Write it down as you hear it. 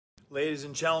Ladies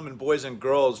and gentlemen, boys and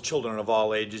girls, children of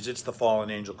all ages, it's the fallen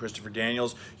angel, Christopher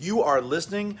Daniels. You are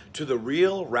listening to the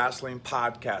Real Rasslin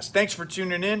Podcast. Thanks for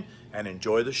tuning in and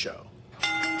enjoy the show.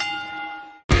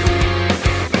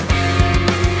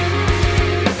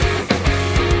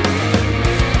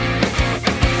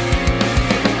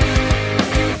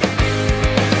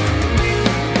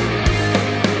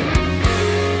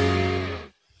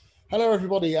 Hello,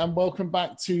 everybody, and welcome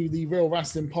back to the Real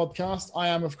Rasslin Podcast. I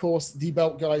am, of course, the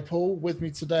Belt Guy Paul. With me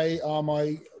today are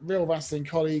my Real Rasslin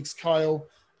colleagues, Kyle,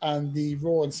 and the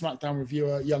Raw and SmackDown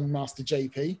reviewer, Young Master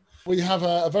JP. We have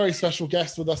a very special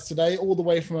guest with us today, all the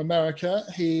way from America.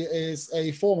 He is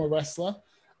a former wrestler,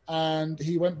 and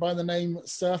he went by the name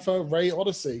Surfer Ray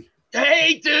Odyssey.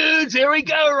 Hey, dudes, here we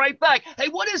go, right back. Hey,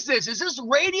 what is this? Is this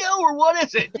radio or what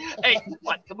is it? Hey,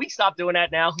 what? Can we stop doing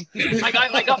that now? I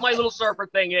got my little surfer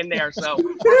thing in there, so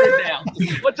we're down.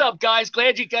 What's up, guys?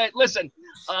 Glad you guys listen.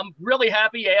 I'm really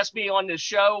happy you asked me on this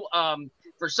show.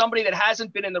 For somebody that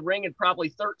hasn't been in the ring in probably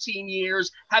 13 years,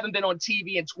 haven't been on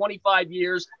TV in 25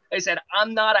 years, they said,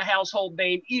 I'm not a household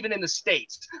name, even in the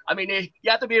States. I mean, you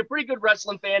have to be a pretty good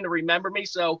wrestling fan to remember me,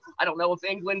 so I don't know if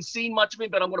England's seen much of me,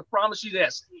 but I'm going to promise you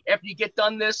this. After you get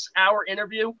done this hour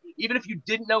interview, even if you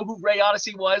didn't know who Ray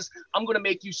Odyssey was, I'm going to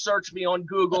make you search me on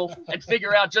Google and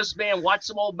figure out just me and watch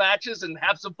some old matches and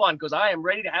have some fun, because I am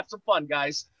ready to have some fun,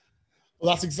 guys.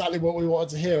 Well, that's exactly what we wanted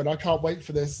to hear, and I can't wait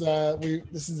for this.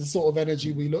 This is the sort of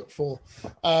energy we look for.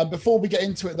 Before we get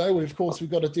into it, though, we've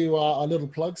got to do our little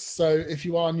plugs. So if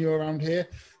you are new around here,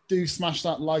 do smash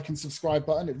that like and subscribe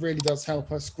button. It really does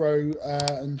help us grow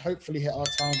and hopefully hit our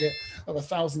target of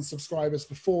 1,000 subscribers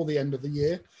before the end of the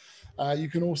year. You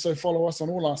can also follow us on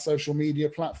all our social media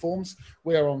platforms.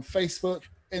 We are on Facebook,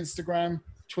 Instagram,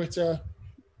 Twitter,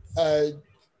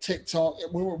 TikTok.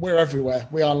 We're everywhere.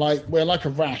 We're like a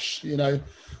rash, you know.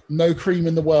 No cream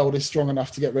in the world is strong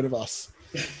enough to get rid of us.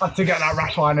 I have to get that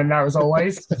rash line in there as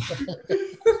always.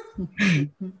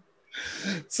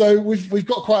 So we've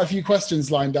got quite a few questions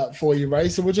lined up for you, Ray.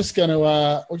 So we're just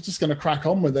gonna crack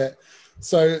on with it.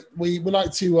 So we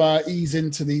like to ease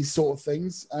into these sort of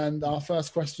things, and our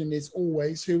first question is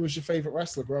always, who was your favorite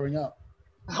wrestler growing up?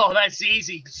 Oh, that's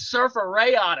easy. Surfer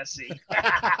Ray Odyssey.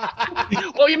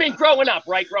 Well, you mean growing up,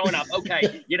 right? Growing up.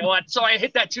 Okay. You know what? Sorry, I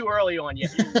hit that too early on you.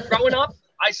 Growing up,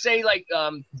 I say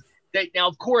now,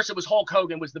 of course, it was Hulk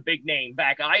Hogan was the big name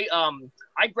back. I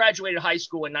graduated high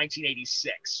school in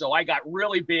 1986, so I got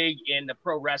really big into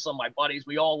pro wrestling. My buddies,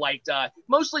 we all liked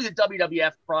mostly the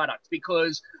WWF product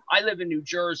because I live in New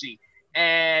Jersey,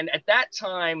 and at that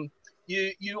time,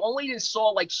 you only saw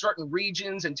like certain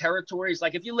regions and territories.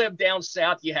 Like if you lived down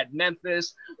south, you had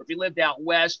Memphis. Or if you lived out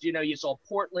west, you know, you saw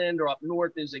Portland, or up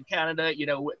north is in Canada. You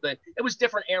know, it was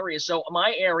different areas. So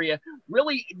my area,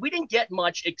 really, we didn't get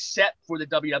much except for the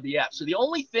WWF. So the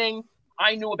only thing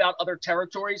I knew about other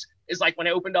territories is like when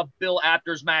I opened up Bill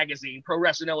Apter's magazine, Pro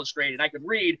Wrestling Illustrated, I could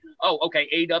read, oh, okay,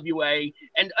 AWA.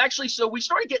 And actually, so we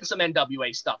started getting some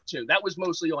NWA stuff too. That was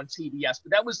mostly on TBS,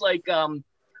 but that was like,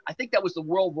 I think that was the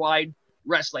Worldwide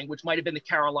Wrestling, which might have been the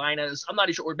Carolinas. I'm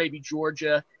not sure, or maybe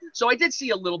Georgia. So I did see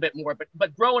a little bit more,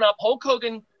 but growing up, Hulk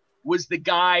Hogan was the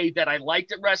guy that I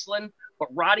liked at wrestling, but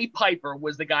Roddy Piper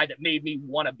was the guy that made me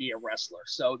want to be a wrestler.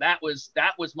 So that was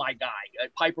my guy.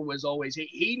 Piper was always,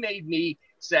 he made me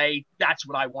say, that's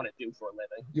what I want to do for a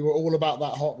living. You were all about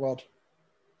that hot rod.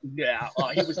 Yeah,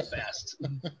 he was the best.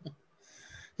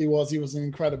 He was an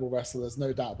incredible wrestler. There's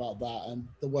no doubt about that. And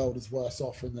the world is worse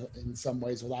off in some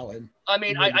ways without him. I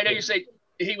mean, I know you say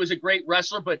he was a great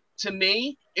wrestler, but to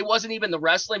me, it wasn't even the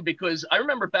wrestling, because I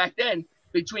remember back then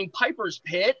between Piper's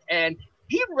Pit, and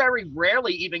he very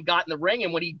rarely even got in the ring.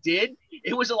 And when he did,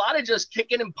 it was a lot of just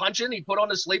kicking and punching. He put on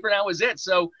the sleeper, and that was it.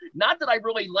 So not that I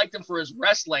really liked him for his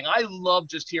wrestling. I love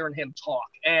just hearing him talk.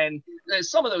 And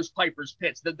some of those Piper's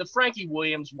Pits, the Frankie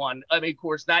Williams one, I mean, of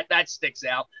course, that sticks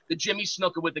out. The Jimmy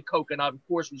Snuka with the coconut, of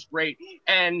course, was great.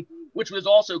 And which was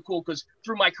also cool because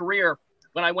through my career,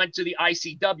 when I went to the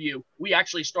ICW, we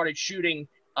actually started shooting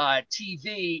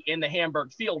TV in the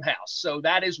Hamburg Fieldhouse. So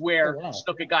that is where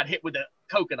Snuka got hit with a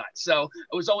coconut. So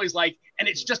it was always like, and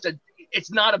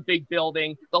it's not a big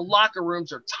building. The locker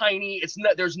rooms are tiny.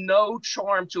 There's no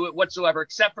charm to it whatsoever,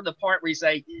 except for the part where you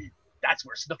say, that's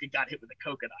where Snuka got hit with a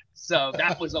coconut. So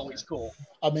that was always cool.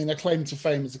 I mean, a claim to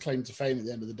fame is a claim to fame at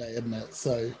the end of the day, isn't it?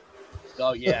 So.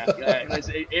 Oh yeah,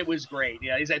 it was great.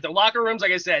 Yeah, he said the locker rooms,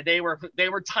 like I said, they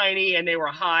were tiny and they were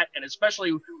hot, and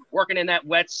especially working in that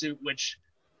wetsuit, which,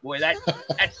 boy, that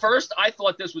at first I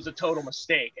thought this was a total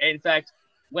mistake. In fact,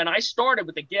 when I started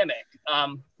with the gimmick,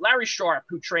 Larry Sharp,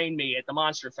 who trained me at the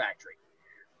Monster Factory,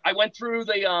 I went through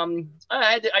the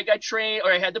I got trained,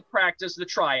 or I had to practice the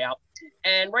tryout,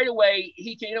 and right away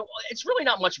he can, it's really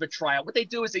not much of a tryout. What they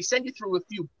do is they send you through a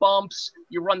few bumps,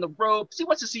 you run the ropes, he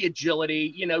wants to see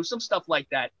agility, some stuff like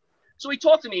that. So he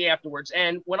talked to me afterwards,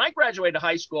 and when I graduated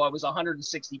high school, I was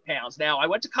 160 pounds. Now I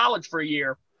went to college for a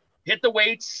year, hit the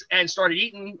weights, and started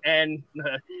eating and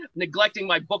neglecting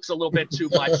my books a little bit too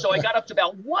much. So I got up to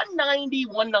about 190,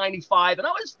 195, and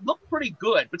I looked pretty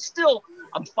good, but still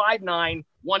I'm 5'9",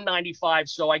 195.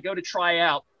 So I go to try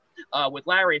out with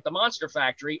Larry at the Monster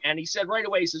Factory, and he said right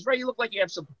away, he says, "Ray, you look like you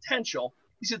have some potential."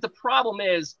 He said, "The problem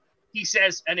is," he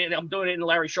says, and I'm doing it in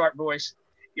Larry Sharp voice,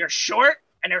 "you're short,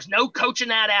 and there's no coaching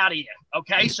that out of you,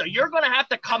 okay? So you're going to have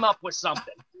to come up with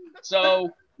something."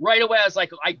 So right away, I was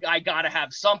like, I got to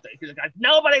have something. Because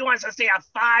nobody wants to see a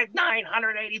 5'9",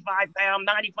 185-pound,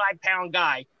 95-pound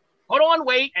guy. Put on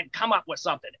weight and come up with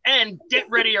something. And get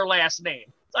rid of your last name.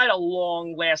 So I had a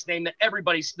long last name that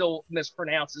everybody still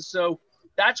mispronounces. So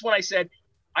that's when I said,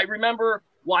 I remember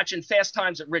watching Fast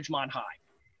Times at Ridgemont High.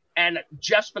 And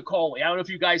Jeff Spicoli, I don't know if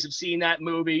you guys have seen that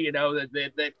movie,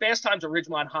 the Fast Times at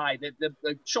Ridgemont High,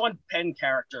 the Sean Penn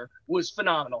character was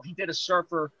phenomenal. He did a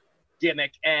surfer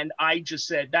gimmick, and I just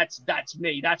said, that's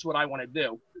me. That's what I want to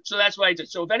do. So that's what I did.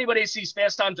 So if anybody sees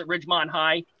Fast Times at Ridgemont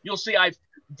High, you'll see I've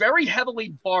very heavily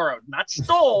borrowed, not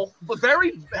stole, but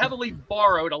very heavily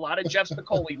borrowed a lot of Jeff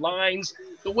Spicoli lines.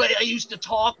 The way I used to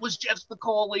talk was Jeff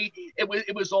Spicoli.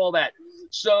 It was all that.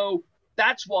 So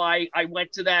that's why I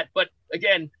went to that. But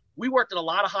again, we worked in a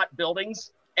lot of hot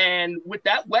buildings, and with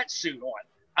that wetsuit on,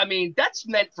 I mean, that's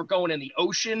meant for going in the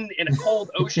ocean, in a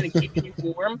cold ocean, and keeping you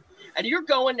warm. And you're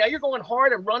going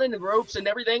hard and running the ropes and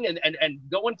everything, and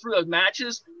going through those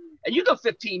matches. And you go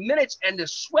 15 minutes, and the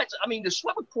sweat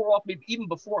would pour off me even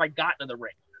before I got into the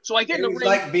ring. So I get in the ring. It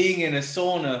was like being in a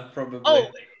sauna, probably.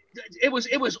 Oh, it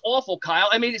was awful, Kyle.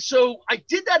 I mean, so I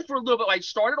did that for a little bit. I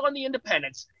started on the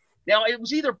independents. Now, it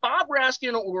was either Bob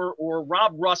Raskin or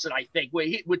Rob Russin, I think,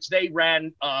 which they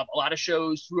ran a lot of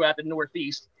shows throughout the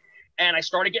Northeast. And I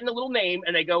started getting a little name,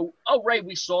 and they go, "Oh, Ray,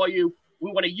 we saw you.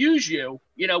 We want to use you.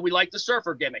 We like the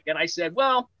surfer gimmick." And I said,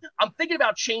 "Well, I'm thinking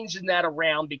about changing that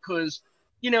around because,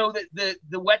 the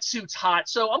wetsuit's hot.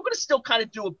 So I'm going to still kind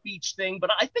of do a beach thing, but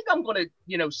I think I'm going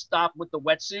to, stop with the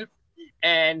wetsuit."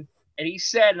 And he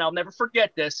said, and I'll never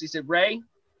forget this, he said, "Ray,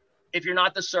 if you're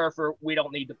not the surfer, we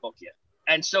don't need to book you."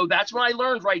 And so that's when I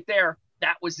learned right there,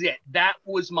 that was it. That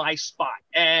was my spot.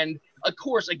 And of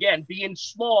course, again, being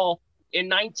small in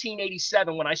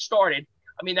 1987 when I started,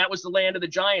 I mean, that was the land of the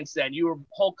giants then. You were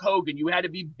Hulk Hogan. You had to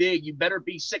be big. You better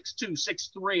be 6'2",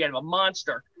 6'3", and a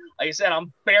monster. Like I said,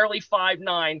 I'm barely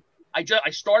 5'9". I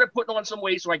started putting on some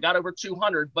weight, so I got over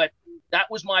 200, but that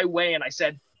was my way. And I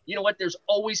said, you know what? There's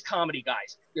always comedy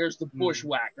guys. There's the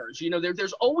bushwhackers.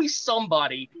 There's always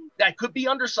somebody that could be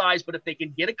undersized, but if they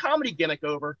can get a comedy gimmick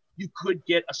over, you could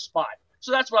get a spot.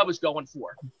 So that's what I was going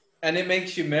for. And it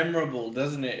makes you memorable,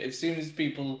 doesn't it? As soon as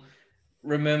people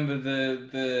remember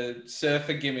the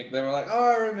surfer gimmick, they were like, "Oh,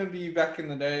 I remember you back in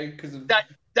the day," because of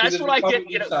that's what I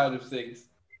get. Side of things.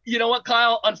 You know what,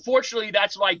 Kyle? Unfortunately,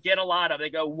 that's what I get a lot of.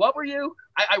 They go, "What were you?"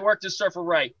 I worked as Surfer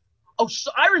Ray. Oh,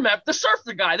 so I remember the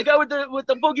surfer guy, the guy with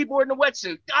the boogie board and the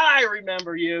wetsuit. I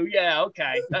remember you. Yeah,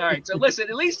 okay, all right. So listen,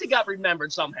 at least he got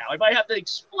remembered somehow. I might have to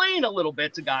explain a little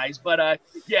bit to guys, but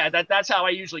yeah, that's how I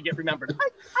usually get remembered.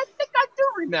 I think I do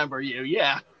remember you.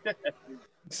 Yeah.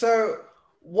 So,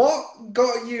 what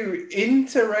got you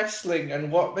into wrestling,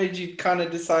 and what made you kind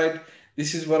of decide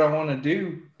this is what I want to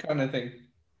do, kind of thing?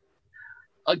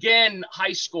 Again,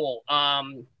 high school.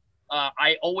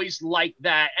 I always liked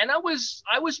that, and I was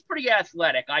pretty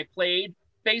athletic. I played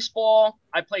baseball,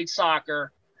 I played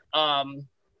soccer,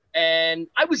 and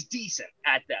I was decent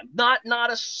at them. Not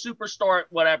a superstar,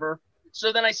 whatever.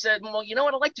 So then I said, well, you know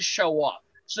what? I like to show off.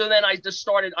 So then I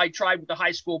tried with the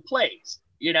high school plays,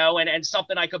 and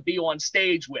something I could be on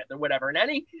stage with or whatever. And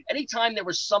anytime there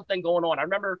was something going on, I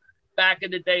remember back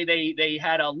in the day they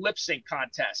had a lip sync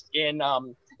contest in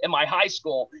my high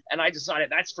school, and I decided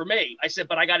that's for me. I said,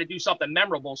 but I got to do something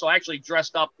memorable. So I actually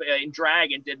dressed up in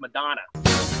drag and did Madonna.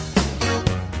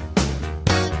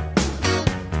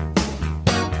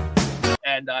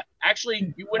 And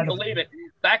actually, you wouldn't believe it.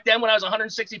 Back then, when I was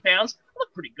 160 pounds, I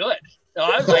looked pretty good. So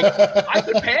I was like, I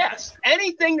could pass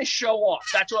anything to show off.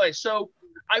 That's what so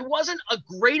I wasn't a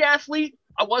great athlete.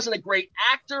 I wasn't a great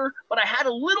actor, but I had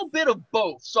a little bit of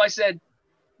both. So I said,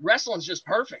 wrestling's just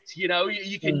perfect. You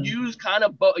can use kind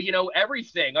of,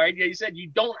 everything. All right. You said you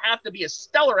don't have to be a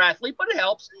stellar athlete, but it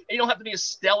helps. And you don't have to be a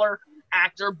stellar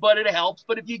actor, but it helps.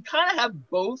 But if you kind of have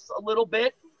both a little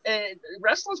bit,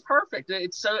 wrestling's perfect.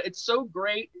 It's so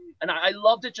great. And I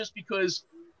loved it just because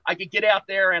I could get out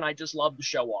there and I just loved to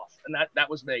show off. And that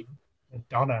was me.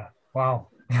 Madonna. Wow.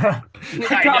 I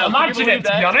can't imagine it, to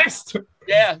be honest.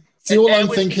 Yeah. See, all I'm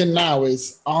thinking now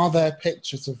is, are there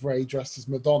pictures of Ray dressed as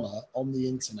Madonna on the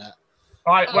internet?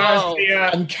 Right,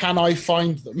 and can I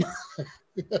find them?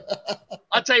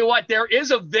 I'll tell you what, there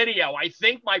is a video. I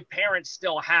think my parents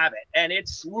still have it, and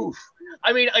it's oof.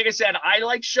 I mean, like I said, I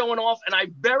like showing off, and I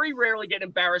very rarely get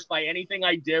embarrassed by anything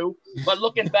I do. But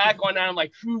looking back on that, I'm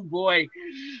like, oh boy,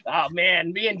 oh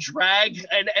man, me and drag,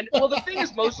 and well, the thing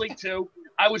is mostly too,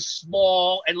 I was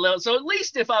small and little, so at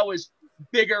least if I was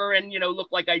bigger and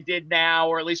looked like I did now,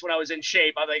 or at least when I was in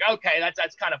shape, I'm like, okay,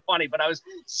 that's kind of funny. But I was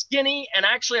skinny, and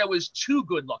actually I was too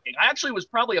good looking. I actually was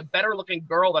probably a better looking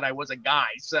girl than I was a guy.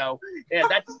 So yeah,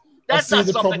 that's not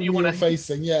something you want to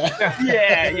facing. Yeah.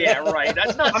 yeah, right.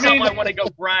 That's not something I want to go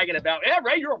bragging about. Yeah,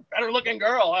 Ray, you're a better looking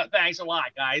girl. Thanks a lot,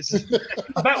 guys.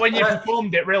 I bet when you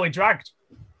performed, it really dragged.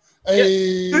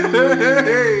 Hey.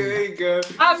 There you go.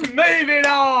 And moving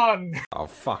on. Oh,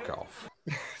 fuck off.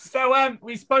 So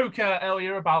we spoke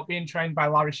earlier about being trained by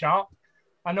Larry Sharp,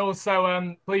 and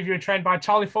also believe you were trained by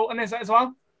Charlie Fulton. Is that as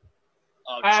well?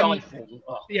 Charlie Fulton.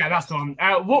 Oh. Yeah, that's the one.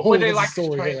 What were they like?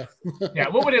 Yeah,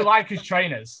 what were they like as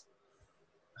trainers?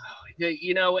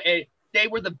 They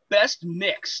were the best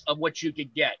mix of what you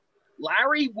could get.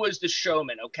 Larry was the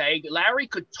showman, okay? Larry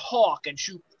could talk and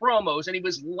shoot promos, and he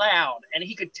was loud, and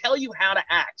he could tell you how to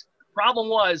act. Problem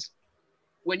was,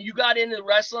 when you got into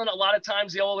wrestling, a lot of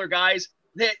times the older guys,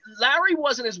 Larry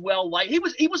wasn't as well liked.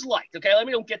 He was liked, okay? Let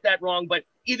me don't get that wrong, but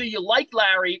either you liked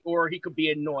Larry or he could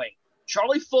be annoying.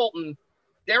 Charlie Fulton,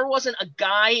 there wasn't a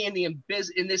guy in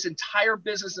this entire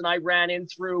business that I ran in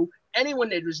through, anyone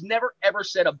that was never ever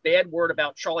said a bad word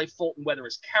about Charlie Fulton, whether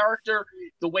his character,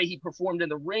 the way he performed in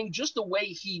the ring, just the way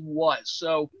he was.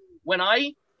 So when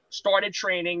I started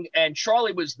training, and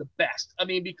Charlie was the best, I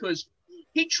mean, because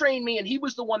he trained me, and he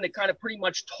was the one that kind of pretty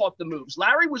much taught the moves.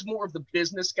 Larry was more of the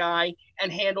business guy and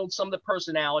handled some of the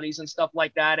personalities and stuff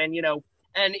like that. And,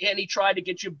 and he tried to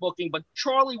get you booking, but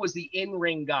Charlie was the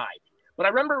in-ring guy. But I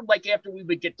remember, like, after we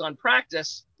would get done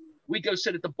practice, we'd go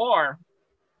sit at the bar,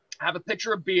 have a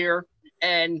pitcher of beer,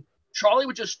 and Charlie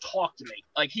would just talk to me.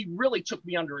 Like, he really took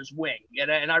me under his wing,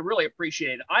 and I really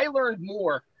appreciated it. I learned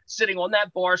more sitting on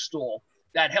that bar stool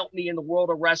that helped me in the world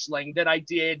of wrestling than I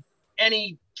did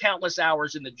any countless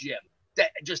hours in the gym.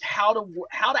 That just how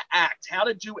to act, how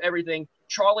to do everything.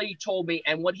 Charlie told me,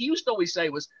 and what he used to always say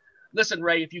was, listen,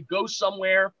 Ray, if you go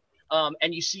somewhere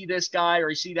and you see this guy or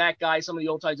you see that guy, some of the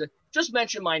old times, just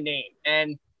mention my name.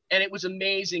 And it was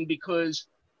amazing because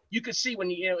you could see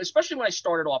when, especially when I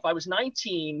started off, I was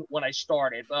 19 when I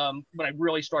started, when I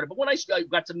really started. But when I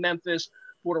got to Memphis,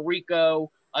 Puerto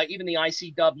Rico, even the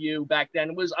ICW back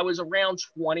then, I was around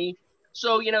 20.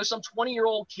 So, some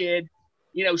 20-year-old kid,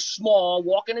 small,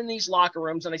 walking in these locker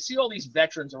rooms, and I see all these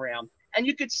veterans around, and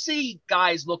you could see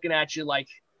guys looking at you like,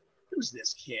 who's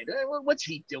this kid? What's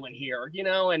he doing here?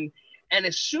 And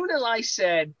as soon as I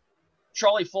said,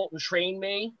 Charlie Fulton trained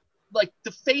me, like,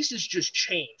 the faces just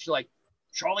changed. Like,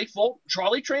 Charlie Fulton,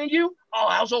 Charlie trained you? Oh,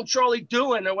 how's old Charlie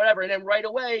doing or whatever? And then right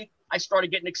away, I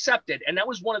started getting accepted. And that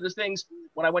was one of the things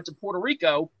when I went to Puerto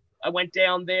Rico. I went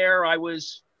down there. I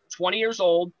was 20 years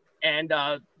old. And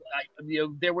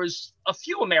there was a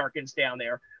few Americans down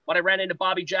there, but I ran into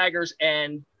Bobby Jaggers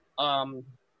and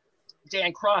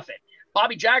Dan Crawford.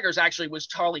 Bobby Jaggers actually was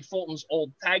Charlie Fulton's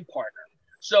old tag partner.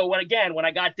 So when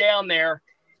I got down there,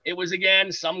 it was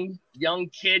again some young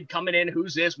kid coming in.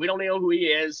 Who's this? We don't know who he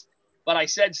is. But I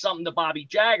said something to Bobby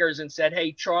Jaggers and said,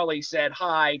 hey, Charlie said,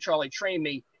 hi, Charlie trained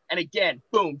me. And again,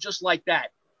 boom, just like that.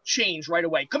 Change right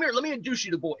away. Come here, let me introduce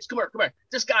you to the boys. Come here.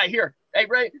 This guy here. Hey,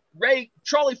 Ray,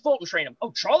 Charlie Fulton trained him.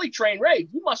 Oh, Charlie trained Ray.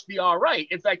 You must be all right.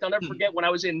 In fact, I'll never forget when I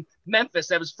was in Memphis,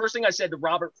 that was the first thing I said to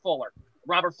Robert Fuller.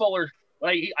 Robert Fuller,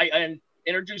 when I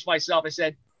introduced myself, I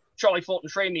said, Charlie Fulton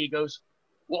trained me. He goes,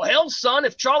 well, hell, son,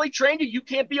 if Charlie trained you, you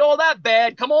can't be all that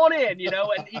bad. Come on in, and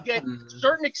you get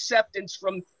certain acceptance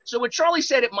from. So when Charlie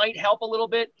said it might help a little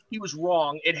bit, he was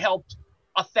wrong. It helped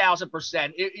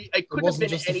 1,000%. It couldn't have been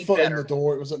just any a foot better. In the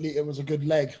door. It was a good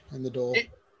leg in the door.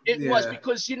 It was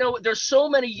because, there's so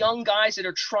many young guys that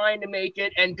are trying to make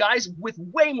it, and guys with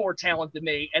way more talent than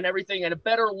me and everything and a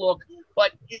better look,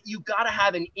 but you got to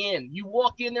have an in. You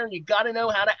walk in there and you got to know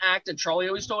how to act. And Charlie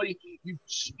always told me,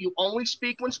 you only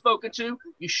speak when spoken to.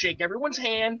 You shake everyone's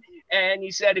hand. And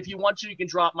he said, if you want to, you can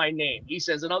drop my name. He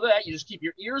says, and other than that, you just keep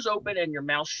your ears open and your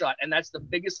mouth shut. And that's the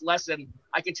biggest lesson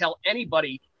I can tell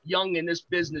anybody young in this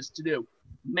business to do.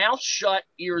 Mouth shut,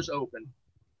 ears open.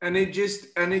 And it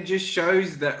just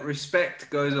shows that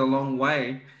respect goes a long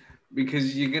way,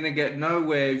 because you're going to get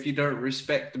nowhere if you don't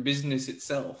respect the business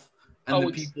itself. and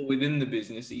the people within the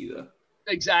business either.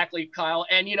 Exactly, Kyle.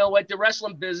 And you know what? The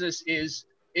wrestling business is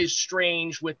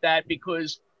strange with that,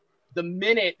 because the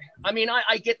minute, I mean,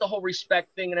 I get the whole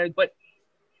respect thing, but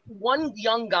one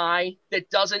young guy that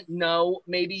doesn't know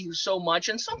maybe so much,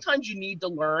 and sometimes you need to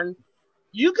learn,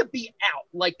 you could be out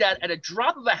like that at a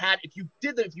drop of a hat if you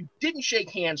didn't shake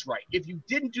hands right, if you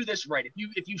didn't do this right,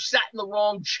 if you sat in the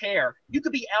wrong chair, you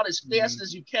could be out as fast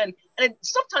as you can. And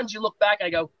sometimes you look back and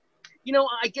I go, you know,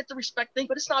 I get the respect thing,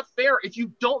 but it's not fair if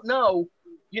you don't know,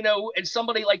 you know. And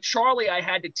somebody like Charlie, I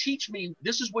had to teach me,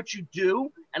 this is what you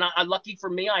do. And I lucky for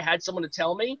me, I had someone to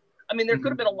tell me. I mean, there could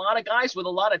have been a lot of guys with a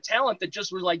lot of talent that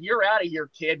just was like, you're out of here,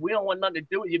 kid. We don't want nothing to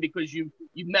do with you because you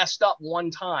messed up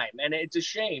one time. And it's a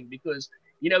shame because,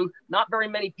 you know, not very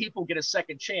many people get a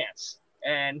second chance.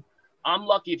 And I'm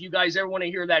lucky. If you guys ever want to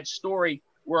hear that story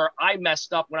where I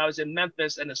messed up when I was in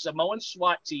Memphis and the Samoan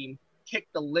SWAT team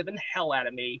kicked the living hell out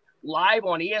of me live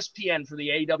on ESPN for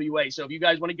the AWA. So if you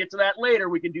guys want to get to that later,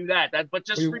 we can do that. But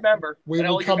just remember, we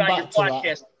will come back to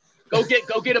that. Go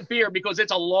get a beer because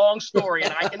it's a long story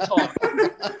and I can talk.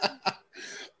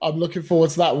 I'm looking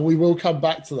forward to that. We will come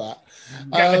back to that.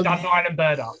 Get the dandelion and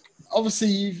burdock. Obviously,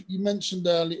 you mentioned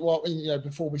earlier, well, you know,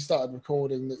 before we started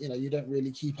recording, that, you know, you don't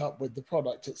really keep up with the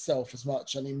product itself as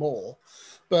much anymore.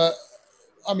 But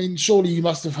I mean, surely you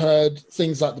must have heard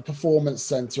things like the Performance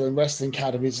Center and wrestling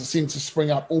academies that seem to spring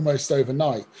up almost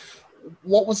overnight.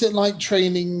 What was it like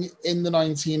training in the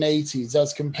 1980s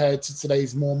as compared to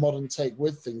today's more modern take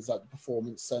with things like the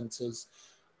Performance Centers?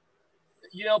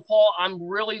 You know, Paul, I'm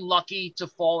really lucky to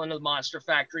fall into the Monster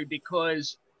Factory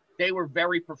because they were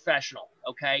very professional,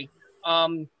 okay?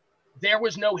 There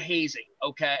was no hazing,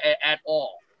 okay, at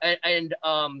all. And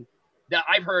that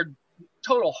I've heard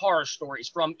total horror stories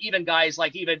from even guys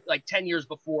like 10 years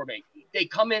before me. They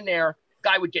come in there,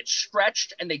 guy would get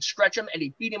stretched and they'd stretch him and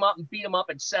they'd beat him up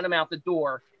and send him out the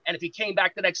door. And if he came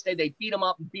back the next day, they'd beat him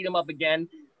up and beat him up again.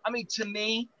 I mean, to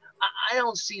me, I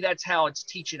don't see that's how it's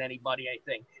teaching anybody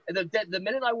anything. And the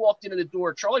minute I walked into the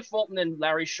door, Charlie Fulton and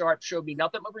Larry Sharp showed me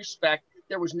nothing but respect.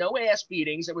 There was no ass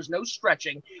beatings. There was no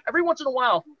stretching. Every once in a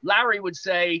while, Larry would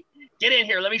say, get in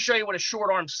here. Let me show you what a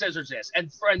short arm scissors is, and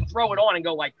throw it on and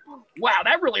go like, wow,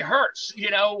 that really hurts,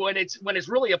 you know, when it's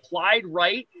really applied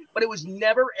right. But it was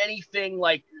never anything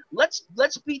like, let's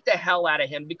beat the hell out of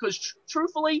him. Because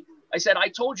truthfully, I said, I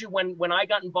told you when I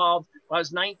got involved, when I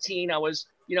was 19, I was,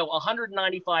 you know,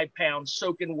 195 pounds,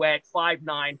 soaking wet,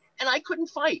 5'9", and I couldn't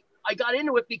fight. I got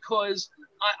into it because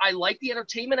I liked the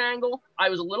entertainment angle. I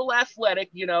was a little athletic,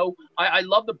 you know. I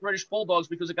love the British Bulldogs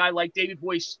because a guy like Davey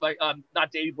Boy,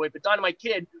 not Davey Boy, but Dynamite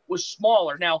Kid was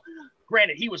smaller. Now,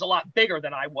 granted, he was a lot bigger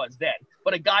than I was then.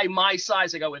 But a guy my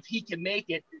size, I go, if he can make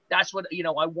it, that's what, you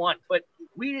know, I want. But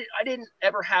I didn't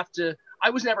ever have to.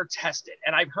 I was never tested.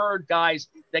 And I've heard guys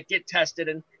that get tested.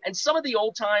 And some of the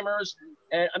old timers,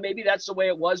 and maybe that's the way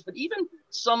it was, but even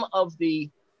some of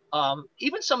the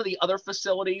other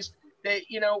facilities,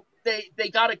 they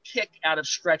got a kick out of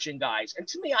stretching guys. And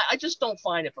to me, I just don't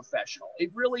find it professional. It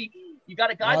really, you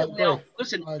got a guy that now,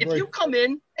 listen, if you come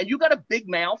in and you got a big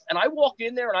mouth and I walk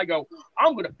in there and I go,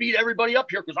 I'm going to beat everybody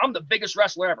up here because I'm the biggest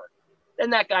wrestler ever,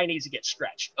 then that guy needs to get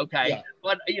stretched. Okay. Yeah.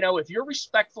 But you know, if you're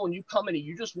respectful and you come in and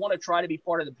you just want to try to be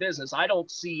part of the business, I don't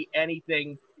see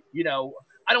anything, you know,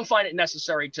 I don't find it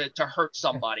necessary to hurt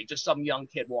somebody, just some young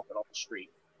kid walking off the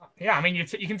street. Yeah, I mean, you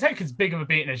can take as big of a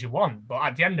beating as you want, but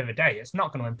at the end of the day, it's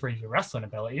not going to improve your wrestling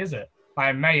ability, is it?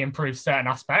 It may improve certain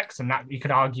aspects, and that you could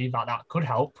argue that could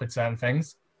help with certain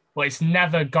things, but it's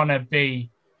never going to be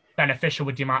beneficial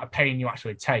with the amount of pain you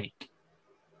actually take.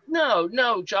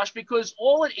 No, Josh, because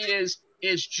all it is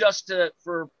just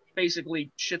for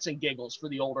basically shits and giggles for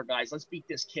the older guys. Let's beat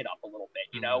this kid up a little bit,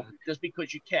 you know, just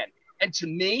because you can. And to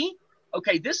me,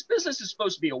 okay, this business is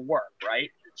supposed to be a work, right?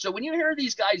 So when you hear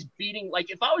these guys beating, like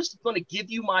if I was going to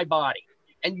give you my body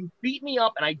and you beat me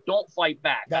up and I don't fight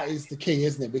back. That is the key,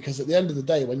 isn't it? Because at the end of the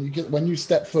day, when you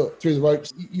step foot through the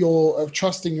ropes, you're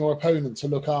trusting your opponent to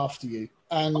look after you.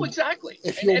 And exactly.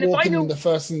 If you're walking in, the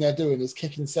first thing they're doing is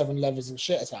kicking 7 levels of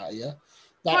shit out of you.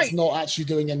 That's not actually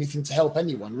doing anything to help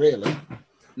anyone, really.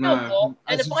 No, Paul.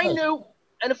 And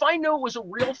if I knew it was a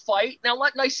real fight, now,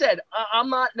 like I said, I'm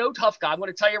not no tough guy. I'm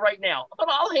going to tell you right now, but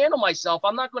I'll handle myself.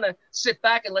 I'm not going to sit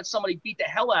back and let somebody beat the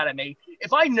hell out of me.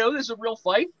 If I know there's a real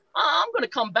fight, I'm going to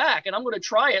come back and I'm going to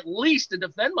try at least to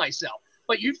defend myself.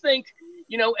 But you think,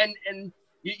 you know, and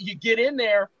you get in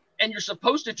there and you're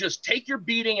supposed to just take your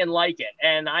beating and like it.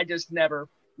 And I just never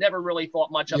really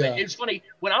thought much of it. It's funny.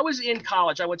 When I was in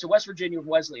college, I went to West Virginia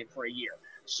Wesleyan for a year.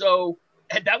 So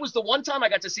and that was the one time I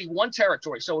got to see one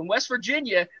territory. So in West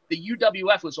Virginia, the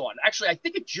UWF was on. Actually, I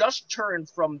think it just turned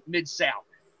from Mid-South.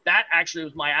 that actually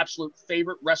was my absolute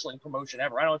favorite wrestling promotion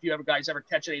ever. I don't know if you guys ever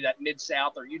catch any of that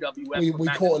Mid-South or UWF. We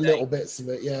caught little bits of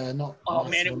it, yeah. Not. Oh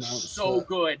man, it was so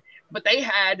good. But they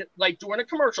had, like, during a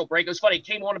commercial break, it was funny. It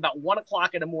came on about 1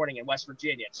 o'clock in the morning in West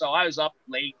Virginia. So I was up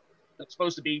late. It's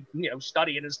supposed to be,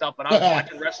 studying and stuff, but I was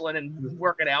watching wrestling and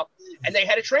working out. And they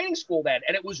had a training school then,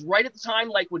 and it was right at the time,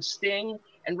 like, with Sting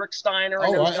and Rick Steiner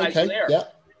and those guys were there. Yeah.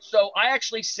 So I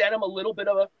actually sent him a little bit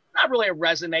of not really a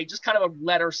resume, just kind of a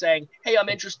letter saying, hey, I'm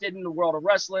interested in the world of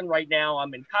wrestling. Right now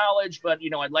I'm in college, but,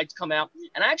 I'd like to come out.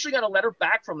 And I actually got a letter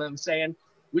back from them saying,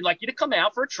 we'd like you to come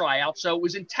out for a tryout. So it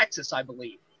was in Texas, I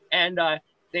believe. And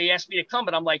they asked me to come,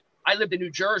 but I'm like, I lived in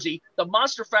New Jersey. The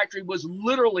Monster Factory was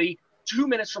literally 2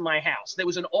 minutes from my house. There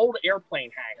was an old airplane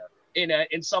hangar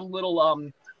in some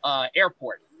little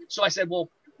airport. So I said, well,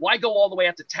 why go all the way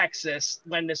out to Texas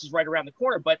when this is right around the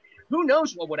corner? But who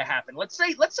knows what would have happened? Let's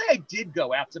say I did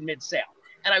go out to Mid-South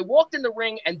and I walked in the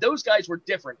ring and those guys were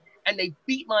different and they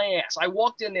beat my ass. I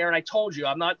walked in there and I told you,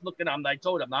 I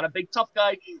told you, I'm not a big tough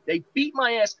guy. They beat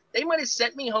my ass. They might have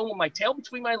sent me home with my tail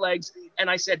between my legs. And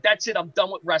I said, that's it. I'm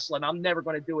done with wrestling. I'm never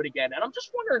going to do it again. And I'm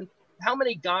just wondering how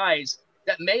many guys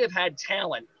that may have had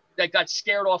talent that got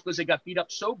scared off because they got beat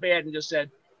up so bad and just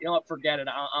said, you know what, forget it.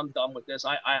 I'm done with this.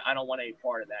 I don't want any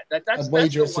part of that. That's I'd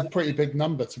wager it's a pretty big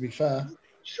number, to be fair.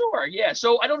 Sure, yeah.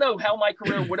 So I don't know how my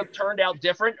career would have turned out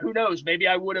different. Who knows? Maybe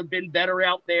I would have been better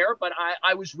out there, but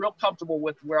I was real comfortable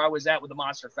with where I was at with the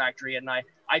Monster Factory, and I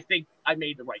think I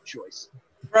made the right choice.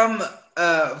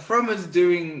 From us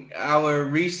doing our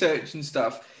research and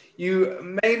stuff,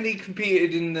 you mainly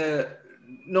competed in the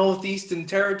Northeastern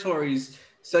territories,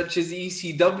 such as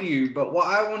ECW. But what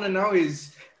I want to know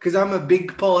is, because I'm a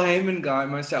big Paul Heyman guy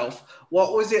myself,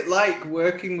 what was it like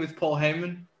working with Paul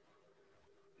Heyman?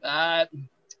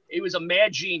 It was a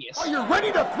mad genius. Are you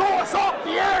ready to throw us off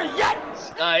the air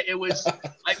yet? It was.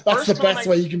 That's the best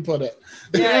way you can put it.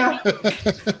 Yeah.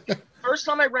 First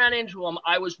time I ran into him,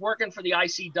 I was working for the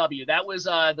ICW. That was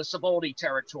the Savoldi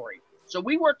territory. So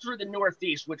we worked through the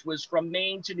Northeast, which was from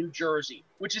Maine to New Jersey,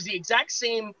 which is the exact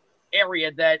same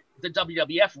area that the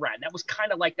WWF ran. That was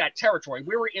kind of like that territory.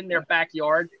 We were in their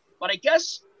backyard, but I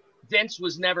guess Vince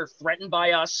was never threatened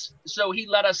by us, so he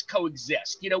let us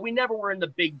coexist. We never were in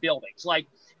the big buildings. Like,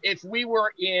 if we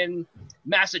were in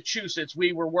Massachusetts,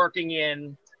 we were working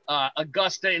in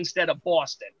Augusta instead of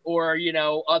Boston, or,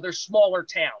 other smaller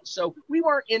towns. So we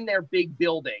weren't in their big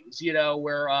buildings,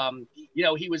 where,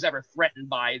 he was ever threatened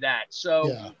by that.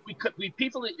 So we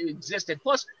peacefully existed.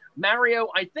 Plus, Mario,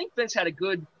 I think Vince had a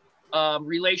good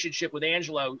relationship with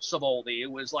Angelo Savoldi.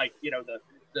 It was like,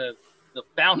 the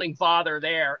founding father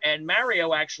there. And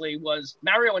Mario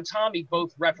and Tommy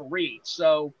both refereed.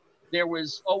 So there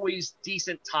was always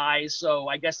decent ties. So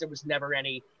I guess there was never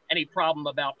any problem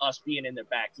about us being in their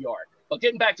backyard. But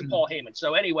getting back to Paul Heyman.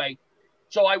 So anyway,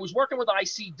 I was working with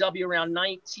ICW around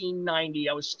 1990.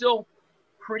 I was still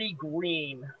pretty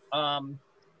green.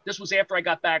 This was after I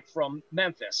got back from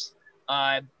Memphis.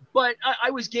 But I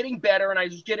was getting better and I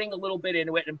was getting a little bit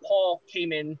into it. And Paul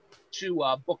came in to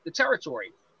book the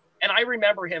territory. And I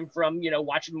remember him from,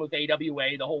 watching him with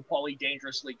AWA, the whole Paulie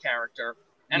Dangerously character.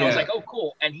 And I was like, oh,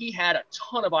 cool. And he had a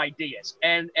ton of ideas.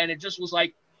 And it just was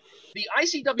like, the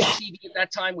ICW TV at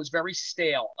that time was very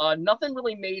stale. Nothing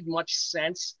really made much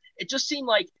sense. It just seemed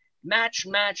like match,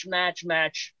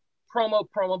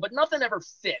 promo, but nothing ever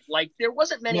fit. Like, there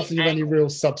wasn't many Nothing of any real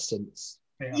substance.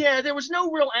 Yeah, there was no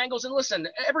real angles. And listen,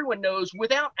 everyone knows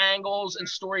without angles and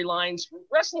storylines,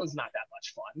 wrestling's not that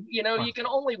much fun. You can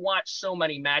only watch so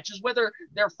many matches, whether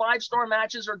they're 5-star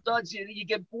matches or duds, you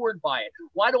get bored by it.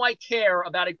 Why do I care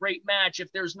about a great match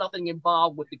if there's nothing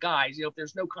involved with the guys, if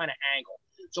there's no kind of angle?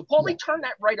 So Paulie turned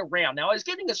that right around. Now, I was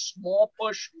getting a small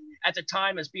push at the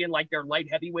time as being like their light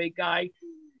heavyweight guy.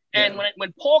 And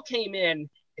when Paul came in,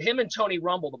 him and Tony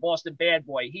Rumble, the Boston Bad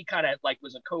Boy, he kind of like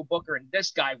was a co-booker, and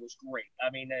this guy was great.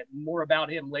 I mean, more about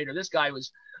him later. This guy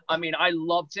was, I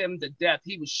loved him to death.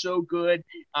 He was so good,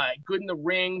 good in the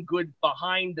ring, good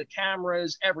behind the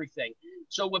cameras, everything.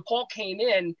 So when Paul came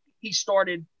in, he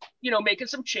started, making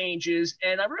some changes.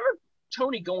 And I remember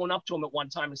Tony going up to him at one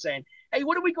time and saying, hey,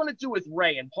 what are we going to do with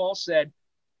Ray? And Paul said,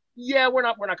 yeah, we're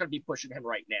not going to be pushing him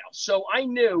right now. So I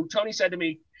knew, Tony said to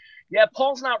me, yeah,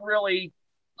 Paul's not really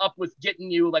up with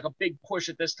getting you like a big push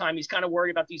at this time. He's kind of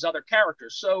worried about these other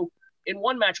characters. So in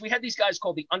one match, we had these guys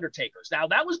called the Undertakers. Now,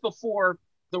 that was before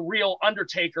the real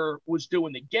Undertaker was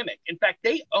doing the gimmick. In fact,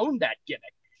 they owned that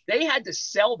gimmick. They had to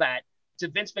sell that to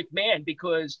Vince McMahon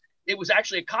because it was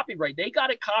actually a copyright. They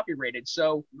got it copyrighted.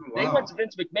 So they went to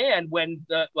Vince McMahon when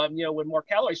when Mark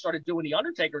Calloway started doing the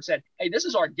Undertaker and said, hey, this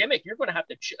is our gimmick. You're going to have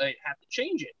to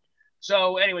change it.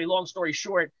 So anyway, long story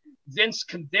short, Vince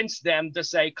convinced them to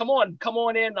say, come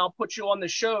on in, I'll put you on the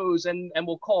shows and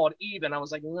we'll call it even. I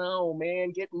was like, no,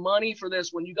 man, get money for this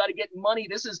one. You got to get money.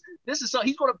 This is so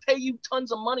he's going to pay you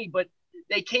tons of money. But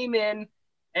they came in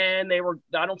and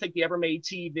I don't think they ever made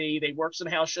TV. They worked some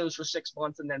house shows for 6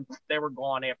 months and then they were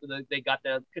gone after they got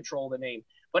the control of the name.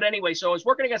 But anyway, so I was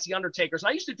working against the Undertakers, and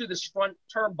I used to do this front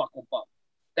turnbuckle bump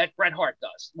that Bret Hart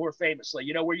does more famously,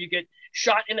 where you get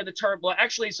shot into the turnbuckle.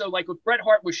 Actually, so like with Bret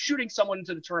Hart was shooting someone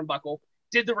into the turnbuckle,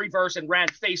 did the reverse and ran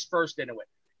face first into it.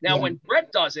 Now, when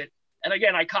Bret does it, and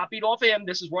again, I copied off him.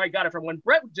 This is where I got it from. When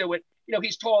Bret would do it,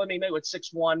 he's taller than me, maybe with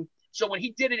 6'1". So when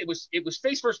he did it, it was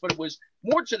face first, but it was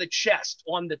more to the chest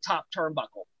on the top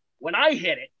turnbuckle. When I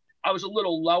hit it, I was a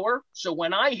little lower. So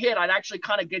when I hit, I'd actually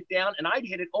kind of get down and I'd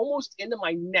hit it almost into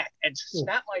my neck and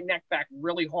snap my neck back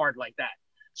really hard like that.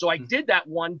 So I did that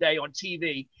one day on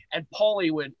TV, and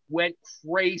Paulie went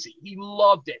crazy. He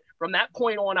loved it. From that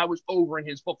point on, I was over in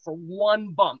his book for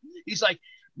one bump. He's like,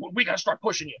 we got to start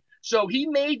pushing you. So he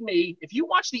made me, if you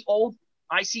watch the old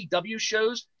ICW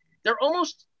shows, they're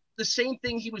almost the same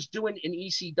thing he was doing in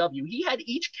ECW. He had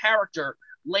each character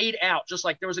laid out, just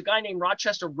like there was a guy named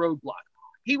Rochester Roadblock.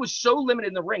 He was so limited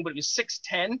in the ring, but he was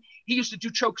 6'10". He used to do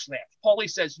choke slams. Paulie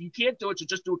says, you can't do it, so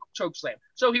just do a choke slam.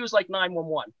 So he was like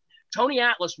 911. Tony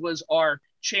Atlas was our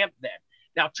champ then.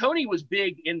 Now, Tony was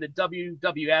big in the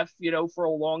WWF, for a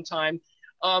long time.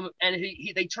 And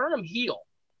they turned him heel,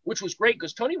 which was great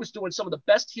because Tony was doing some of the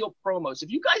best heel promos. If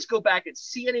you guys go back and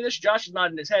see any of this, Josh is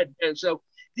nodding his head. And so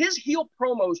his heel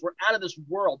promos were out of this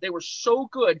world. They were so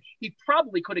good, he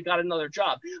probably could have got another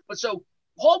job. But so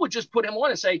Paul would just put him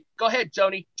on and say, go ahead,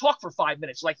 Tony, talk for 5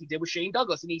 minutes like he did with Shane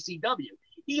Douglas in ECW.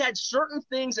 He had certain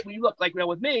things that when you look like,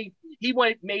 with me, he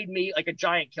made me like a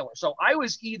giant killer. So I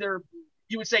was either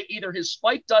his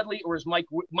Spike Dudley or his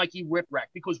Mikey Whipwreck,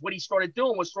 because what he started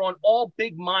doing was throwing all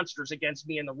big monsters against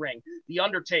me in the ring. The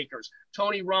Undertakers,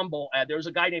 Tony Rumble, there was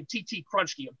a guy named T.T.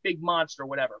 Crunchkey, a big monster,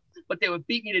 whatever. But they would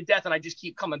beat me to death and I just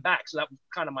keep coming back. So that was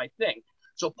kind of my thing.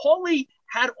 So Paulie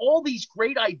had all these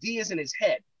great ideas in his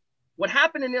head. What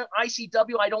happened in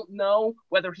ICW, I don't know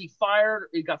whether he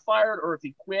got fired or if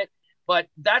he quit. But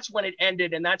that's when it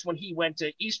ended, and that's when he went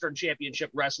to Eastern Championship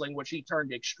Wrestling, which he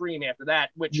turned to Extreme after that,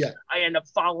 which I ended up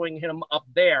following him up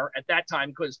there at that time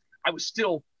because I was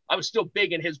still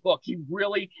big in his book. He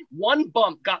really, one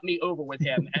bump got me over with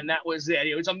him, and that was it.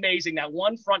 It was amazing, that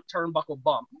one front turnbuckle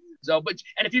bump. So,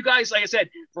 and if you guys, like I said,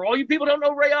 for all you people who don't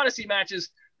know Ray Odyssey matches,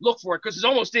 look for it because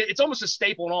it's almost a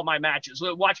staple in all my matches.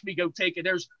 Watch me go take it.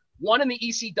 There's one in the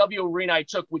ECW arena I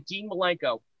took with Dean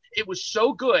Malenko. It was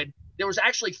so good. There was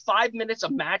actually 5 minutes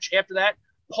of match after that.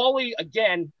 Paulie,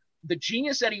 again, the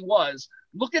genius that he was,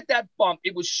 look at that bump.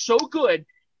 It was so good.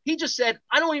 He just said,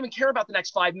 I don't even care about the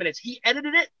next 5 minutes. He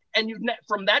edited it, and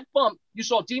from that bump, you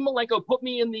saw Dean Malenko put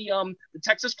me in the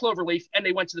Texas Cloverleaf, and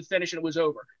they went to the finish, and it was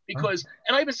over. Because,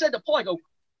 and I even said to Paul, I go,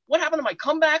 what happened to my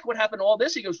comeback? What happened to all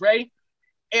this? He goes, Ray,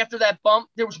 after that bump,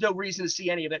 there was no reason to see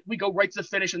any of it. We go right to the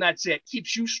finish, and that's it.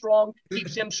 Keeps you strong,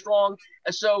 keeps him strong.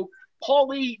 And so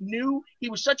Paulie knew he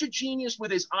was such a genius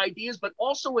with his ideas, but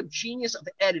also a genius of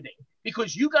editing,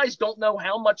 because you guys don't know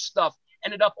how much stuff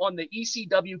ended up on the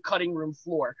ECW cutting room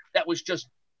floor that was just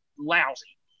lousy.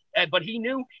 But he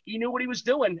knew what he was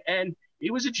doing, and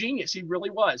he was a genius. He really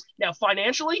was. Now,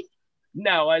 financially,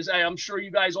 no, as I'm sure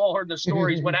you guys all heard the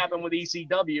stories, what happened with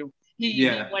ECW.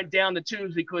 He went down the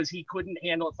tubes because he couldn't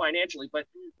handle it financially. But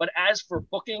as for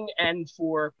booking and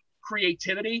for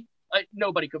creativity,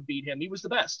 nobody could beat him. He was the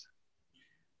best.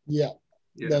 Yeah,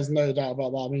 there's no doubt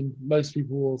about that. I mean, most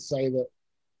people will say that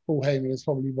Paul Heyman is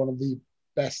probably one of the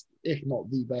best, if not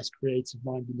the best, creative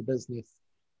mind in the business.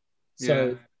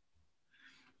 So,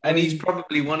 and he's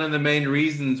probably one of the main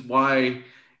reasons why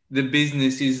the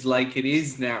business is like it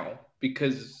is now.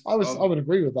 Because I would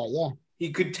agree with that. Yeah,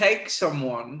 he could take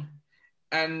someone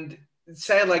and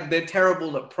say like they're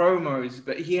terrible at promos,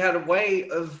 but he had a way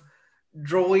of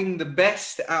drawing the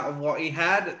best out of what he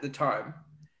had at the time.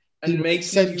 And make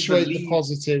accentuate the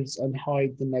positives and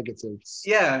hide the negatives.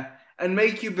 Yeah, and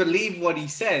make you believe what he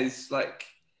says. Like,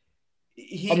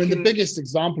 the biggest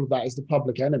example of that is the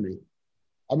Public Enemy.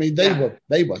 I mean, they were.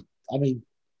 I mean,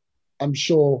 I'm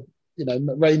sure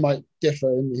Ray might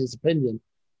differ in his opinion,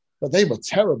 but they were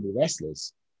terrible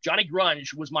wrestlers. Johnny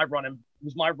Grunge was my running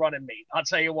mate. I'll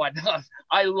tell you what,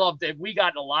 I loved it. We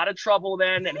got in a lot of trouble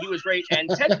then, and he was great. And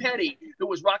Ted Petty, who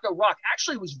was Rocco Rock,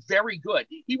 actually was very good.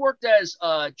 He worked as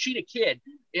Cheetah Kid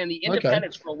in the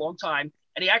Independents for a long time,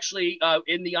 and he actually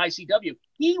in the ICW.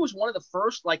 He was one of the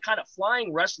first kind of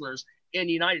flying wrestlers in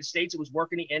the United States that was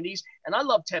working the indies. And I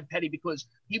love Ted Petty because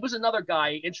he was another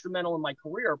guy instrumental in my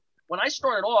career. when I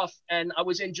started off and I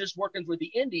was in just working with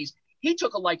the indies, he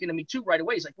took a liking to me too right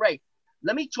away. He's like, Ray,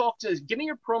 give me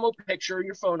your promo picture and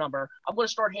your phone number. I'm going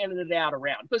to start handing it out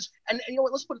around. And you know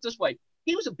what, let's put it this way.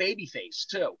 He was a baby face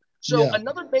too. So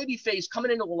another baby face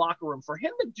coming into the locker room, for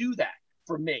him to do that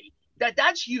for me,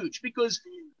 that's huge, because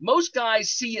most guys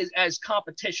see it as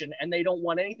competition and they don't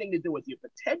want anything to do with you.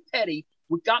 But Ted Petty,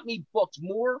 what got me booked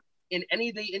more in any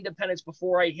of the independents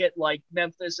before I hit like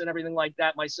Memphis and everything like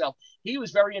that myself, he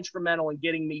was very instrumental in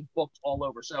getting me booked all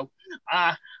over. So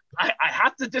I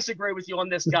have to disagree with you on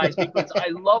this, guys, because I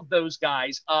love those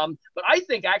guys. But I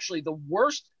think actually the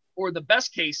worst or the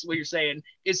best case, what you're saying,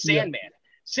 is Sandman. Yeah.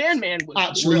 Sandman was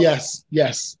actually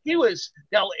yes.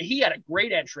 He had a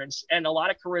great entrance and a lot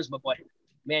of charisma, but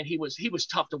man, he was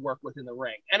tough to work with in the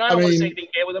ring. And I don't want to say anything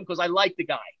bad with him because I like the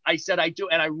guy. I said I do,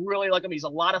 and I really like him. He's a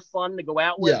lot of fun to go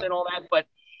out with and all that. But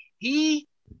he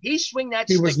swing that.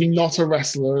 He was not a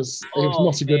wrestler. He was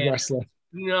not a good wrestler.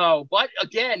 No, but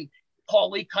again,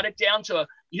 Paulie cut it down to,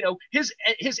 his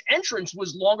entrance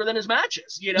was longer than his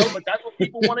matches, but that's what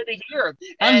people wanted to hear.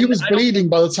 And he was bleeding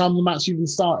by the time the match even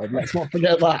started. Let's not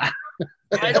forget that.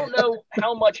 I don't know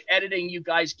how much editing you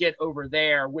guys get over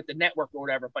there with the network or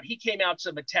whatever, but he came out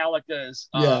to Metallica's,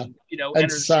 and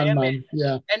Sandman,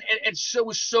 and it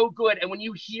was so good. And when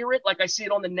you hear it, like I see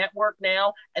it on the network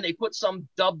now, and they put some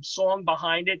dub song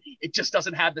behind it, it just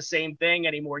doesn't have the same thing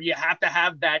anymore. You have to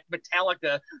have that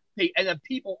Metallica, and the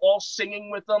people all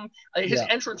singing with them. His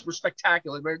entrance was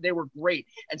spectacular. They were great,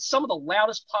 and some of the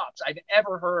loudest pops I've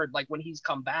ever heard, like when he's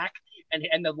come back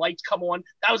and the lights come on.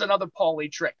 That was another Paulie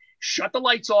trick. Shut the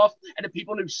lights off, and the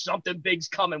people knew something big's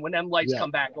coming when them lights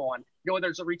come back on. Whether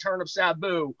it's a return of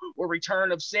Sabu or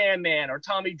return of Sandman or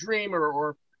Tommy Dreamer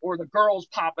or the girls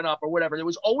popping up or whatever. There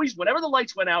was always, whenever the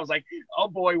lights went out, I was like, oh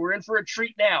boy, we're in for a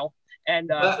treat now. And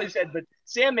they said, but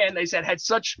Sandman, they said, had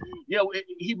such,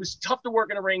 he was tough to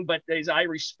work in a ring, but I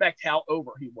respect how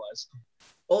over he was.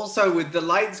 Also, with the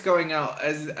lights going out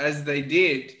as they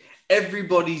did,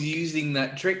 everybody's using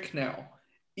that trick now.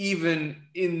 Even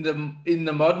in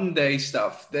the modern day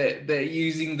stuff, they're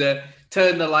using the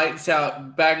turn the lights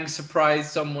out, bang,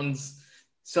 surprise, someone's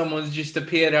just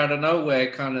appeared out of nowhere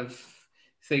kind of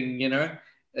thing,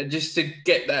 just to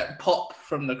get that pop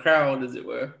from the crowd, as it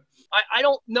were. I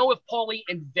don't know if Paulie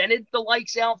invented the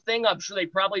lights out thing. I'm sure they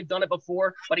probably have done it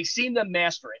before, but he seemed to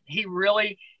master it. He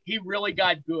really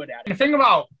got good at it. The thing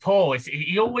about Paul is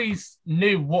he always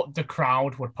knew what the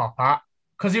crowd would pop at,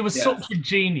 because he was such a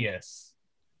genius.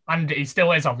 And he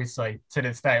still is, obviously, to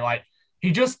this day. Like,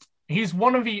 he's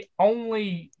one of the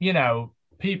only,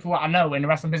 people that I know in the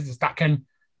wrestling business that can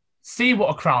see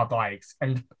what a crowd likes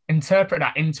and interpret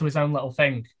that into his own little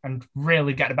thing and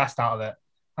really get the best out of it.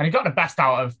 And he got the best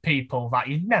out of people that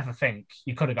you'd never think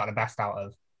you could have got the best out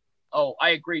of. Oh,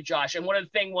 I agree, Josh. And one of the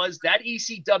things was that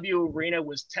ECW arena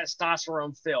was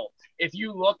testosterone filled. If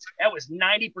you looked, that was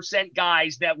 90%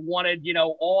 guys that wanted,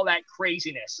 all that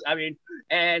craziness. I mean,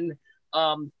 and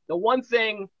the one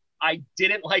thing I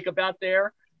didn't like about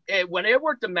there, when I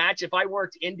worked a match, if I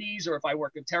worked indies or if I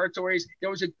worked in territories, there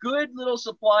was a good little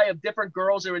supply of different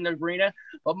girls that were in the arena,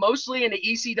 but mostly in the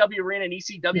ECW arena and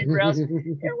ECW crowds,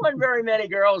 there weren't very many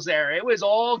girls there. It was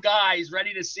all guys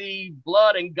ready to see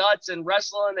blood and guts and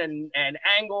wrestling and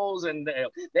angles, and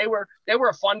they were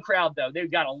a fun crowd though. They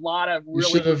got a lot of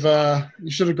really. You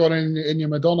should have gone in your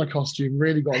Madonna costume.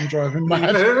 Really got them driving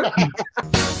mad.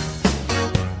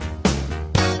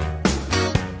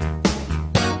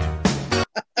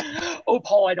 Oh,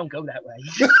 Paul, I don't go that way.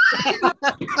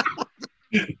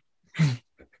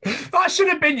 That should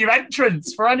have been your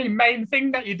entrance for any main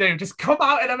thing that you do. Just come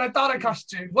out in a Madonna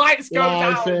costume. Lights go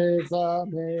down.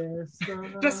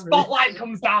 The spotlight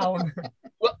comes down.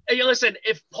 Well, hey, listen,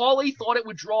 if Paulie thought it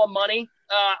would draw money,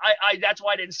 that's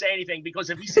why I didn't say anything, because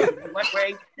if he said,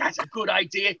 "Ray, that's a good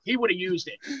idea," he would have used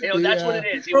it. That's what it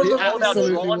is. He was all about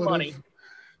drawing money.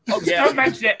 Oh, yeah. Don't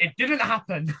mention it. It didn't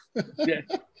happen. Yeah,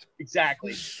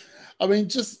 exactly. I mean,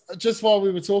 just while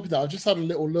we were talking there, I just had a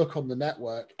little look on the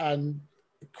network, and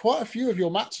quite a few of your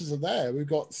matches are there. We've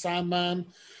got Sandman,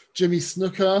 Jimmy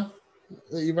Snuka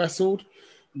that you wrestled,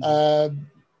 Dean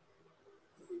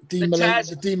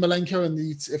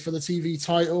Malenko for the TV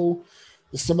title,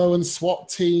 the Samoan SWAT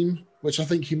team, which I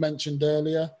think you mentioned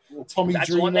earlier, Tommy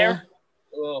Dreamer,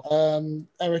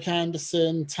 Eric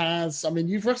Anderson, Taz. I mean,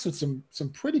 you've wrestled some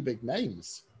pretty big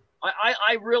names.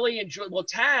 I really enjoyed. Well,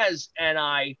 Taz and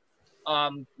I.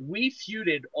 We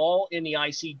feuded all in the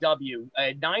ICW.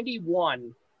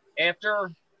 91,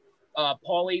 after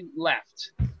Paulie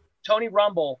left, Tony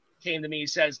Rumble came to me and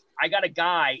says, I got a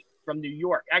guy from New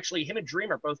York. Actually, him and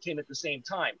Dreamer both came at the same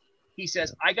time. he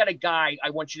says, I got a guy I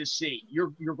want you to see.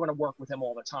 You're going to work with him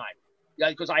all the time. Yeah,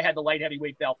 because I had the light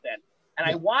heavyweight belt then. And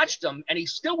I watched him, and he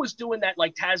still was doing that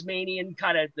like Tasmanian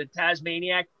kind of the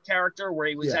Tasmaniac character where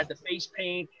he was had the face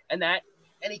paint and that.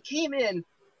 And he came in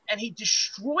and he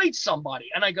destroyed somebody.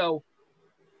 And I go,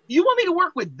 you want me to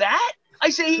work with that? I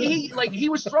say he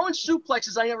was throwing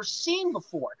suplexes I never seen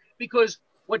before, because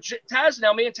what Taz,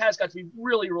 now me and Taz got to be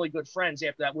really, really good friends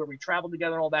after that, where we traveled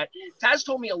together and all that. Taz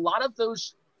told me a lot of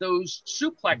those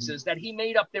suplexes that he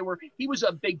made up, he was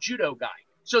a big judo guy.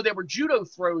 So there were judo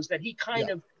throws that he kind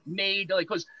of made, like,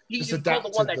 because he told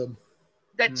the one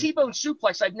that T-bone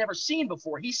suplex I've never seen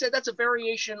before. He said that's a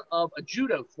variation of a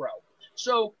judo throw.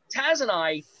 So Taz and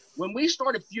I, when we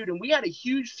started feuding, we had a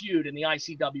huge feud in the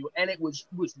ICW, and it was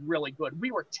really good.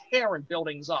 We were tearing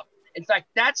buildings up. In fact,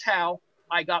 that's how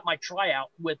I got my tryout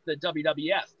with the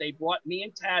WWF. They brought me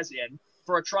and Taz in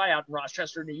for a tryout in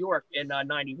Rochester, New York in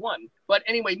 '91. But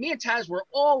anyway, me and Taz were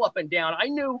all up and down. I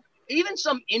knew even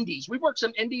some indies. We worked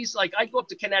some indies, like I'd go up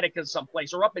to Connecticut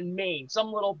someplace or up in Maine,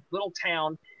 some little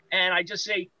town, and I just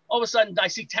say, all of a sudden I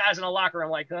see Taz in a locker room.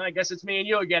 I'm like, I guess it's me and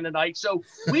you again tonight. So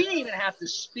we didn't even have to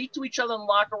speak to each other in the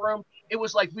locker room. It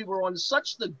was like we were on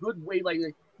such the good way, like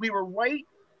we were right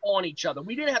on each other.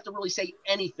 We didn't have to really say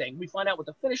anything. We find out what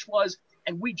the finish was,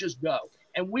 and we just go.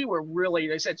 And we were really,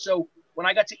 they said, so when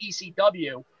I got to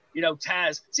ECW,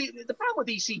 Taz, see, the problem with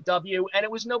ECW, and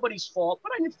it was nobody's fault,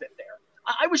 but I didn't fit there.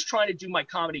 I was trying to do my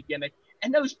comedy gimmick,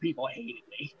 and those people hated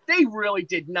me. They really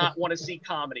did not want to see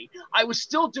comedy. I was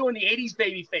still doing the 80s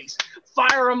baby face.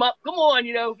 Fire them up. Come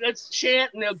on, let's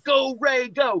chant and go, Ray,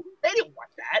 go. They didn't want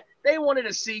that. They wanted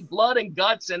to see blood and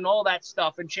guts and all that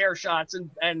stuff and chair shots,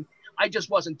 and I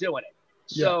just wasn't doing it.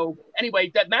 So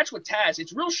anyway, that match with Taz,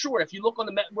 it's real short. If you look on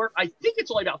the network, I think it's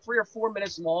only about 3 or 4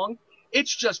 minutes long.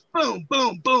 It's just boom,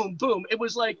 boom, boom, boom. It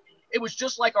was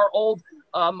just like our old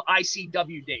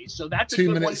ICW days. So that's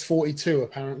 2 minutes 42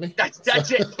 apparently. That's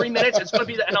it. 3 minutes. It's going to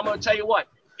be that. And I'm going to tell you what.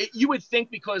 You would think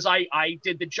because I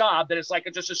did the job that it's like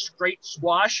just a straight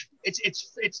squash.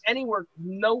 It's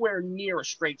nowhere near a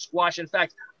straight squash. In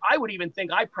fact, I would even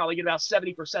think I'd probably get about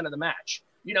 70% of the match.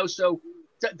 So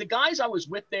the guys I was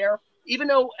with there, even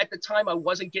though at the time I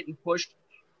wasn't getting pushed,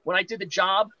 when I did the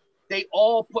job, they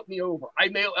all put me over.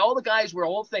 All the guys were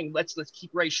all thing. Let's keep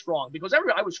Ray strong, because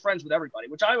I was friends with everybody,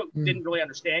 which I didn't really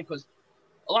understand, because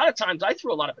a lot of times I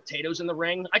threw a lot of potatoes in the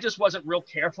ring. I just wasn't real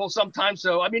careful sometimes.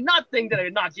 So not thing that I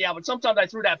would knock you out, but sometimes I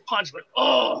threw that punch, but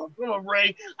come on,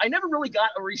 Ray. I never really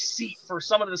got a receipt for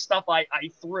some of the stuff I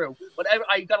threw, but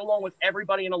I got along with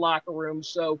everybody in the locker room.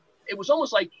 So it was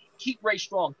almost like keep Ray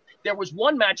strong. There was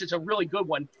one match. It's a really good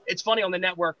one. It's funny on the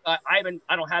network. I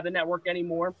don't have the network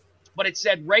anymore. But it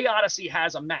said Ray Odyssey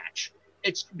has a match.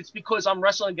 It's because I'm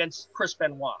wrestling against Chris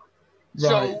Benoit. Right.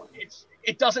 So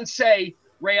it doesn't say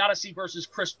Ray Odyssey versus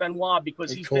Chris Benoit,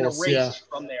 because he's been erased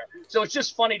from there. So it's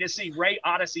just funny to see Ray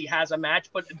Odyssey has a match.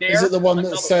 But is it the one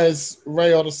that says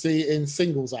Ray Odyssey in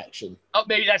singles action? Oh,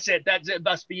 maybe that's it. That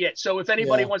must be it. So if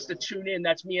anybody wants to tune in,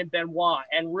 that's me and Benoit.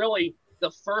 And really,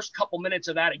 the first couple minutes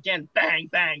of that, again, bang,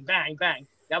 bang, bang, bang.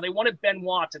 Now they wanted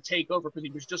Benoit to take over because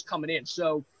he was just coming in.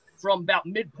 So from about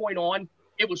midpoint on,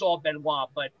 it was all Benoit.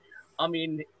 But I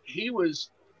mean, he was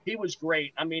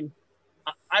great. I mean,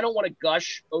 I don't want to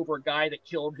gush over a guy that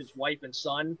killed his wife and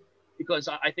son, because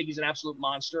I think he's an absolute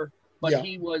monster. But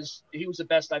he was the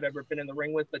best I've ever been in the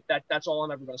ring with. But that's all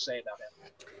I'm ever going to say about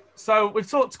him. So we've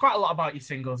talked quite a lot about your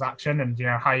singles action and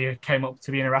how you came up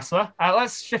to being a wrestler.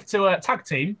 Let's shift to a tag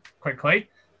team quickly.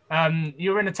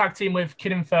 You were in a tag team with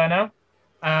Kid Inferno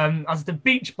as the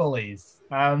Beach Bullies.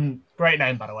 Great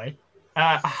name, by the way.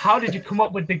 How did you come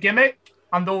up with the gimmick?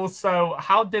 And also,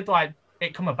 how did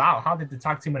it come about? How did the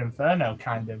tag team with Inferno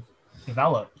kind of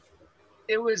develop?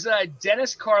 It was a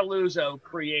Dennis Carluzzo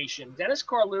creation. Dennis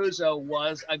Carluzzo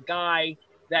was a guy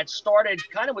that started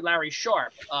kind of with Larry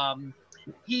Sharp.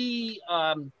 He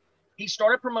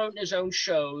started promoting his own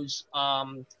shows,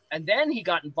 and then he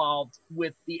got involved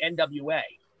with the NWA,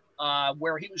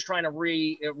 where he was trying to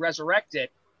resurrect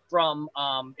it from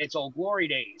its old glory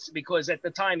days. Because at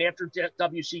the time, after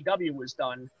WCW was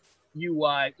done, the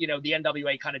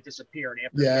NWA kind of disappeared.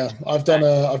 I've done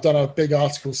a big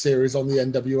article series on the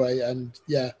NWA, and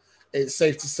it's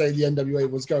safe to say the NWA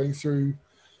was going through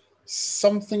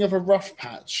something of a rough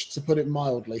patch, to put it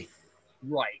mildly.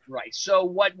 Right. So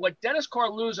what Dennis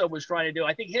Carluzzo was trying to do,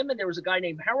 I think him and there was a guy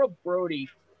named Harold Brody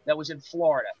that was in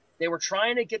Florida. They were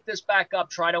trying to get this back up,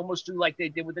 try to almost do like they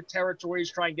did with the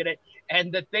territories, try and get it.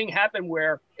 And the thing happened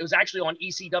where it was actually on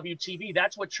ECW TV.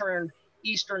 That's what turned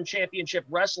Eastern Championship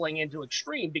Wrestling into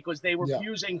Extreme, because they were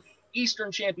fusing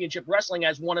Eastern Championship Wrestling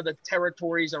as one of the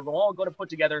territories that we're all going to put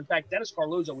together. In fact, Dennis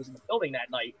Carluzzo was in the building that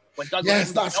night when Douglas.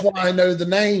 Yes, that's why I know the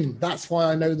name. That's why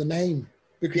I know the name,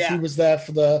 because he was there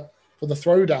for the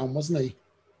throwdown, wasn't he?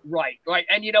 Right.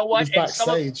 And you know what? He was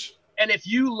backstage. And if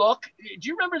you look, do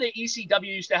you remember the ECW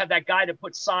used to have that guy that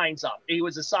put signs up? He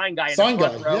was a sign guy.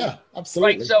 Yeah,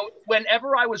 absolutely. Right. So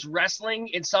whenever I was wrestling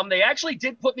in some, they actually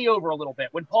did put me over a little bit.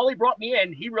 When Paulie brought me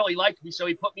in, he really liked me, so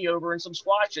he put me over in some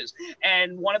squashes.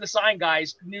 And one of the sign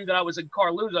guys knew that I was a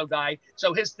Carluzzo guy,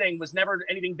 so his thing was never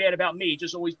anything bad about me.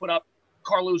 Just always put up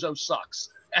Carluzzo sucks.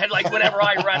 And like whenever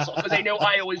I wrestled, because they knew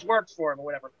I always worked for him or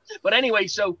whatever. But anyway,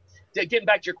 so getting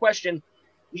back to your question.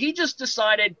 He just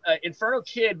decided Inferno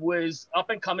Kid was up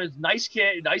and coming, nice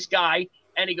kid, nice guy.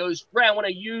 And he goes, Ray, I want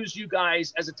to use you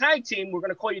guys as a tag team. We're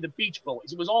going to call you the Beach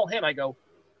Boys. It was all him. I go,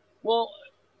 well,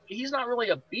 he's not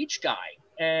really a beach guy.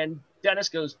 And Dennis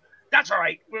goes, that's all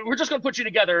right. We're just going to put you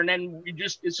together. And then we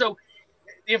just, so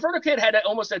the Inferno Kid had to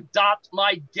almost adopt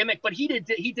my gimmick, but he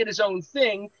did his own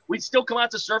thing. We'd still come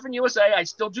out to Surfing USA. I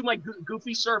still do my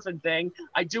goofy surfing thing.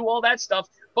 I do all that stuff,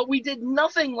 but we did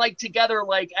nothing like together,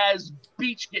 like as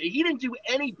beach. He didn't do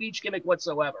any beach gimmick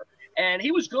whatsoever, and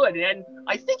he was good. And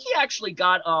I think he actually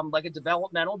got like a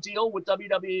developmental deal with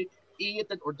WWE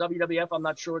or WWF. I'm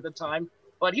not sure at the time,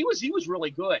 but he was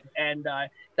really good. And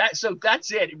that's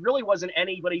it. It really wasn't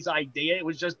anybody's idea. It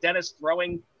was just Dennis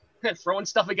throwing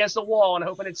stuff against the wall and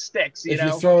hoping it sticks. You know,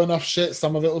 you throw enough shit,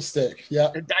 some of it will stick. Yeah,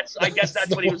 I guess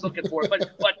that's what he was looking for. But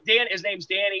Dan, his name's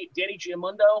Danny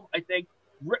Giamundo, I think.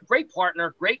 Great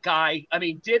partner, great guy. I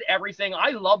mean, did everything. I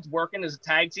loved working as a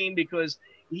tag team because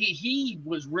he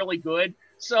was really good.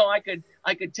 So I could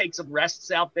take some rests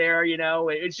out there. You know,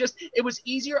 it was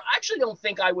easier. I actually don't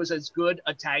think I was as good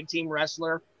a tag team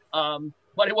wrestler.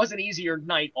 But it was an easier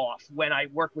night off when I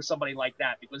worked with somebody like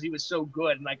that because he was so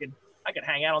good and I could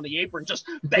hang out on the apron just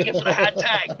begging for the hot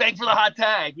tag, beg for the hot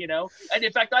tag, you know? And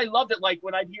in fact, I loved it. Like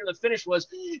when I'd hear the finish was,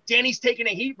 Danny's taking a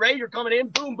heat, Ray, you're coming in,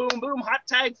 boom, boom, boom, hot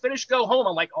tag, finish, go home.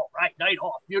 I'm like, all right, night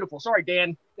off, beautiful. Sorry,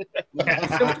 Dan.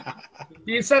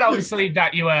 You said obviously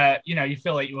that you were, you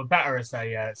feel like you were better as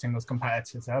a singles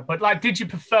competitor, but like, did you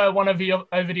prefer one of you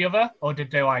over the other, or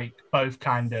did they like both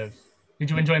did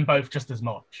you enjoy them both just as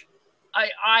much?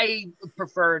 I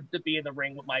preferred to be in the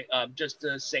ring with my just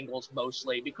singles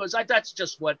mostly because that's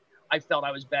just what I felt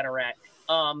I was better at.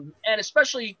 And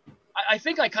especially, I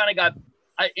think I kind of got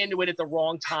into it at the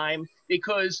wrong time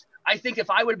because I think if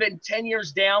I would have been 10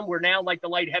 years down, where now like the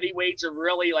light heavyweights are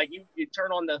really like you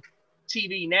turn on the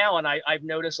TV now and I've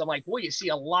noticed I'm like, boy, you see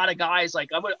a lot of guys like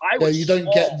you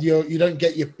don't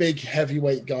get your big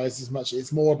heavyweight guys as much.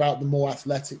 It's more about the more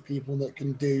athletic people that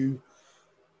can do.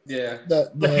 Yeah,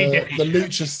 the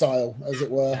lucha style, as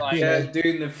it were. Right.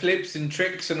 Doing the flips and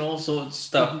tricks and all sorts of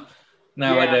stuff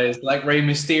nowadays, like Rey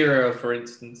Mysterio, for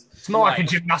instance. It's more like a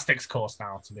gymnastics course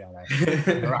now, to be honest.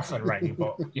 The wrestling ring,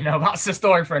 but that's the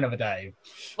story for another day.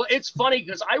 Well, it's funny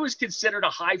because I was considered a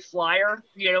high flyer,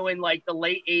 in like the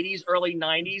late 80s, early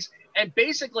 90s. And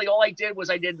basically all I did was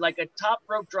I did like a top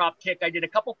rope drop kick. I did a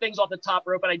couple things off the top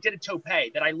rope, and I did a tope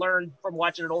that I learned from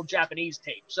watching an old Japanese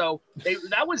tape. So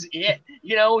that was it,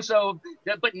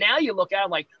 but now you look at it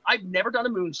like, I've never done a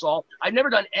moonsault. I've never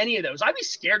done any of those. I'd be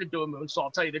scared to do a moonsault,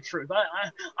 I'll tell you the truth.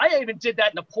 I even did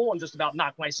that in a pool and just about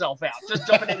knocked myself out, just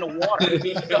jumping in the water.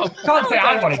 So, can't say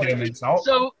I want to do a moonsault.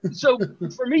 So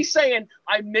for me saying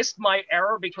I missed my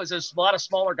error because there's a lot of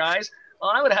smaller guys,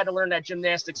 I would have had to learn that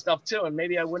gymnastic stuff too, and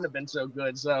maybe I wouldn't have been so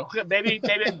good. So maybe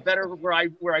it's better where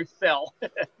I fell.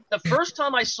 The first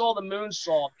time I saw the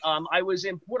moonsault, I was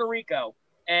in Puerto Rico,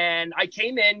 and I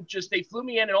came in. They flew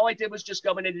me in, and all I did was just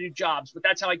go in and do jobs. But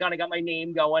that's how I kind of got my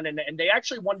name going, and they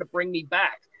actually wanted to bring me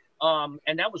back.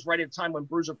 And that was right at the time when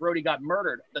Bruiser Brody got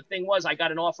murdered. The thing was, I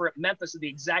got an offer at Memphis at the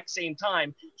exact same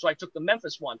time, so I took the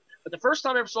Memphis one. But the first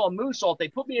time I ever saw a moonsault, they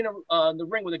put me in the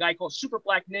ring with a guy called Super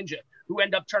Black Ninja, who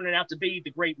ended up turning out to be the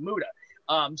Great Muta.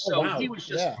 He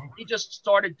was he just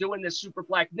started doing this Super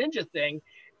Black Ninja thing,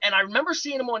 and I remember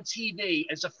seeing him on TV.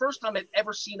 It's the first time I'd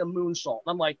ever seen a moonsault.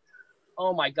 I'm like,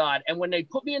 oh my God! And when they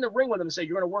put me in the ring with him and said,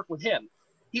 "You're going to work with him,"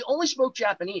 he only spoke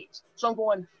Japanese. So I'm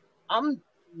going, I'm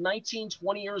 19,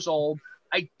 20 years old.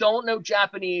 I don't know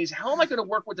Japanese. How am I going to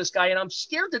work with this guy? And I'm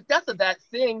scared to death of that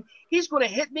thing. He's going to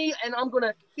hit me and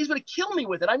he's going to kill me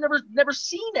with it. I've never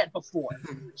seen that before.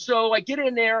 So I get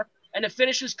in there and the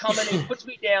finish is coming and he puts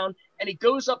me down and he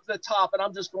goes up to the top and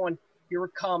I'm just going, here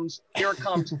it comes.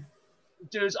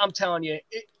 Dudes, I'm telling you,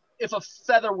 if a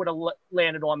feather would have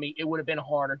landed on me, it would have been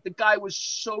harder. The guy was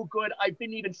so good. I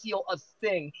didn't even feel a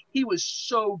thing. He was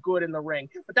so good in the ring.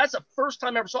 But that's the first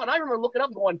time I ever saw it. And I remember looking up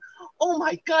and going, oh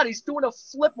my God, he's doing a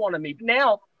flip on me.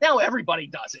 Now everybody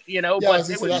does it, you know. Yeah, but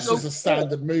that's just a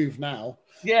standard move now.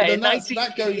 Yeah, but then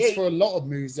that goes for a lot of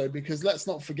moves though, because let's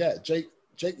not forget, Jake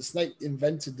the Snake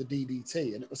invented the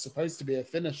DDT, and it was supposed to be a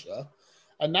finisher,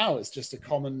 and now it's just a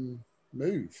common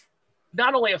move.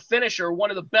 Not only a finisher,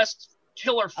 one of the best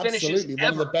killer finishes Absolutely, one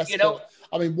ever. of the best. You know,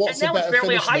 I mean, what's a better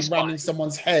finish than ramming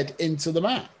someone's head into the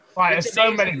mat? Right, there's so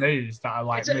many moves that I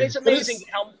like. It's amazing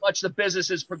how much the business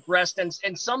has progressed, and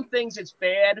some things it's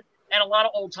bad, and a lot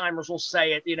of old timers will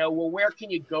say it. You know, well, where can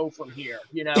you go from here?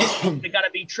 You know, they got to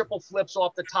be triple flips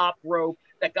off the top rope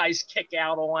that guys kick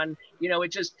out on. You know,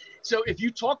 it just so if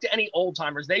you talk to any old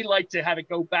timers, they like to have it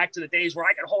go back to the days where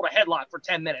I could hold a headlock for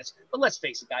 10 minutes. But let's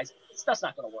face it, guys, stuff's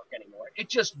not going to work anymore. It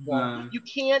just won't. You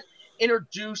can't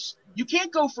you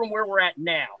can't go from where we're at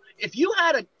now. If you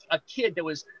had a kid that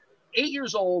was 8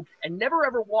 years old and never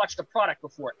ever watched a product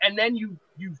before, and then you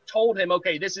told him,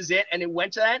 okay, this is it, and it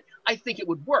went to that, I think it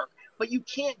would work. But you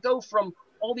can't go from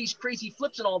all these crazy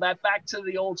flips and all that back to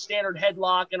the old standard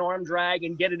headlock and arm drag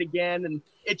and get it again, and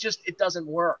it doesn't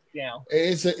work. You know,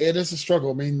 it is a struggle.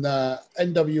 I mean,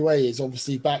 NWA is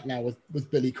obviously back now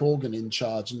with Billy Corgan in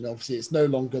charge, and obviously it's no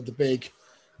longer the big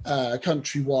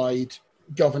countrywide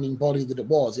governing body that it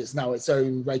was. It's now its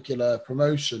own regular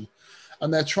promotion,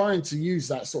 and they're trying to use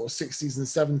that sort of 60s and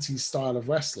 70s style of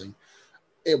wrestling.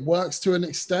 It works to an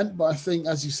extent, but I think,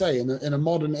 as you say, in a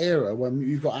modern era when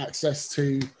you've got access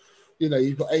to, you know,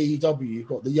 you've got AEW, you've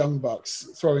got the Young Bucks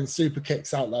throwing super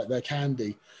kicks out like they're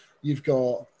candy. You've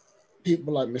got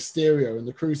people like Mysterio in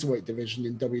the Cruiserweight division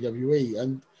in WWE.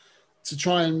 And to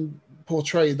try and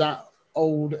portray that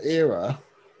old era,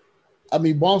 I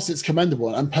mean, whilst it's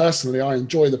commendable, and personally I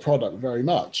enjoy the product very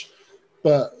much,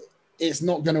 but it's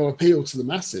not going to appeal to the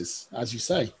masses, as you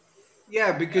say.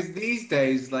 Yeah, because these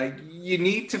days, like, you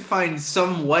need to find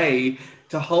some way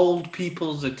to hold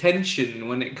people's attention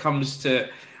when it comes to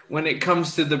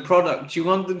the product. You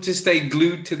want them to stay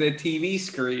glued to their TV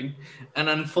screen, and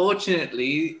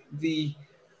unfortunately, the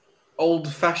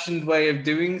old-fashioned way of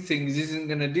doing things isn't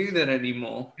going to do that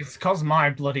anymore. It's because my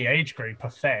bloody age group are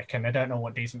thick, and they don't know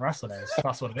what decent wrestling is.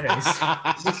 That's what it is.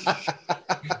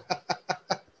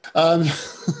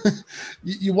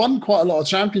 You won quite a lot of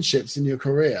championships in your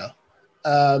career.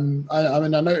 I mean,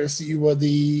 I noticed that you were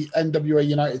the NWA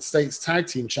United States Tag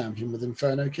Team Champion with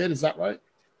Inferno Kid. Is that right?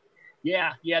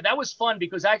 Yeah, that was fun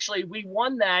because actually we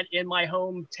won that in my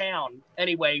hometown.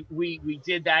 Anyway, we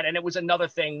did that, and it was another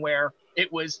thing where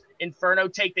it was Inferno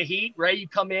take the heat, right? You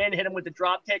come in, hit him with the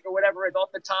drop kick or whatever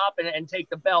off the top, and take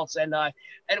the belts, and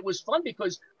it was fun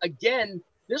because again,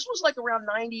 this was like around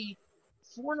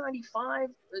 94, 95,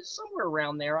 somewhere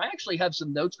around there. I actually have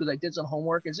some notes because I did some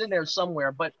homework. It's in there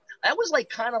somewhere, but that was like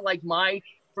kind of like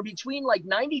for between like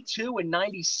 92 and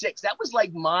 96. That was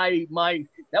like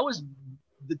that was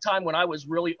the time when I was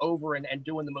really over and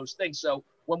doing the most things. So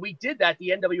when we did that, the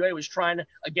NWA was trying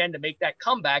to make that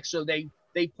comeback. So they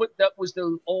put, that was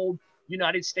the old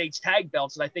United States tag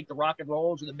belts that I think the Rock and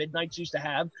Rollers or the Midnights used to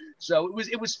have. So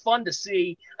it was fun to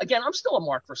see. Again, I'm still a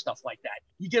mark for stuff like that.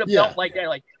 You get a belt like that,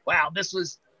 like, wow, this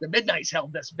was the Midnights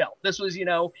held this belt. This was, you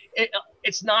know,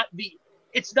 it's not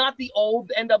the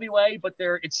old NWA, but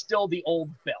it's still the old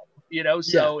belt, you know.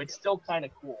 So it's still kind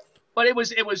of cool. But it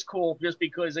was cool just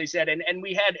because they said, and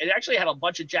it actually had a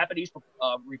bunch of Japanese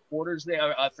reporters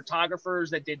there, photographers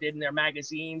that did in their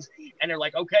magazines, and they're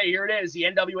like, okay, here it is, the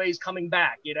NWA is coming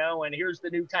back, you know, and here's the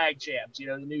new tag champs, you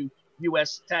know, the new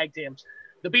U.S. tag champs,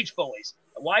 the Beach Bullies.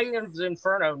 Why is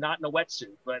Inferno not in a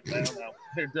wetsuit? But I don't know,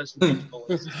 they're just the Beach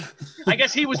Bullies. I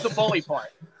guess he was the bully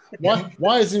part.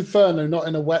 Why is Inferno not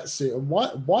in a wetsuit, and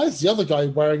why is the other guy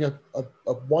wearing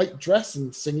a white dress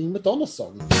and singing Madonna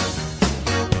songs?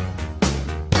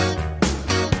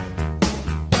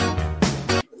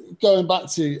 Going back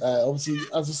to, obviously,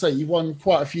 as I say, you won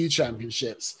quite a few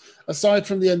championships. Aside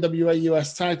from the NWA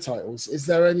US tag titles, is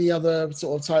there any other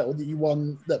sort of title that you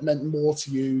won that meant more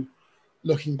to you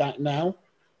looking back now?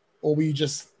 Or were you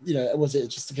just, you know, was it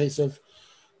just a case of,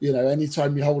 you know,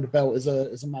 anytime you hold a belt is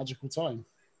a magical time?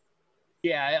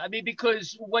 Yeah, I mean,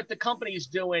 because what the company is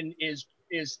doing is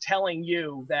telling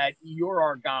you that you're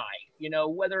our guy, you know,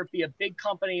 whether it be a big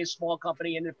company, a small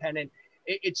company, independent,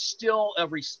 it's still a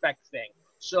respect thing.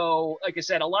 So, like I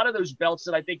said, a lot of those belts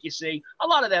that I think you see, a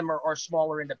lot of them are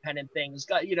smaller independent things.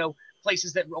 Got, you know,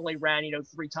 places that only ran, you know,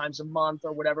 3 times a month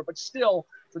or whatever. But still,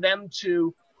 for them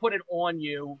to put it on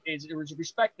you is a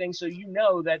respect thing. So you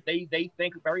know that they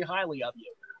think very highly of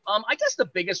you. I guess the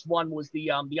biggest one was the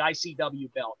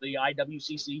ICW belt, the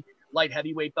IWCC light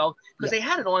heavyweight belt, because they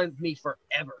had it on me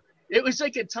forever. It was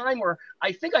like a time where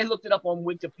I think I looked it up on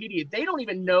Wikipedia. They don't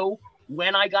even know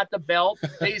when I got the belt.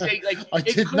 They like I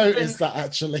did notice that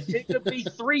actually. It could be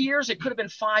 3 years. It could have been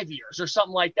 5 years or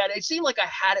something like that. It seemed like I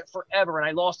had it forever, and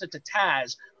I lost it to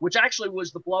Taz, which actually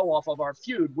was the blow off of our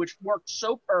feud, which worked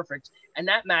so perfect. And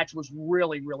that match was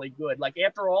really, really good. Like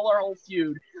after all our whole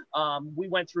feud, we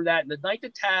went through that. And the night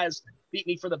that Taz beat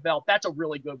me for the belt, that's a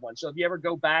really good one. So if you ever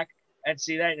go back and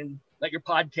see that and let your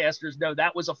podcasters know,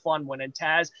 that was a fun one. And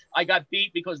Taz, I got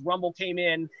beat because Rumble came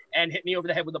in and hit me over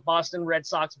the head with a Boston Red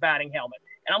Sox batting helmet.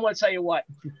 And I'm going to tell you what,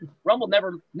 Rumble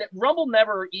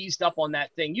never eased up on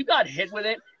that thing. You got hit with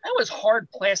it. That was hard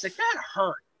plastic. That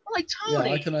hurt. I'm like, Tony,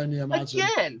 yeah, I can only imagine.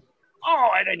 Again. Oh,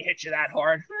 I didn't hit you that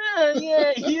hard.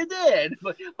 Yeah, you did.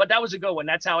 But that was a good one.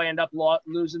 That's how I ended up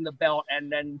losing the belt.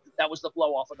 And then that was the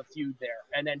blow off of the feud there.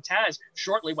 And then Taz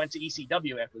shortly went to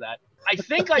ECW after that. I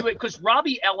think I would, because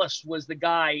Robbie Ellis was the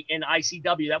guy in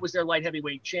ICW. That was their light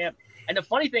heavyweight champ. And the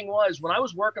funny thing was, when I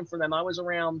was working for them, I was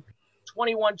around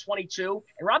 21, 22.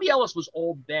 And Robbie Ellis was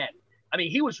old then. I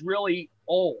mean, he was really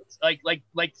old,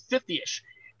 like 50-ish.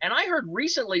 And I heard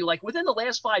recently, like within the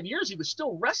last 5 years, he was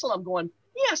still wrestling. I'm going,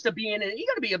 he has to be in it. He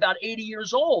got to be about 80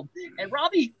 years old. And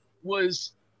Robbie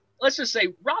was, let's just say,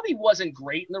 Robbie wasn't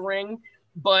great in the ring,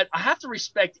 but I have to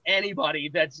respect anybody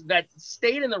that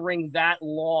stayed in the ring that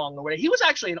long. He was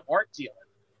actually an art dealer,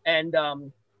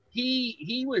 and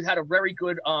he had a very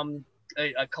good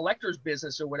a collector's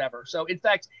business or whatever. So in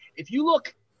fact, if you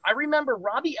look, I remember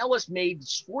Robbie Ellis made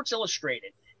Sports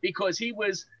Illustrated because he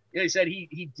was. They said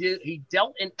he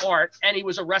dealt in art and he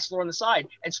was a wrestler on the side.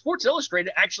 And Sports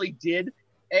Illustrated actually did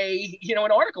an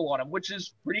article on him, which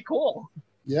is pretty cool.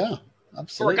 Yeah,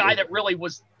 absolutely. For a guy that really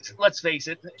was, let's face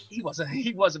it, he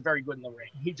wasn't very good in the ring.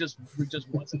 He just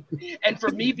wasn't. And for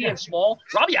me being small,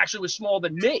 Robbie actually was smaller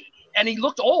than me, and he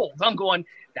looked old. I'm going,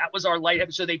 that was our light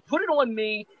heavy. So they put it on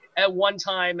me at one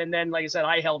time, and then, like I said,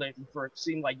 I held it for it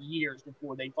seemed like years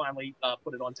before they finally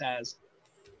put it on Taz.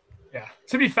 Yeah.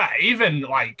 To be fair, even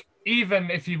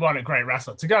if you want a great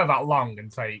wrestler, to go that long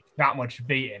and take that much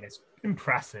beating is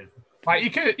impressive. Like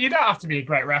you don't have to be a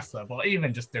great wrestler, but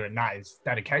even just doing that is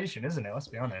dedication, isn't it? Let's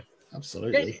be honest.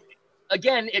 Absolutely.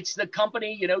 Again, it's the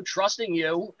company, trusting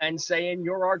you and saying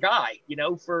you're our guy,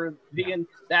 for being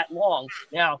that long.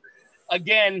 Now,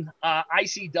 again,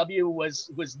 ICW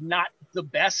was not the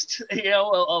best, a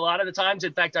lot of the times.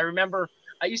 In fact, I remember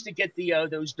I used to get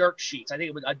those dirt sheets. I think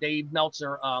it was Dave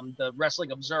Meltzer, the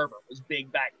Wrestling Observer was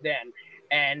big back then.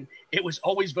 And it was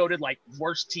always voted like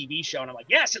worst TV show. And I'm like,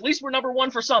 yes, at least we're number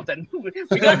one for something. We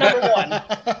got number one.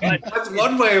 But that's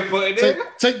one way of putting it.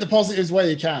 Take the positives where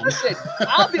you can. Listen,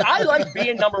 I like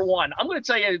being number one. I'm going to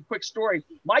tell you a quick story.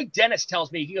 My dentist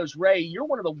tells me, he goes, Ray, you're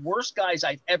one of the worst guys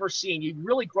I've ever seen. You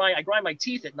really I grind my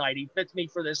teeth at night. He fits me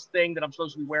for this thing that I'm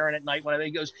supposed to be wearing at night.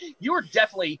 He goes, you're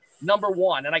definitely number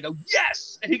one. And I go,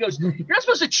 yes. And he goes, you're not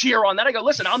supposed to cheer on that. I go,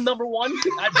 listen, I'm number one.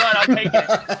 I'm done. I'll take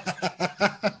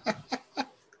it.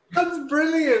 That's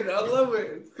brilliant. I love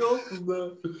it. It's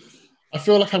awesome. I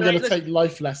feel like I'm going to take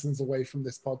life lessons away from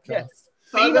this podcast.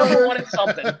 Yeah. Be number one in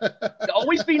something.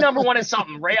 Always be number one in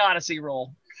something. Ray Odyssey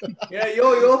rule. Yeah,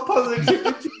 your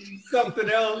positivity is something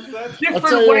else. That's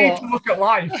different way to look at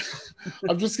life.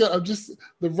 I'm just the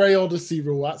Ray Odyssey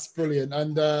rule. That's brilliant.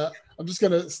 And I'm just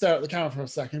going to stare at the camera for a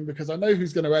second because I know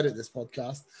who's going to edit this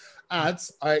podcast.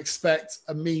 Ads, I expect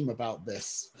a meme about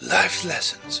this. Life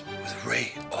lessons with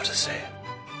Ray Odyssey.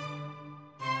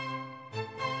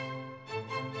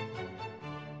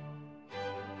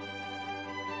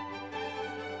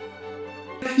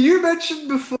 You mentioned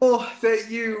before that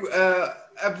you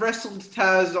have wrestled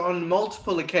Taz on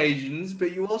multiple occasions,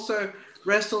 but you also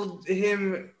wrestled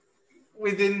him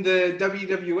within the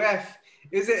WWF.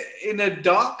 Is it in a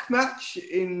dark match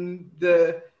in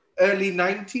the early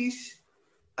 90s?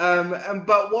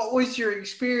 But what was your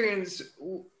experience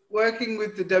working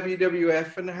with the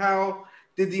WWF, and how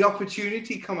did the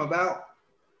opportunity come about?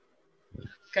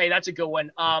 Okay, that's a good one.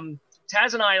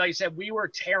 Taz and I, like I said, we were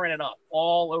tearing it up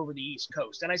all over the East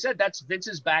Coast. And I said, that's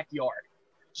Vince's backyard.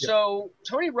 Yeah. So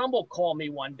Tony Rumble called me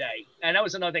one day. And that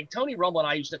was another thing. Tony Rumble and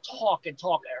I used to talk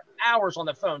hours on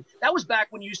the phone. That was back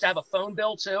when you used to have a phone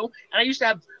bill too. And I used to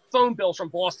have phone bills from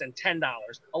Boston, $10,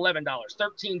 $11,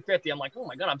 $13.50. I'm like, oh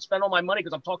my God, I'm spending all my money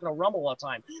because I'm talking to Rumble all the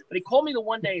time. But he called me the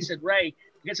one day and said, Ray,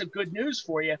 I got some good news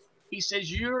for you. He says,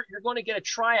 you're going to get a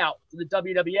tryout for the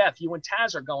WWF. You and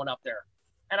Taz are going up there.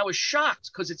 And I was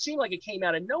shocked because it seemed like it came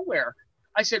out of nowhere.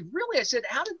 I said, really? I said,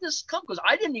 how did this come? Because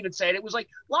I didn't even say it. It was like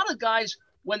a lot of guys,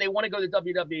 when they want to go to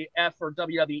WWF or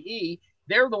WWE,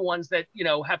 they're the ones that, you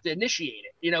know, have to initiate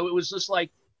it. You know, it was just like,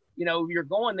 you know, you're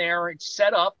going there, it's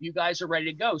set up, you guys are ready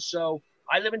to go. So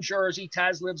I live in Jersey,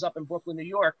 Taz lives up in Brooklyn, New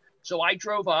York. So I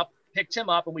drove up, picked him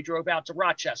up, and we drove out to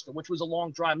Rochester, which was a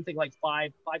long drive. I'm thinking like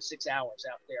 5-6 hours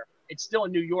out there. It's still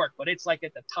in New York, but it's like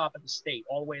at the top of the state,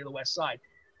 all the way to the west side.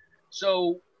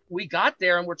 So we got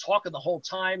there and we're talking the whole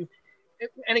time.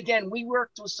 And again, we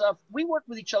worked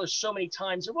with each other so many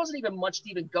times. There wasn't even much to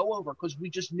even go over because we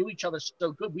just knew each other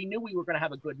so good. We knew we were going to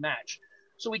have a good match.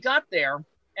 So we got there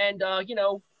and, you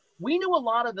know, we knew a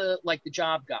lot of the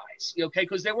job guys, okay,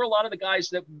 because there were a lot of the guys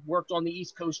that worked on the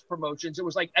East Coast promotions. It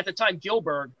was like at the time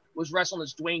Gilbert was wrestling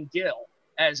as Dwayne Gill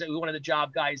as one of the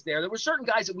job guys there. There were certain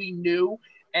guys that we knew,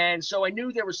 and so I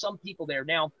knew there were some people there.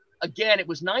 Now, again, it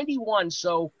was 91,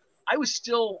 so I was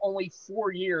still only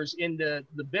 4 years into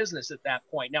the business at that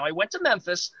point. Now, I went to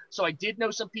Memphis, so I did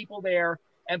know some people there,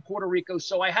 and Puerto Rico,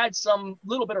 so I had some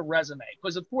little bit of resume.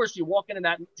 Because, of course, you walk into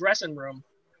that dressing room,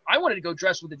 I wanted to go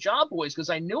dress with the job boys because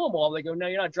I knew them all. They go, no,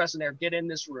 you're not dressing there. Get in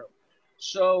this room.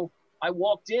 So I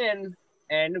walked in,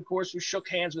 and, of course, we shook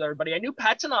hands with everybody. I knew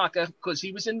Pat Tanaka because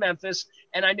he was in Memphis,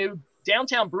 and I knew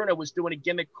Downtown Bruno was doing a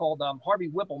gimmick called Harvey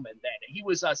Whippleman then. He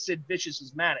was Sid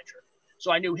Vicious's manager.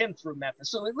 So I knew him through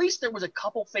Memphis. So at least there was a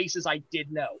couple faces I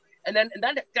did know. And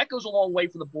that goes a long way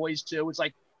for the boys, too. It's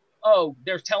like, oh,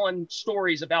 they're telling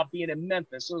stories about being in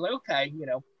Memphis. So I was like, okay, you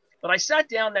know. But I sat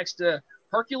down next to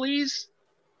Hercules,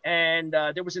 and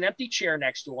there was an empty chair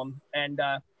next to him. And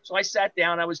so I sat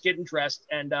down. I was getting dressed,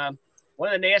 and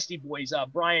one of the nasty boys,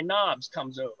 Brian Knobs,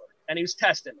 comes over, and he was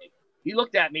testing me. He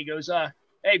looked at me, goes,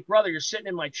 hey, brother, you're sitting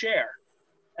in my chair.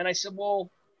 And I said,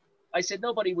 well,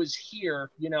 nobody was here.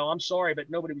 You know, I'm sorry,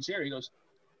 but nobody was here. He goes,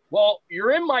 well,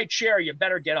 you're in my chair. You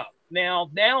better get up. Now,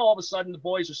 all of a sudden, the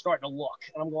boys are starting to look.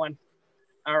 And I'm going,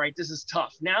 all right, this is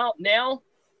tough. Now,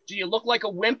 do you look like a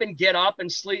wimp and get up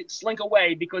and slink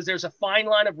away? Because there's a fine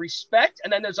line of respect,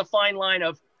 and then there's a fine line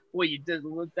of, well,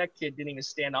 that kid didn't even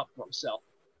stand up for himself.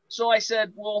 So I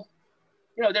said, well,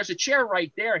 you know, there's a chair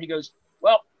right there. And he goes,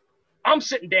 well, I'm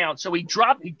sitting down. So he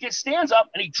stands up,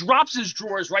 and he drops his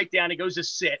drawers right down. He goes to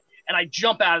sit. And I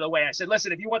jump out of the way. I said,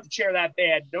 listen, if you want the chair that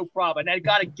bad, no problem. And I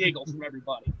got a giggle from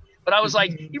everybody. But I was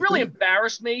like, he really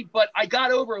embarrassed me. But I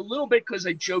got over a little bit because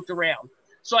I joked around.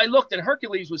 So I looked, and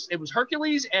it was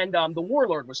Hercules, and the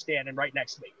Warlord was standing right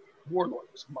next to me. Warlord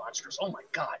was monstrous. Oh, my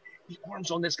God. The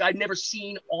arms on this guy. I'd never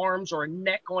seen arms or a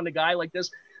neck on a guy like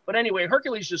this. But anyway,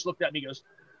 Hercules just looked at me and goes,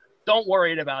 don't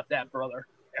worry about that, brother.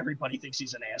 Everybody thinks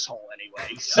he's an asshole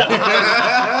anyway. So,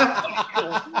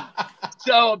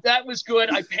 so that was good.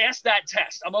 I passed that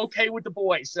test. I'm okay with the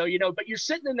boys. So, you know, but you're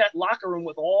sitting in that locker room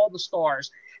with all the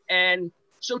stars. And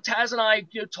so Taz and I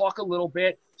talk a little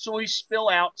bit. So we spill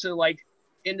out to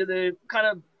into the kind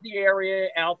of the area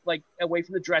out away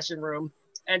from the dressing room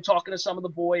and talking to some of the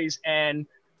boys. And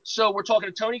so we're talking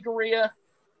to Tony Gurria,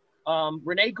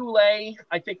 Rene Goulet,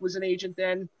 I think was an agent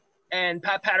then, and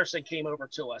Pat Patterson came over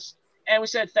to us. And we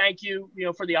said, thank you,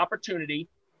 for the opportunity.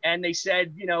 And they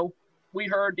said, we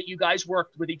heard that you guys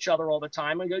worked with each other all the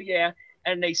time. I go, yeah.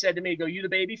 And they said to me, you the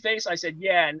baby face? I said,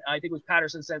 yeah. And I think it was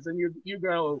Patterson says, then you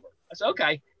go over. I said,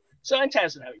 okay. So, and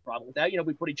Taz didn't have any problem with that.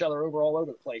 We put each other over all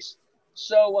over the place.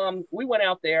 So we went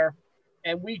out there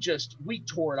and we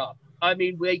tore it up. I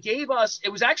mean, they gave us, it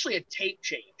was actually a tape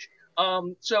change.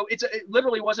 So it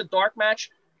literally was a dark match,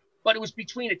 but it was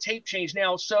between a tape change.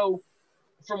 Now, so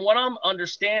from what I'm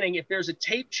understanding, if there's a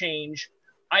tape change,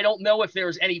 I don't know if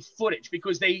there's any footage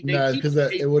because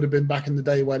it would have been back in the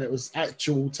day when it was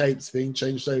actual tapes being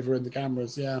changed over in the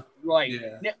cameras. Yeah. Right.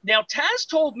 Yeah. Now, Taz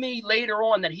told me later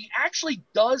on that he actually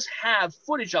does have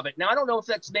footage of it. Now, I don't know if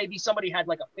that's maybe somebody had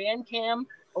a fan cam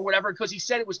or whatever, because he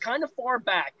said it was kind of far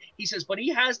back. He says, but he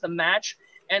has the match.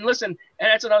 And listen, and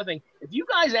that's another thing. If you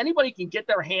guys, anybody can get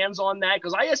their hands on that,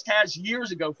 because I asked Taz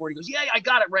years ago for it. He goes, yeah, I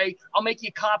got it, Ray. I'll make you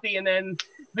a copy. And then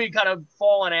we kind of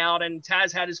fallen out, and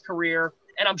Taz had his career.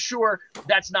 And I'm sure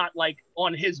that's not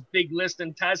on his big list.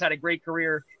 And Taz had a great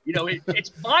career.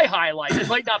 It's my highlight. It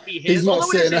might not be his. He's not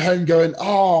sitting at home going,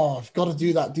 oh, I've got to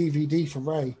do that DVD for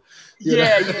Ray.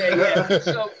 Yeah.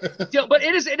 So, but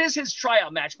it is his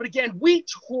tryout match. But again, we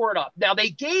tore it up. Now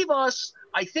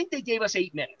I think they gave us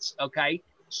 8 minutes. Okay.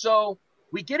 So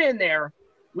we get in there.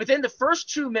 Within the first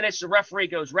 2 minutes, the referee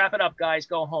goes, wrap it up, guys,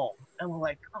 go home. And we're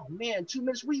like, oh, man, 2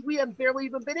 minutes. We haven't barely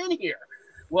even been in here.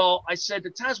 Well, I said to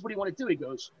Taz, what do you want to do? He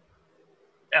goes,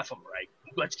 F him, right?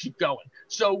 Let's keep going.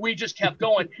 So we just kept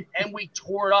going, and we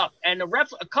tore it up. And the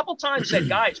ref a couple times said,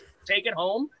 guys, take it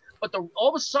home. But all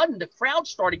of a sudden, the crowd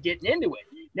started getting into it.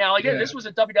 Now, again, This was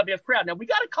a WWF crowd. Now, we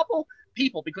got a couple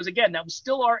people because, again, that was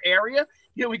still our area.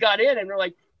 We got in, and we're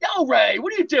like, yo, Ray,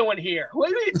 what are you doing here?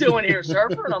 What are you doing here,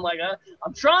 Surfer? And I'm like,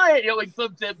 I'm trying. You know, like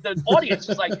the audience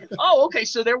was like, oh, okay.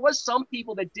 So there was some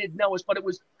people that did know us, but it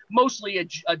was mostly a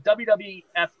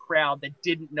WWF crowd that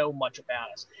didn't know much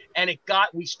about us. And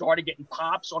we started getting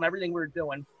pops on everything we were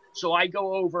doing. So I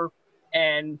go over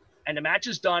and the match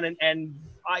is done. And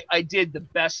I did the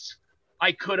best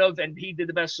I could have, and he did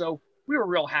the best. So we were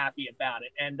real happy about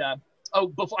it. And,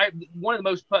 one of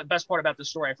the best part about the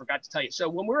story I forgot to tell you. So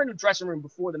when we were in the dressing room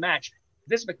before the match,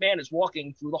 Vince McMahon is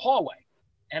walking through the hallway.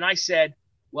 And I said,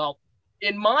 well,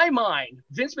 in my mind,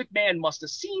 Vince McMahon must have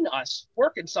seen us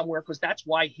working somewhere because that's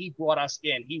why he brought us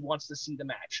in. He wants to see the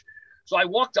match. So I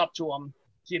walked up to him,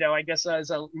 you know, I guess I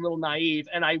was a little naive,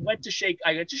 and I just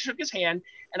shook his hand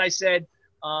and I said,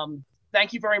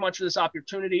 thank you very much for this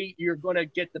opportunity. You're going to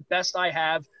get the best I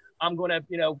have. I'm going to,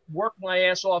 you know, work my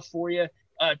ass off for you.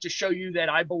 To show you that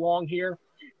I belong here,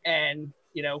 and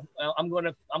you know I'm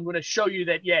gonna show you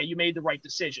that you made the right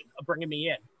decision of bringing me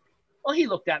in. Well, he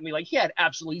looked at me like he had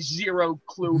absolutely zero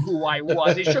clue who I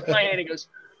was. He shook my hand and goes,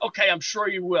 "Okay, I'm sure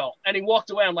you will." And he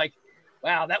walked away. I'm like,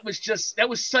 "Wow, that was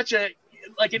such an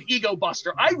ego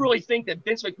buster." I really think that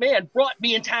Vince McMahon brought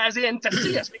me and Taz in to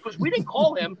see us because we didn't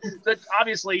call him. That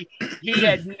obviously he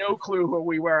had no clue who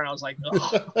we were, and I was like,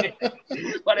 "Oh."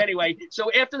 But anyway,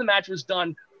 so after the match was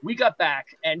done, we got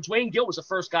back, and Dwayne Gill was the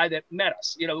first guy that met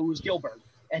us, you know, who was Gilbert.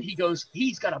 And he goes,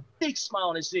 he's got a big smile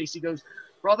on his face. He goes,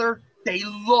 brother, they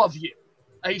love you.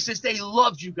 He says, they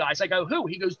loved you guys. I go, who?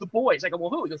 He goes, the boys. I go, well,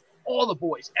 who? He goes, all the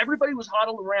boys. Everybody was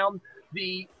huddled around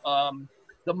the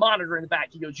monitor in the back.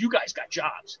 He goes, you guys got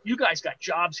jobs. You guys got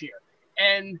jobs here.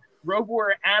 And Road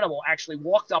Warrior Animal actually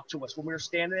walked up to us when we were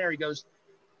standing there. He goes,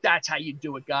 that's how you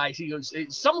do it, guys. He goes,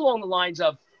 something along the lines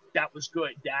of, that was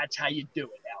good. That's how you do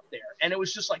it out there. And it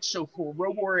was just like so cool.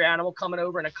 Road Warrior Animal coming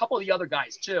over, and a couple of the other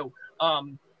guys too.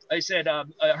 I said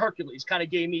Hercules kind of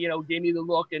gave me the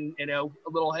look and, you know, a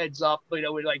little heads up, you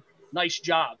know, like, nice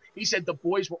job. He said the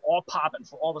boys were all popping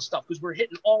for all the stuff because we're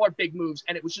hitting all our big moves,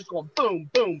 and it was just going boom,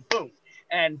 boom, boom.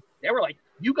 And they were like,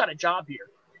 you got a job here.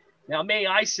 Now,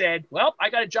 I said, well, I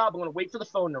got a job. I'm going to wait for the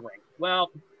phone to ring.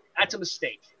 Well, that's a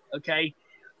mistake. Okay.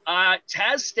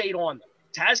 Taz stayed on them.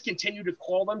 Taz continued to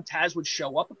call them. Taz would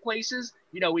show up at places.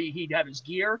 You know, he'd have his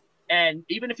gear. And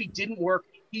even if he didn't work,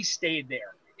 he stayed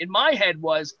there. In my head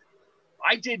was,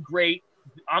 I did great.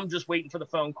 I'm just waiting for the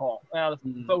phone call.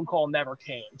 The phone call never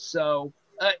came. So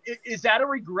is that a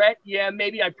regret? Yeah,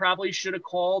 maybe I probably should have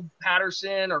called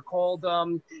Patterson or called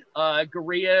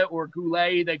Gurria or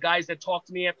Goulet, the guys that talked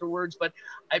to me afterwards. But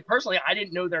I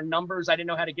didn't know their numbers. I didn't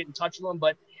know how to get in touch with them.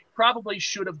 But probably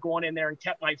should have gone in there and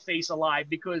kept my face alive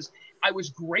because I was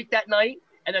great that night.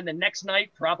 And then the next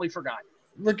night, probably forgot.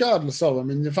 Regardless of, I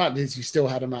mean, the fact is you still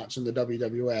had a match in the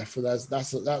WWF. That's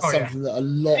something that a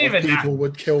lot of people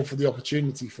would kill for the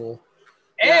opportunity for.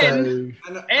 And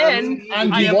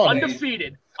I am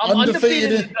undefeated. I'm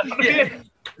undefeated.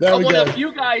 I'm one of the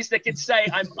few guys that can say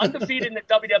I'm undefeated in the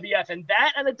WWF, and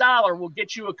that and $1 will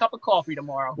get you a cup of coffee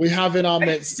tomorrow. We have in our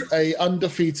midst a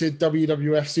undefeated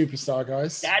WWF superstar,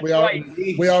 guys. That's right.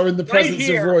 We are in the presence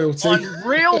of royalty.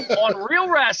 On real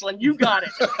wrestling, you got it.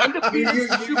 Undefeated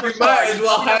you might as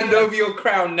well hand over your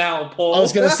crown now, Paul. I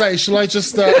was going to say, shall I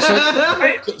just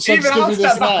give you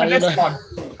this now? You know?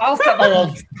 I'll step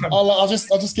back. I'll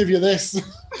just give you this.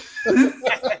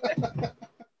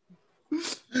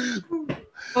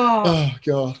 Oh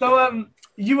God! So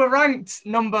you were ranked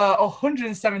number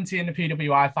 170 in the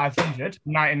PWI 500,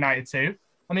 1992.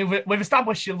 I mean, we've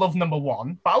established you love number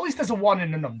 1, but at least there's a 1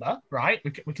 in the number, right?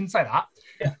 We can say that.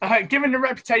 Yeah. Given the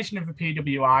reputation of the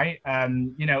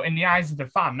PWI, you know, in the eyes of the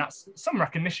fan, that's some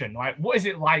recognition. Like, what is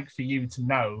it like for you to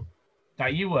know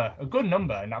that you were a good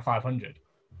number in that 500?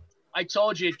 I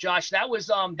told you, Josh, that was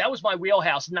my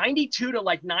wheelhouse. 92 to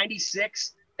like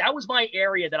 96. That was my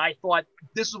area that I thought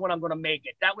this is when I'm going to make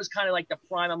it. That was kind of like the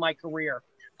prime of my career.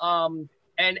 And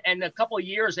a couple of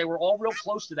years, they were all real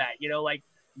close to that, you know, like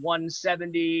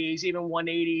 170s, even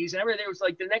 180s, and everything. It was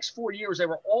like the next 4 years, they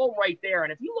were all right there.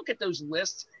 And if you look at those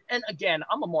lists, and again,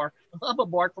 I'm a mark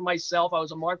for myself. I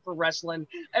was a mark for wrestling,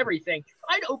 everything.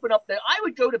 I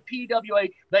would go to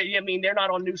PWA, but I mean, they're not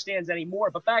on newsstands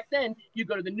anymore. But back then, you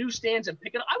go to the newsstands and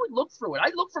pick it up. I would look through it.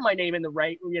 I'd look for my name in the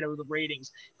the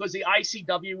ratings because the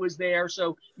ICW was there.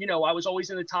 So, you know, I was always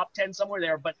in the top 10 somewhere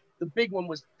there. But the big one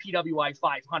was PWI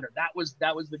 500. That was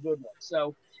the good one.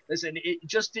 So, listen,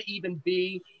 just to even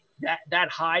be that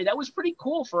high, that was pretty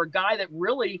cool for a guy that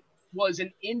really was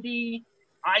an indie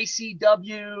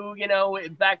ICW, you know,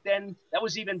 back then. That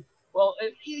was even, well,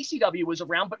 ECW was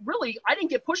around, but really I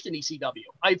didn't get pushed in ECW.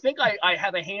 I think I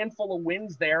have a handful of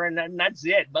wins there, and that's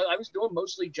it. But I was doing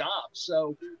mostly jobs.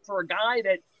 So for a guy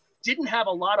that didn't have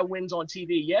a lot of wins on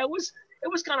TV. Yeah, it was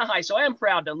kind of high. So I am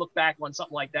proud to look back on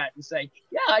something like that and say,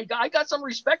 yeah, I got some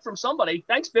respect from somebody.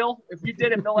 Thanks, Bill. If you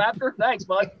did it, Bill Apter, thanks,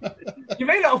 bud. You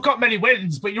may not have got many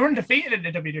wins, but you're undefeated in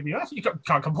the WWF. You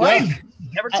can't complain. Yeah,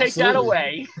 Never take that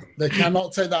away. They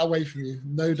cannot take that away from you,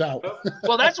 no doubt.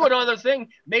 Well, that's one other thing.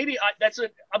 Maybe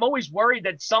I'm always worried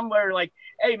that somewhere like,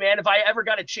 hey, man, if I ever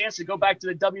got a chance to go back to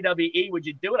the WWE, would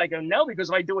you do it? I go, no, because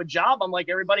if I do a job, I'm like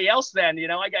everybody else then.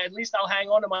 At least I'll hang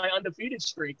on to my undefeated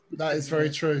streak. That is very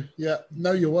true. Yeah,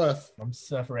 know your worth. I'm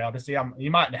Surfer Ray Odyssey.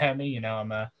 You might hear me,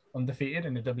 I'm undefeated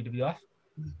in the WWF.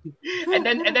 and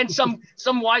then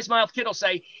some wise mouth kid will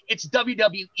say, it's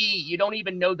WWE. You don't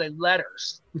even know the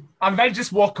letters. And then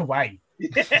just walk away. Yeah,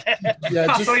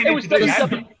 it was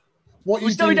WWF. What it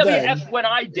was WWF when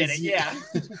I did it, yeah.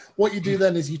 What you do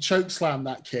then is you choke slam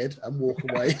that kid and walk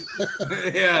away.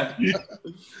 Yeah.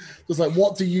 It's like,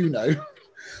 what do you know?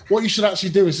 What you should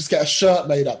actually do is just get a shirt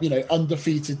made up,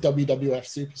 undefeated WWF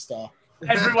superstar.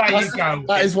 Everywhere you go.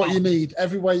 That is what you need,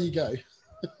 everywhere you go.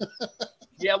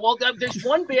 Yeah, well, there's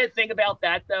one bad thing about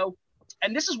that, though.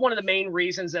 And this is one of the main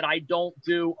reasons that I don't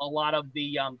do a lot of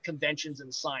the conventions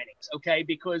and signings, okay?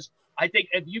 Because I think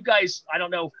if you guys, I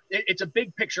don't know, it's a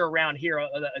big picture around here,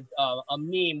 a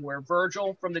meme where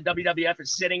Virgil from the WWF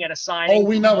is sitting at a signing. Oh,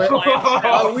 we know it.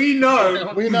 Oh, we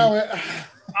know. We know it.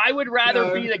 I would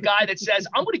rather be the guy that says,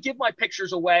 I'm going to give my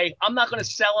pictures away. I'm not going to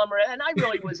sell them. And I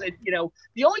really was,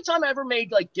 the only time I ever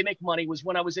made like gimmick money was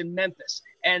when I was in Memphis.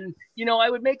 And, I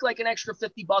would make like an extra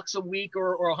 $50 a week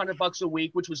or $100 a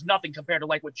week, which was nothing compared to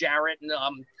like what Jarrett and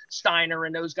Steiner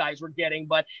and those guys were getting.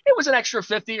 But it was an extra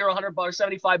 50 or $100,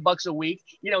 $75 a week,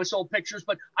 sold pictures,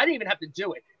 but I didn't even have to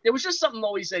do it. There was just something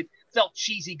always that felt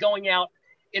cheesy going out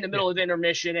in the middle of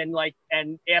intermission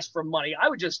and ask for money. I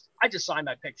just sign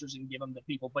my pictures and give them to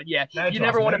people. But yeah, you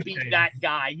never want to be that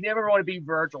guy. You never want to be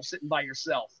Virgil sitting by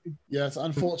yourself. Yes,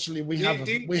 unfortunately, we have a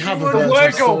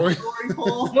Virgil story.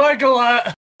 Work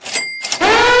alert.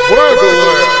 Work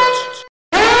alert!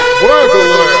 Work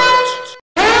alert!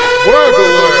 Work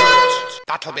alert!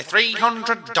 That'll be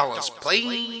 $300,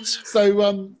 please.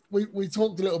 So we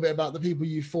talked a little bit about the people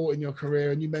you fought in your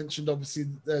career, and you mentioned obviously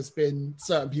there's been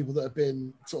certain people that have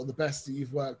been sort of the best that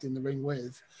you've worked in the ring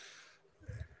with.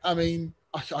 I mean,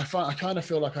 I kind of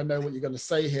feel like I know what you're going to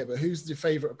say here, but who's your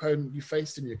favorite opponent you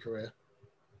faced in your career?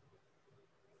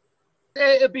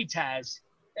 It'd be Taz,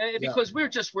 because we were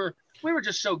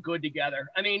just so good together.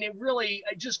 I mean,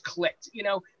 it just clicked.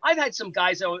 I've had some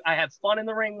guys that I have fun in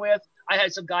the ring with. I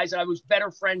had some guys that I was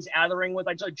better friends out of the ring with.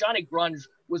 I told Johnny Grunge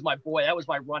was my boy. That was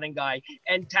my running guy.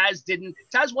 And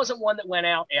Taz wasn't one that went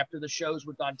out after the shows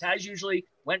were done. Taz usually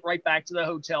went right back to the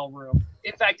hotel room.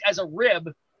 In fact, as a rib,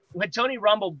 when Tony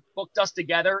Rumble booked us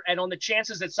together, and on the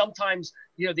chances that sometimes,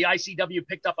 the ICW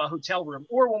picked up a hotel room,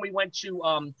 or when we went to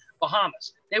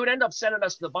Bahamas, they would end up sending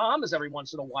us to the Bahamas every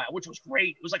once in a while, which was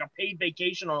great. It was like a paid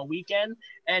vacation on a weekend.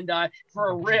 And for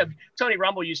a rib, Tony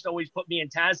Rumble used to always put me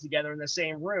and Taz together in the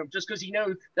same room, just because he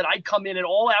knew that I'd come in at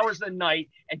all hours of the night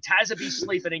and Taz would be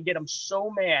sleeping and get him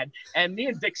so mad. And me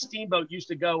and Vic Steamboat used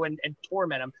to go and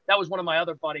torment him. That was one of my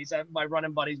other buddies, my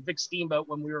running buddies, Vic Steamboat,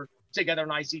 when we were together in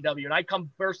ICW. And I'd come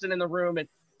bursting in the room at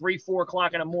 3-4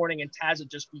 o'clock in the morning, and Taz would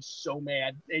just be so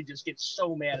mad. They just get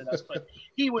so mad at us. But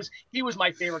he was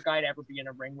my favorite guy to ever be in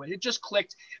a ring with. It just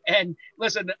clicked. And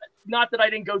listen, not that I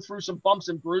didn't go through some bumps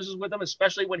and bruises with him,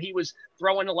 especially when he was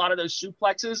throwing a lot of those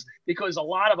suplexes, because a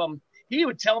lot of them, he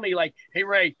would tell me like, hey,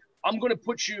 Ray, I'm going to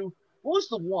put you, what was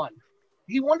the one?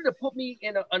 He wanted to put me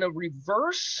in a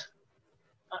reverse.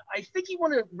 I think he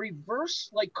wanted to reverse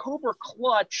like Cobra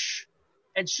Clutch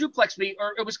and suplex me,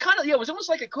 or it was it was almost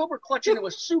like a Cobra Clutch into a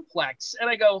suplex. And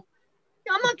I go,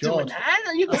 yeah, I'm not doing that.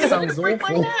 Are you going to break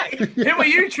my neck? Who were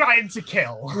you trying to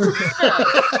kill?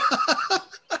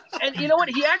 And you know what?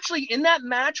 He actually, in that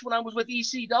match when I was with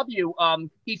ECW,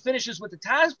 he finishes with the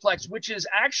Tazplex, which is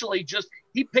actually just,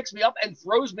 he picks me up and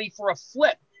throws me for a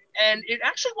flip. And it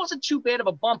actually wasn't too bad of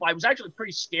a bump. I was actually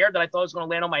pretty scared that I thought it was going to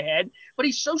land on my head. But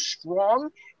he's so strong,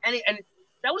 and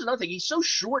that was another thing. He's so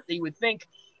short that you would think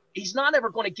he's not ever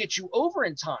going to get you over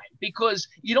in time, because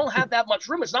you don't have that much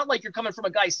room. It's not like you're coming from a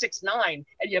guy 6'9" and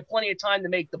you have plenty of time to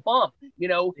make the bump.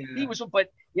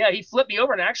 He flipped me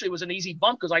over, and actually it was an easy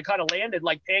bump because I kind of landed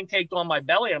like pancaked on my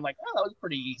belly. I'm like, oh, that was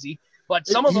pretty easy. But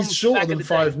some of them, he's shorter than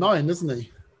 5'9", isn't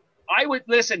he? I would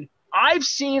listen. I've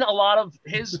seen a lot of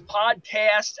his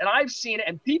podcasts, and I've seen it,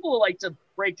 and people like to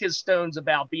break his stones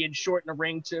about being short in the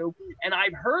ring too. And I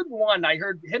heard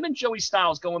him and Joey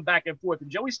Styles going back and forth, and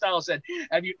Joey Styles said,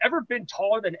 have you ever been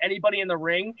taller than anybody in the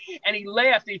ring? And he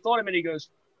laughed. He thought of it. He goes,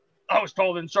 I was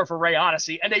taller than Surfer Ray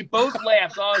Odyssey, and they both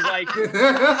laughed. So I was like,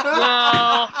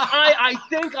 well, I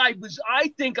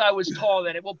think I was taller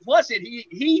than it. Well, plus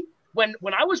when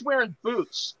I was wearing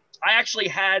boots, I actually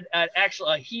had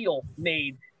a heel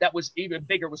made that was even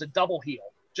bigger. It was a double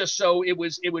heel, just so it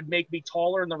would make me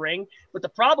taller in the ring. But the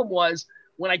problem was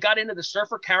when I got into the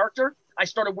Surfer character, I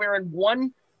started wearing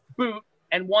one boot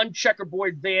and one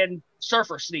checkerboard Van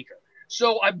Surfer sneaker.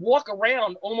 So I'd walk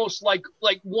around almost like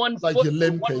one Like foot, you're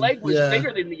limping. one leg was Yeah.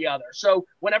 bigger than the other. So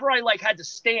whenever I had to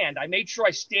stand, I made sure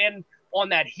I stand on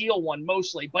that heel one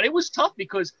mostly. But it was tough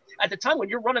because at the time when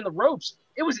you're running the ropes,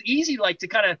 it was easy to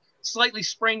kind of slightly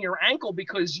sprain your ankle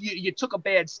because you took a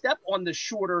bad step on the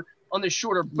shorter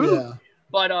boot. Yeah.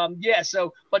 But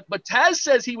but Taz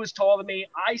says he was taller than me.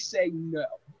 I say no.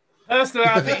 Personally,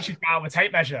 I think you should go out with a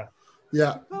tape measure.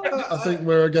 Yeah. I think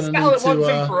we're going to Settle need it once and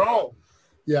to. for all.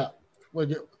 Yeah.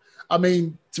 I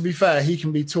mean, to be fair, he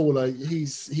can be taller.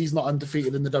 He's not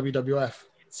undefeated in the WWF.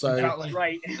 So Exactly.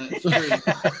 Right.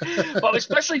 But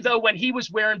especially though when he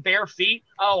was wearing bare feet,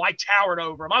 I towered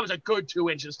over him. I was a good 2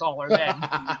 inches taller then.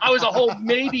 I was a whole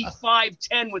maybe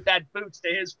 5'10" with that boots to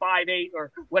his 5'8"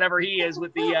 or whatever he is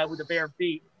with the bare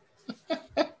feet.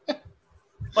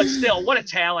 But still, what a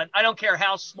talent. I don't care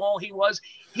how small he was.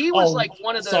 He was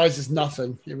one of the size is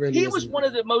nothing. It really he was isn't. one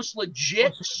of the most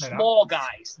legit small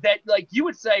guys that you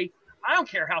would say, I don't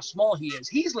care how small he is.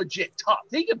 He's legit tough.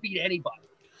 He could beat anybody.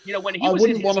 When he I was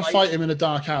wouldn't want to fight him in a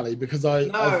dark alley because I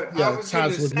was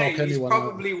Taz would knock he's anyone out.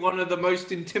 probably one of the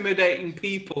most intimidating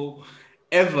people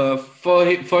ever for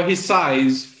his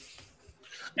size.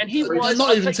 And he But was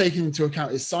not even taking into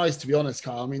account his size, to be honest,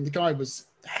 Kyle. I mean, the guy was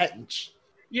hench.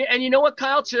 Yeah, and you know what,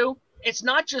 Kyle, too? It's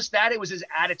not just that, it was his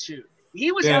attitude.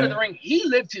 He was out of the ring. He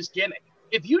lived his gimmick.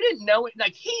 If you didn't know it,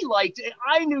 he liked it.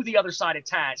 I knew the other side of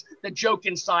Taz. The joke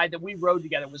inside that we rode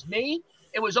together was me.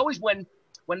 It was always when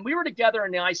we were together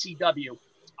in the ICW,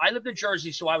 I lived in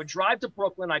Jersey, so I would drive to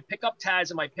Brooklyn. I'd pick up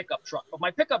Taz in my pickup truck. But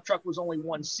my pickup truck was only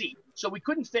one seat, so we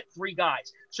couldn't fit 3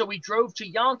 guys. So we drove to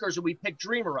Yonkers and we picked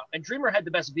Dreamer up. And Dreamer had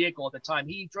the best vehicle at the time.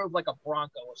 He drove like a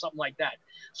Bronco or something like that.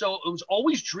 So it was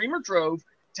always Dreamer drove.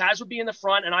 Taz would be in the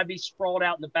front, and I'd be sprawled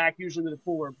out in the back, usually with a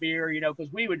cooler of beer,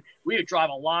 because we would drive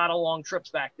a lot of long trips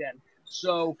back then.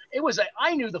 So it was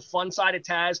I knew the fun side of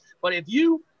Taz, but if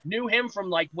you knew him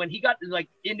from when he got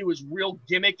into his real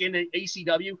gimmick in the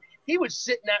ACW, he would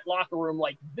sit in that locker room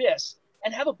like this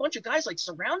and have a bunch of guys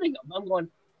surrounding him. I'm going,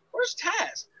 where's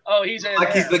Taz? Oh, he's in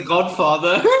He's the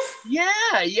Godfather.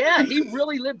 Yeah, he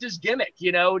really lived his gimmick,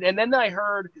 And then I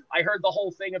heard the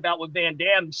whole thing about when Van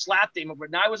Dam slapped him. But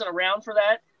I wasn't around for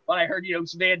that. But I heard,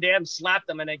 Van Dam slapped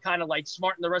him, and they kind of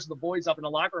smartened the rest of the boys up in the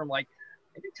locker room.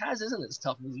 Maybe Taz isn't as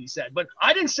tough as he said. But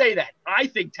I didn't say that. I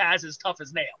think Taz is tough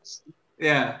as nails.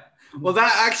 Yeah. Well,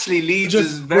 that actually leads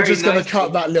us We're just going to nicely.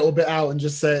 cut that little bit out and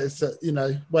just say it's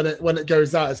when it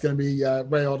goes out, it's going to be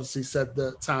Ray Odyssey said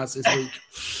that Taz is weak.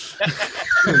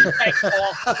 Thanks,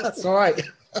 Paul. That's all right.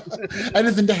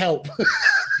 Anything to help.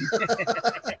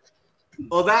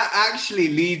 Well, that actually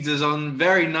leads us on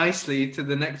very nicely to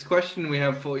the next question we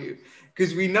have for you.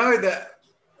 Because we know that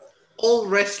all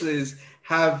wrestlers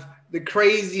have the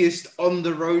craziest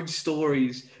on-the-road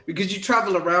stories. Because you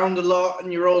travel around a lot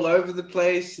and you're all over the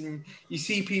place and you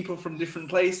see people from different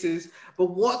places. But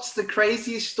what's the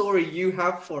craziest story you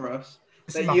have for us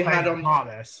that you had on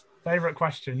favorite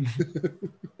question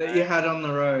that you had on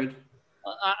the road?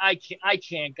 I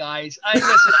can't, guys.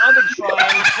 Listen.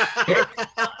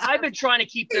 I've been trying to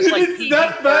keep this It's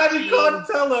that bad. You can't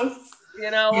tell us.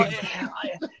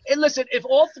 And listen, if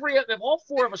all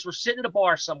 4 of us were sitting at a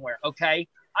bar somewhere, okay,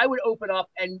 I would open up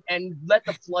and let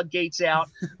the floodgates out.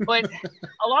 But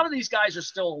a lot of these guys are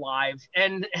still alive,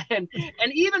 and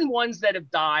even ones that have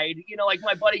died. Like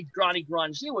my buddy Gronny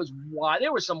Grunge,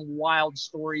 there were some wild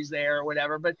stories there or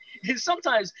whatever. But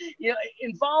sometimes,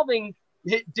 involving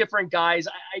different guys,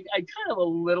 I kind of a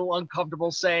little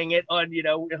uncomfortable saying it on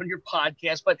your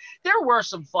podcast. But there were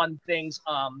some fun things.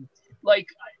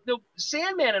 The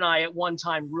Sandman and I at one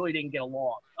time really didn't get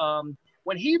along.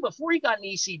 Before he got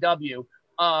in ECW,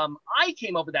 I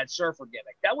came up with that surfer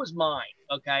gimmick. That was mine.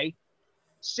 Okay.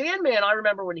 Sandman, I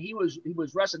remember when he was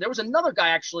wrestling, there was another guy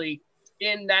actually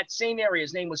in that same area.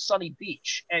 His name was Sunny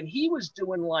Beach, and he was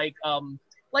doing like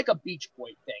a Beach Boy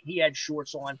thing. He had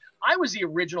shorts on. I was the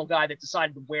original guy that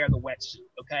decided to wear the wetsuit.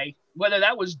 Okay. Whether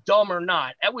that was dumb or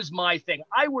not, that was my thing.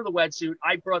 I wore the wetsuit.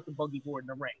 I brought the boogie board in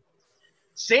the ring.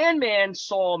 Sandman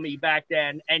saw me back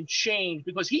then and changed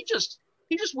because he just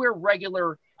wear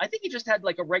regular. I think he just had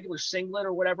a regular singlet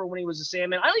or whatever when he was a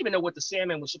Sandman. I don't even know what the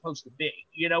Sandman was supposed to be.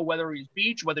 Whether he was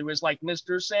Beach, whether he was like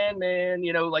Mr. Sandman,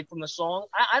 like from the song.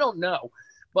 I don't know.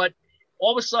 But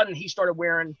all of a sudden he started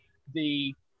wearing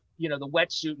the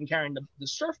wetsuit and carrying the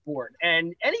surfboard.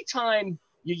 And anytime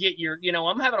you get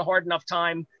I'm having a hard enough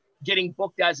time getting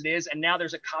booked as it is, and now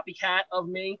there's a copycat of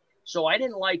me. So I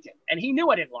didn't like him, and he knew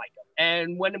I didn't like him.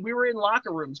 And when we were in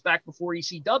locker rooms back before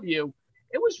ECW,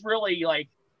 it was really like,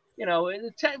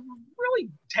 really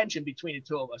tension between the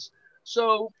two of us.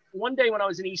 So one day when I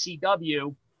was in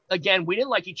ECW, again, we didn't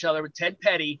like each other, but Ted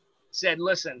Petty said,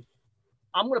 listen,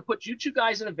 I'm going to put you two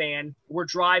guys in a van. We're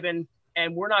driving,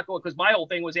 and we're not going, because my whole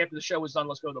thing was after the show was done,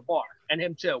 let's go to the bar, and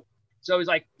him too. So he's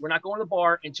like, we're not going to the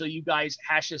bar until you guys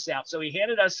hash this out. So he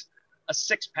handed us a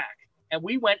 6-pack, and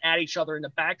we went at each other in the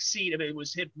back seat of it. It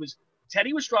was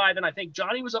Teddy was driving. I think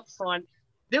Johnny was up front.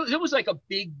 It was like a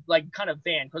big, like, kind of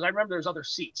van, because I remember there was other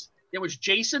seats. There was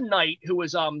Jason Knight, who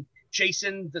was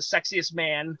Jason, the sexiest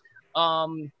man.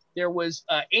 There was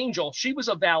Angel. She was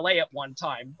a valet at one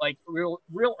time, like real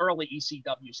early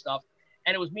ECW stuff.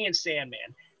 And it was me and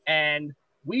Sandman. And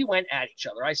we went at each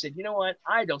other. I said, you know what?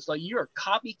 I don't. So you're a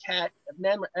copycat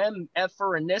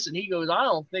MFer and this. And he goes, I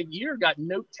don't think you've got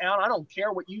no talent. I don't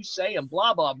care what you say and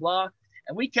blah, blah, blah.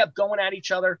 And we kept going at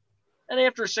each other. And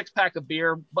after a 6-pack of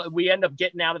beer, but we end up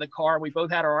getting out of the car. We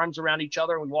both had our arms around each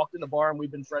other, and we walked in the bar, and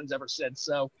we've been friends ever since.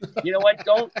 So, you know what?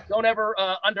 Don't ever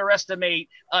underestimate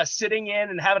sitting in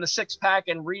and having a 6-pack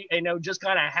and just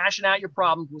kind of hashing out your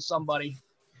problems with somebody.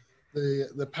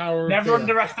 The power. Never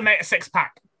underestimate a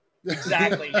 6-pack.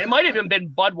 Exactly. It might have even been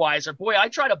Budweiser. Boy, I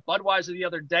tried a Budweiser the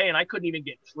other day, and I couldn't even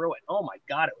get through it. Oh my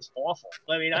God, it was awful.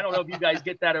 I mean, I don't know if you guys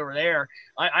get that over there.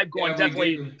 I've gone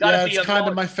definitely. It's kind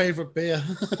of my favorite beer.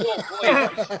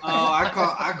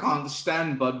 I can't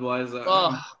stand Budweiser.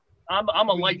 I'm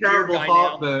a light beer guy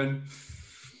heartburn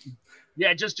now.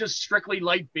 Yeah, just strictly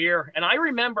light beer. And I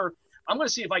remember, I'm going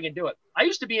to see if I can do it. I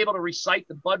used to be able to recite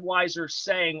the Budweiser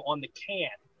saying on the can.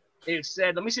 It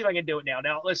said, let me see if I can do it now.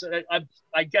 Now, listen,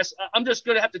 I guess I'm just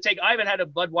going to have to I haven't had a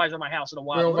Budweiser in my house in a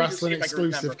while. Real Rasslin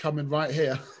exclusive coming right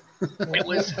here.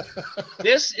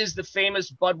 This is the famous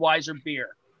Budweiser beer.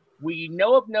 We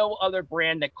know of no other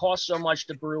brand that costs so much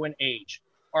to brew and age.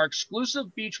 Our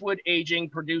exclusive Beechwood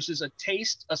aging produces a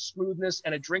taste, a smoothness,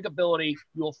 and a drinkability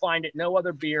you will find at no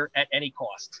other beer at any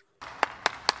cost.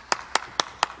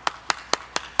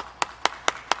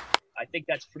 I think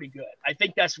that's pretty good. I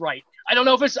think that's right. I don't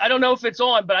know if it's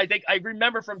on, but I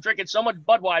remember from drinking so much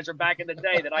Budweiser back in the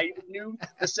day that I knew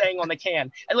the saying on the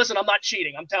can. And listen, I'm not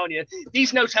cheating. I'm telling you,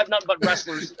 these notes have nothing but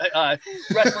wrestlers'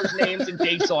 names and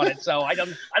dates on it. So I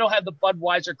don't have the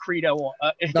Budweiser credo.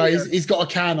 No, he's got a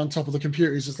can on top of the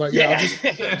computer. He's just like, I'll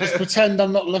just pretend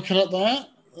I'm not looking at that.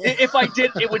 If I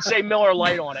did, it would say Miller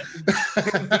Lite on it.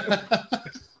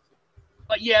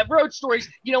 But yeah, Road Stories.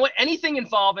 You know what? Anything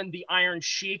involving the Iron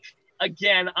Sheik.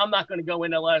 Again, I'm not going to go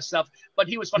into a lot of stuff, but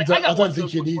he was funny. I don't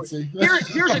think you need to.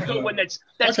 Here's a good one that's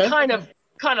okay. kind of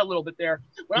a little bit there.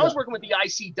 When I was working with the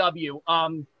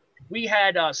ICW, we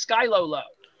had Sky Low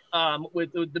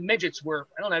with the midgets were,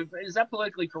 I don't know, is that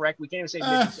politically correct? We can't even say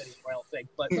midgets anymore, I don't think.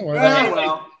 But anyway,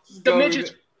 the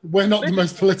midgets. We're not the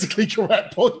most politically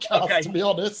correct podcast, to be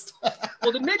honest.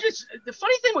 Well, the midgets, the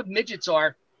funny thing with midgets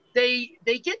are they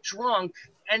get drunk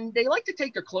and they like to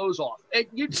take their clothes off.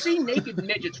 You'd see naked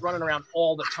midgets running around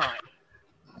all the time.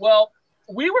 Well,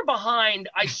 we were behind.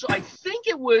 I think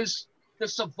it was the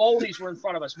Savoldis were in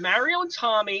front of us, Mario and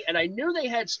Tommy, and I knew they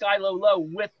had Sky Low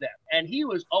with them, and he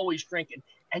was always drinking,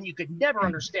 and you could never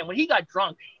understand. When he got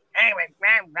drunk,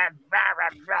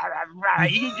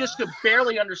 he just could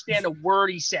barely understand a word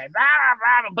he said.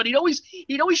 But he'd always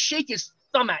shake his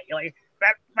thumb at you like,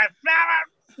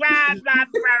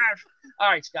 all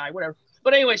right, Sky, whatever.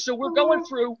 But anyway, so we're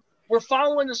we're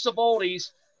following the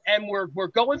Savoldis, and we're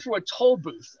going through a toll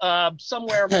booth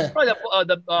somewhere, probably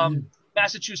the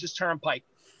Massachusetts Turnpike.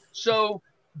 So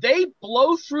they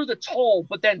blow through the toll,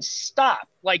 but then stop.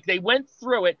 Like they went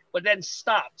through it, but then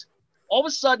stopped. All of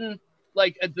a sudden,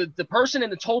 like the person in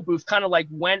the toll booth kind of like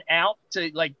went out to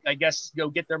like, I guess, go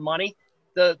get their money.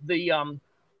 The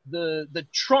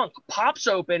trunk pops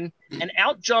open and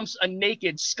out jumps a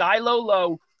naked Sky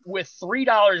Low with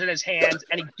 $3 in his hands,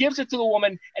 and he gives it to the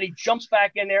woman, and he jumps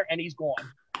back in there, and he's gone.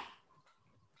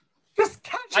 Just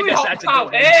I guess that's a good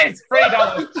one. It's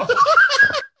 $3.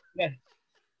 Yeah.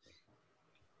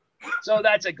 So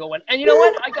that's a good one. And you know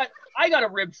what? I got a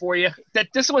rib for you. That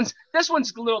this one's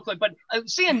a little quick, but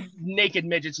seeing naked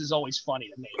midgets is always funny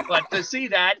to me. But to see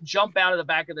that jump out of the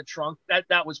back of the trunk,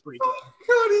 that was pretty good.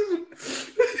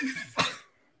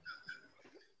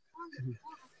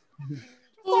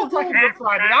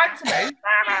 Friday night to me.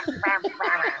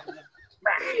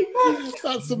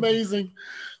 That's amazing.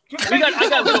 I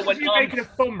got a good one. You're making a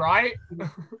thumb, right?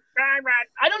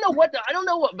 I don't know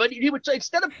what, but he would,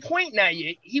 instead of pointing at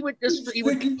you, he would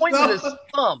point with his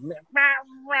thumb.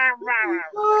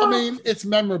 I mean, it's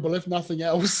memorable if nothing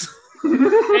else.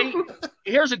 Hey,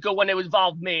 here's a good one that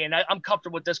involved me, and I'm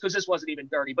comfortable with this because this wasn't even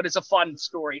dirty, but it's a fun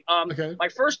story. Okay. My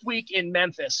first week in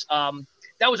Memphis,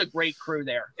 that was a great crew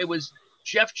there. It was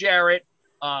Jeff Jarrett,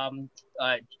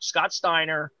 Scott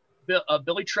Steiner,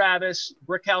 Billy Travis,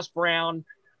 Brickhouse Brown,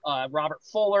 Robert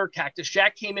Fuller, Cactus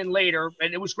Jack came in later,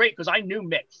 and it was great because I knew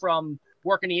Mick from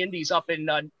working the Indies up in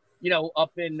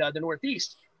the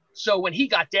Northeast. So when he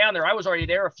got down there, I was already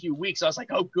there a few weeks. I was like,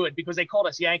 oh, good, because they called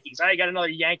us Yankees. I got another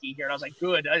Yankee here, and I was like,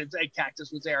 good. Cactus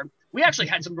was there. We actually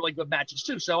had some really good matches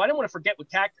too, so I didn't want to forget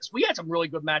with Cactus. We had some really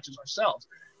good matches ourselves.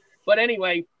 But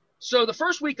anyway, so the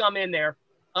first week I'm in there,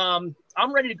 I'm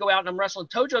ready to go out, and I'm wrestling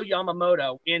Tojo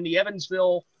Yamamoto in the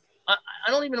Evansville. I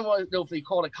don't even know if they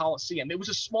call it a Coliseum. It was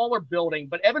a smaller building,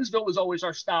 but Evansville was always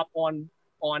our stop on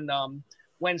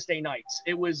Wednesday nights.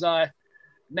 It was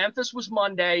Memphis was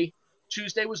Monday,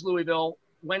 Tuesday was Louisville,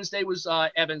 Wednesday was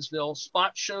Evansville.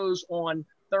 Spot shows on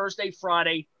Thursday,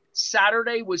 Friday.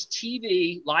 Saturday was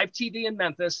TV, live TV in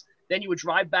Memphis. Then you would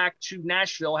drive back to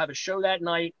Nashville, have a show that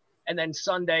night, and then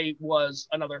Sunday was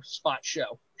another spot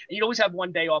show. And you'd always have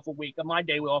one day off a week. And my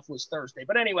day off was Thursday.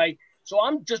 But anyway, so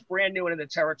I'm just brand new into the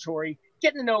territory,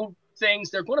 getting to know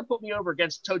things. They're going to put me over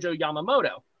against Tojo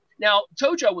Yamamoto. Now,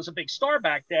 Tojo was a big star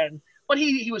back then, but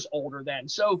he was older then.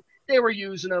 So they were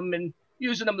using him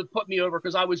to put me over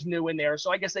because I was new in there.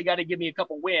 So I guess they got to give me a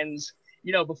couple wins,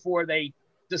 before they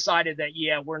decided that,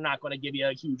 yeah, we're not going to give you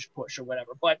a huge push or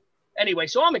whatever. But anyway,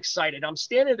 so I'm excited. I'm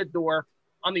standing at the door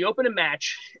on the opening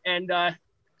match. And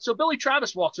so Billy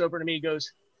Travis walks over to me. He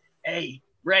goes, hey,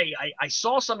 Ray, I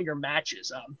saw some of your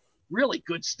matches. Really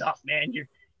good stuff, man.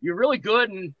 You're really good,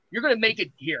 and you're going to make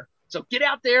it here. So get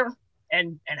out there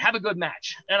and have a good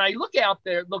match. And I look out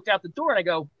the door, and I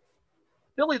go,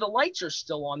 Billy, the lights are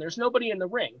still on. There's nobody in the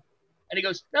ring. And he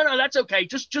goes, no, that's okay.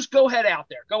 Just go ahead out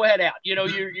there. Go ahead out.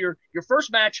 Your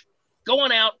first match, go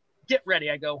on out, get ready.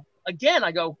 I go,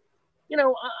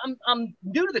 I'm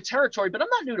new to the territory, but I'm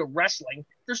not new to wrestling.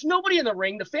 There's nobody in the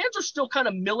ring. The fans are still kind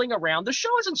of milling around. The show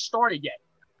hasn't started yet.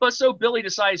 But so Billy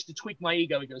decides to tweak my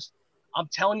ego. He goes, I'm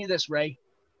telling you this, Ray.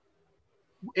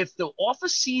 If the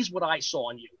office sees what I saw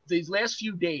in you these last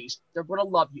few days, they're going to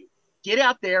love you. Get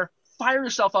out there, fire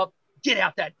yourself up, get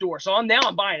out that door. So I'm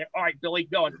buying it. All right, Billy,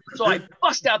 going. So I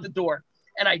bust out the door,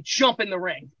 and I jump in the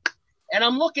ring. And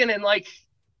I'm looking, and,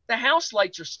 the house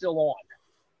lights are still on.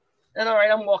 And all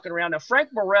right, I'm walking around. Now, Frank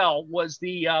Morrell was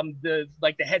the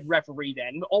head referee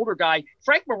then, the older guy.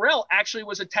 Frank Morrell actually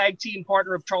was a tag team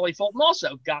partner of Charlie Fulton,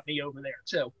 also got me over there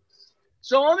too.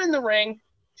 So I'm in the ring.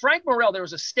 Frank Morrell, there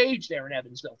was a stage there in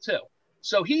Evansville too.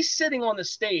 So he's sitting on the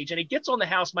stage, and he gets on the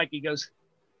house mic. He goes,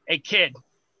 hey, kid,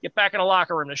 get back in the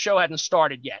locker room. The show hadn't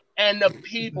started yet. And the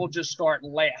people just start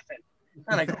laughing.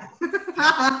 And I go,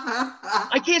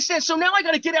 I can't stand it. So now I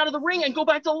got to get out of the ring and go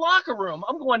back to the locker room.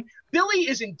 I'm going, Billy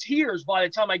is in tears by the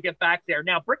time I get back there.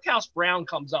 Now, Brickhouse Brown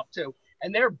comes up too,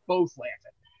 and they're both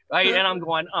laughing. Right? And I'm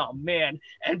going, oh, man.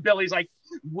 And Billy's like,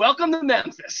 welcome to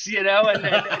Memphis, and I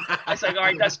was like, all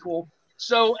right, that's cool.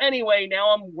 So anyway, now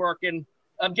I'm working.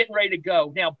 I'm getting ready to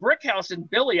go. Now, Brickhouse and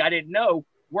Billy, I didn't know,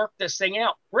 worked this thing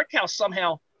out. Brickhouse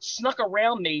somehow snuck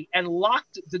around me and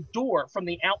locked the door from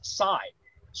the outside.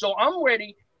 So I'm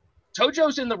ready.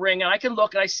 Tojo's in the ring, and I can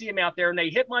look, and I see him out there, and they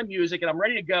hit my music, and I'm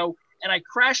ready to go. And I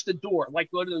crash the door, like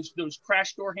one of those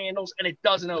crash door handles, and it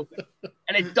doesn't open.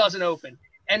 And it doesn't open.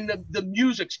 And the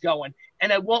music's going.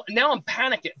 And now I'm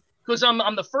panicking because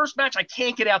I'm the first match. I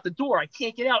can't get out the door. I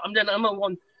can't get out. I'm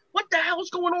going, what the hell's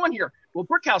going on here? Well,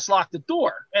 Brickhouse locked the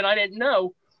door, and I didn't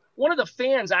know. One of the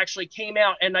fans actually came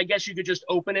out, and I guess you could just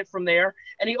open it from there.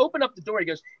 And he opened up the door. He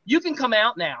goes, you can come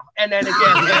out now. And then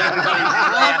again, everybody's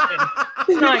laughing.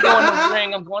 And I go in the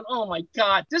ring. I'm going, oh, my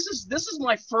God, this is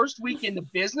my first week in the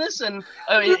business and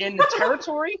in the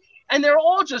territory. And they're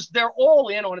all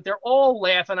in on it. They're all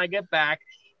laughing. I get back,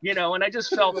 and I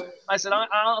just felt, I said,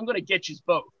 I'm going to get you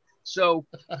both. So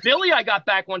Billy, I got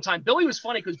back one time. Billy was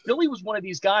funny because Billy was one of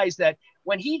these guys that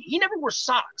when he never wore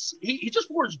socks, he just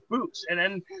wore his boots. And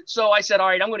then so I said, all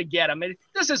right, I'm going to get him. And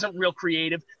this isn't real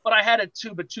creative, but I had a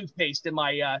tube of toothpaste in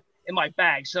my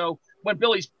bag. So when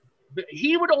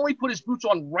he would only put his boots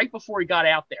on right before he got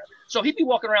out there. So he'd be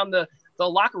walking around the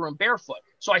locker room barefoot.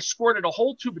 So I squirted a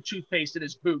whole tube of toothpaste in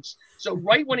his boots. So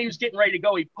right when he was getting ready to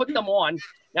go, he put them on.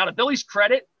 Now to Billy's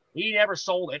credit, he never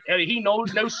sold it. I mean, he no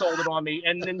sold it on me.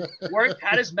 And then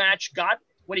had his match,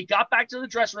 when he got back to the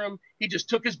dressing room, he just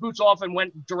took his boots off and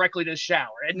went directly to the shower.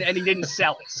 And he didn't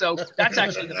sell it. So that's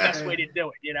actually the best way to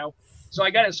do it, So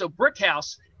I got it. So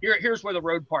Brickhouse here's where the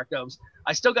road part goes.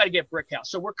 I still got to get Brick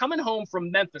House. So we're coming home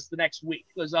from Memphis the next week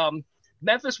because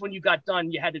Memphis, when you got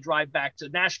done, you had to drive back to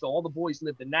Nashville. All the boys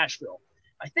lived in Nashville.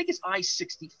 I think it's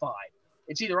I-65.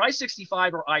 It's either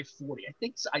I-65 or I-40. I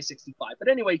think it's I-65. But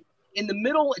anyway, in the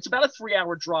middle, it's about a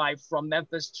 3-hour drive from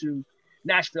Memphis to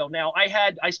Nashville. Now,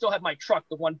 I still have my truck,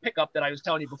 the one pickup that I was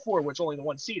telling you before, which is only the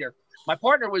one-seater. My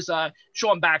partner was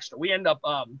Sean Baxter. We end up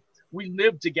we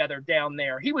lived together down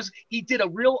there. He did a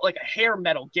real like a hair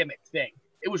metal gimmick thing.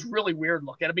 It was really weird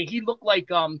looking. I mean, he looked like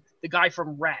the guy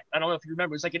from Rat. I don't know if you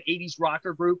remember. It was like an 80s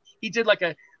rocker group. He did like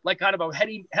kind of a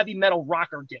heavy metal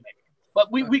rocker gimmick.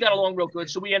 But we got along real good,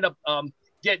 so we end up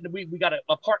we got an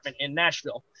apartment in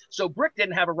Nashville. So Brick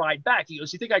didn't have a ride back. He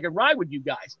goes, "You think I could ride with you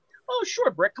guys?" "Oh,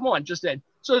 sure, Brick. Come on, just then."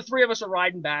 So the three of us are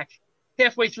riding back.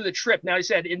 Halfway through the trip, now he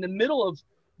said, in the middle of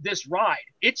this ride,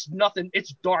 it's nothing.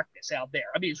 It's darkness out there.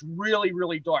 I mean, it's really,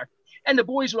 really dark. And the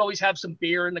boys would always have some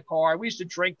beer in the car. We used to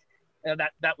drink.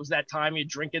 That was that time. You'd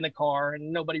drink in the car,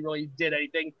 and nobody really did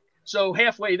anything. So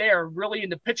halfway there, really in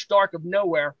the pitch dark of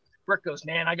nowhere, Brick goes,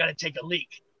 "Man, I got to take a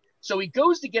leak." So he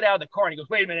goes to get out of the car, and he goes,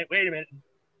 wait a minute.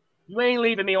 "You ain't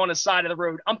leaving me on the side of the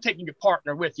road. I'm taking your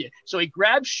partner with you." So he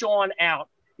grabs Sean out.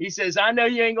 He says, "I know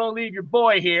you ain't going to leave your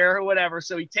boy here," or whatever.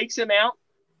 So he takes him out.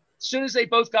 As soon as they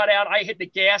both got out, I hit the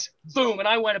gas, boom, and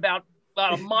I went about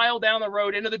a mile down the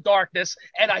road into the darkness,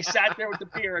 and I sat there with the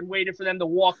beer and waited for them to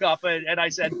walk up. And I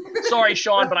said, "Sorry,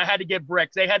 Sean, but I had to get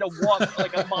Brick." They had to walk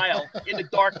like a mile in the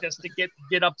darkness to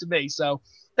get up to me. So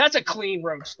that's a clean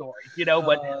road story,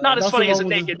 but not as funny as a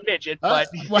naked midget. But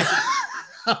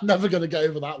I'm never going to get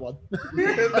over that one.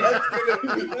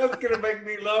 That's gonna make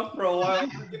me laugh for a while.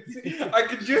 I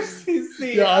can just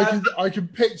see. Yeah, I can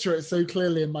picture it so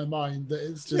clearly in my mind that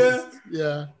it's just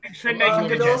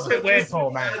weird,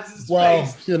 Paul, man.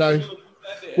 Well,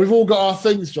 we've all got our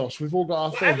things, Josh. We've all got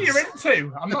our things. Whatever you're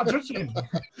into, I'm not judging.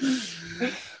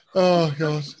 Oh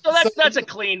gosh. So that's a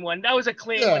clean one. That was a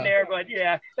clean one there, but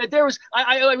yeah, there was.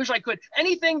 I wish I could.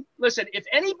 Anything. Listen, if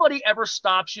anybody ever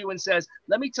stops you and says,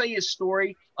 "Let me tell you a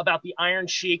story about the Iron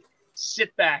Sheik,"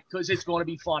 sit back because it's going to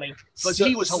be funny. Because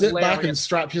he was hilarious. Sit back and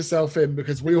strap yourself in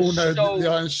because we all know that the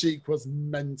Iron Sheik was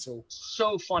mental.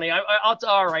 So funny. I'll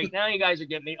all right. Now you guys are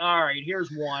getting me. All right,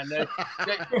 here's one.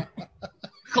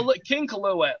 King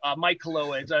Kalua, Mike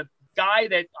Kalua, is a guy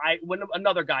that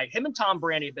another guy, him and Tom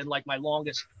Brandy have been like my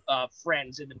longest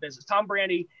friends in the business. Tom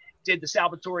Brandy did the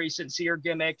Salvatore Sincere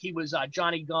gimmick. He was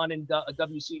Johnny Gunn in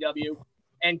WCW,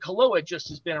 and Kalua just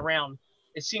has been around.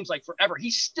 It seems like forever.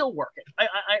 He's still working.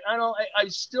 I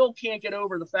still can't get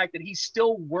over the fact that he's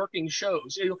still working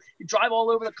shows. You drive all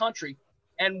over the country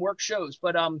and work shows.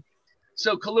 But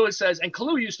so Kalua says, and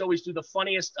Kalua used to always do the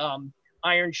funniest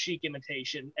Iron Sheik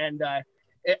imitation. And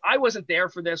I wasn't there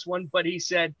for this one, but he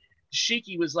said,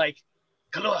 Sheiky was like,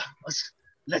 "Kalua,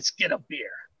 let's get a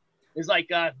beer." It's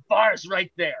like bar's right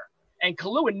there. And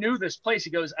Kalua knew this place. He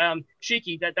goes,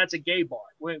 "Sheiky, that's a gay bar.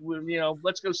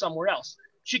 Let's go somewhere else."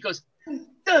 She goes,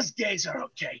 "Those gays are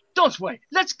okay. Don't worry.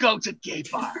 Let's go to gay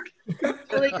bar."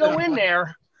 So they go in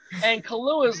there, and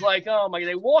Kalua's like, "Oh my!"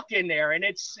 They walk in there, and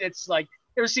it's like,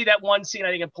 you ever see that one scene, I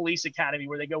think, in Police Academy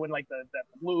where they go in like the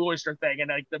Blue Oyster thing and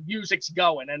like the music's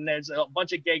going and there's a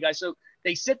bunch of gay guys. So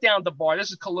they sit down at the bar.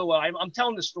 This is Kalua. I'm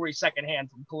telling the story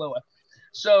secondhand from Kalua.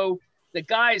 So the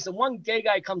one gay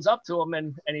guy comes up to him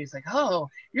and he's like, "Oh,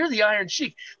 you're the Iron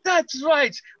Sheik." "That's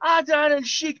right. I'm the Iron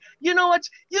Sheik. You know what?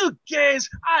 You gays,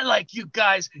 I like you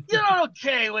guys. You're not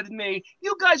okay with me.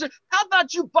 You guys how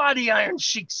about you buy the Iron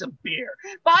Sheik some beer?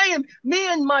 Buy him, me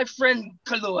and my friend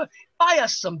Kalua, buy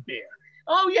us some beer."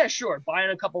 "Oh, yeah, sure."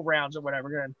 Buying a couple rounds or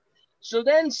whatever. So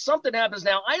then something happens.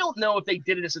 Now, I don't know if they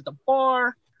did this at the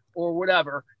bar or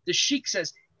whatever. The Sheik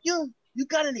says, You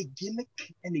got any gimmick?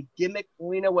 Any gimmick?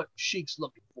 We know what Sheik's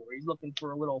looking for. He's looking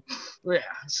for a little, yeah.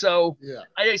 So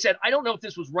I said, I don't know if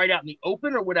this was right out in the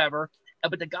open or whatever,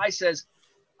 but the guy says,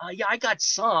 "Yeah, I got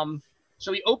some."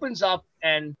 So he opens up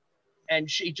and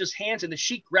she just hands and the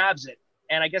Sheik grabs it.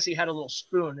 And I guess he had a little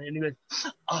spoon and he went,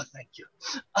 "Oh, thank you.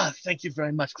 Oh, thank you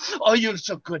very much. Oh, you're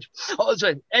so good." Oh,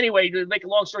 so anyway, to make a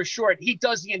long story short, he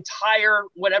does the entire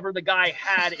whatever the guy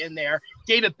had in there,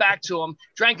 gave it back to him,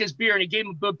 drank his beer, and he gave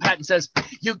him a boob pat and says,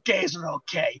 "You gays are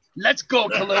okay. Let's go,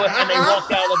 Kalua." And they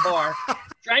walked out of the bar,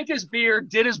 drank his beer,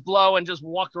 did his blow, and just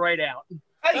walked right out.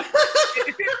 Hey,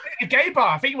 if it's a gay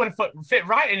bar, I think you would have fit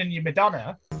right in your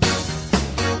Madonna.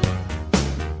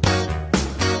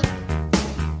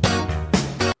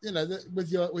 you know,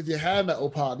 with your hair metal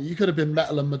partner, you could have been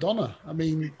Metal and Madonna. I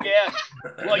mean, yeah.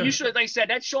 Well, you should. They said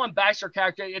that Sean Baxter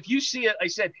character. If you see it, I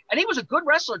said, and he was a good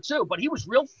wrestler too, but he was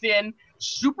real thin,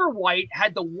 super white,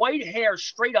 had the white hair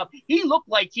straight up. He looked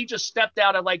like he just stepped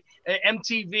out of like an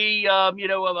MTV, you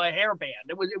know, of a hair band.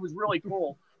 It was really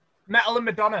cool. Metal and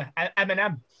Madonna,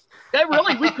 Eminem. That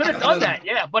really, we could have done that,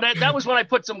 yeah. But that was when I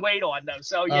put some weight on, though.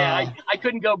 So yeah, I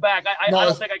couldn't go back. I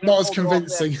don't think I could. Not as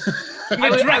convincing.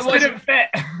 The dress didn't fit.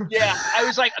 Yeah, I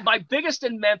was like my biggest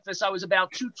in Memphis. I was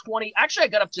about 220. Actually, I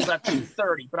got up to about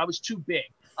 230, but I was too big.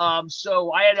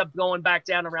 So I ended up going back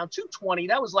down around 220.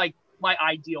 That was like my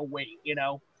ideal weight, you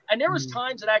know. And there was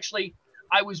times that actually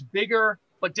I was bigger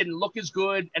but didn't look as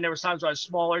good, and there was times where I was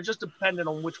smaller, just depending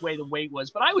on which way the weight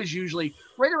was. But I was usually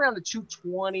right around the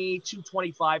 220,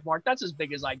 225 mark. That's as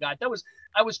big as I got.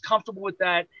 I was comfortable with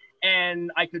that,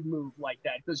 and I could move like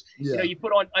that because you know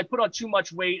I put on too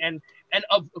much weight, and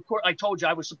of course I told you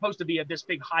I was supposed to be this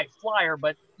big high flyer,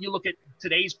 but you look at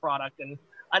today's product, and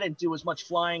I didn't do as much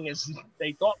flying as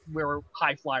they thought we were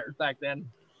high flyers back then.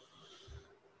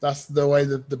 That's the way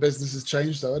the business has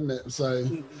changed, though, isn't it? So,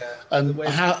 and I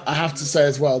have to say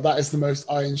as well, that is the most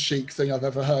Iron Sheik thing I've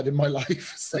ever heard in my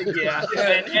life. So. Yeah,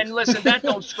 and listen, that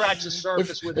don't scratch the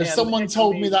surface with him. If someone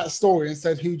told me that story and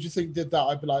said, "Who do you think did that?"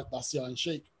 I'd be like, "That's the Iron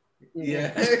Sheik."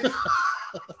 Yeah.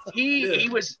 He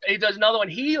does another one.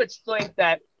 He would think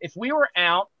that if we were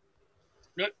out,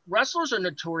 wrestlers are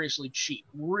notoriously cheap,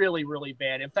 really, really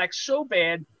bad. In fact, so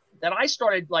bad that I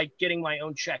started like getting my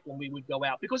own check when we would go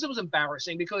out because it was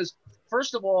embarrassing. Because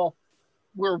first of all,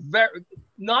 we're very,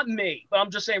 not me, but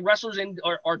I'm just saying wrestlers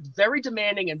are very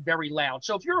demanding and very loud.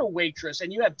 So if you're a waitress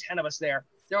and you have 10 of us there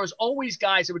was always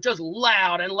guys that were just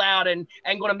loud and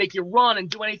going to make you run and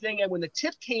do anything. And when the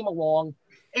tip came along,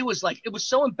 it was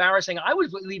so embarrassing. I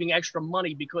was leaving extra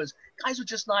money because guys would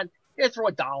just not throw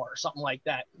 $1 or something like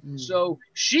that. So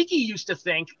Sheiky used to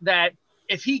think that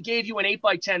if he gave you an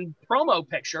 8x10 promo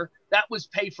picture, that was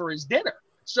pay for his dinner.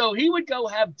 So he would go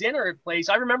have dinner at place.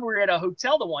 I remember we were at a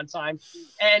hotel the one time,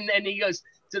 and he goes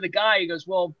to the guy, he goes,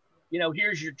 "Well, you know,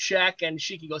 here's your check." And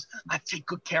Sheiky goes, "I take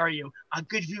good care of you. I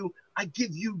give you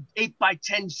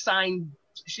 8x10 signed."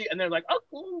 And they're like,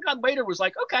 "Oh," God, waiter was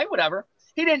like, "Okay, whatever."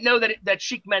 He didn't know that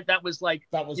Sheik meant that was like,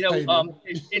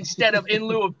 instead of in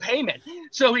lieu of payment.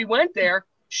 So he went there.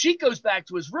 Sheik goes back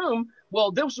to his room.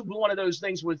 Well, this was one of those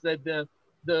things with the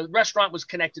restaurant was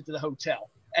connected to the hotel.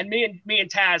 And me and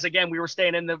Taz, again, we were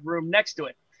staying in the room next to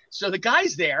it. So the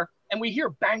guy's there, and we hear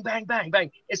bang, bang, bang,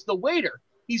 bang. It's the waiter.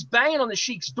 He's banging on the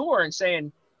Sheik's door and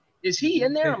saying, "Is he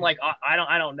in there?" I'm like,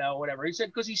 I don't know, whatever. He said,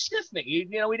 because he sniffed me. He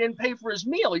didn't pay for his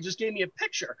meal. He just gave me a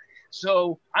picture.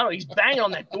 So I don't know. He's banging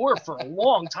on that door for a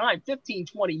long time, 15,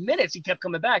 20 minutes. He kept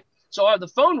coming back. So the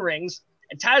phone rings,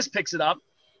 and Taz picks it up,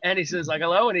 and he says, like,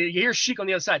 "Hello," and you hear Sheik on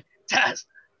the other side. "Taz,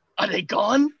 are they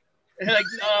gone?" And like,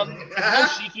 no,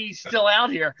 Sheik, he's still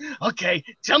out here. "Okay,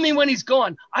 tell me when he's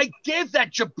gone. I gave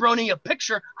that jabroni a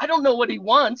picture. I don't know what he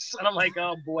wants." And I'm like,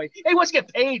 oh boy, hey, he wants to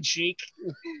get paid, Sheik.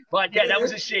 But yeah, that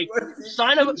was a Sheik.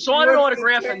 Sign an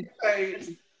autograph, and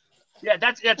yeah,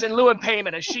 that's in lieu of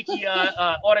payment. A Sheiky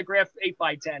autograph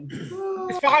 8x10.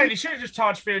 It's fine. He should have just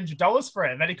charged $300 for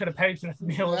it. Then he could have paid for the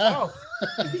meal as well.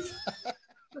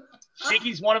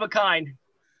 Sheiky's one of a kind.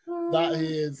 That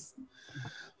he is.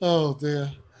 Oh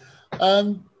dear.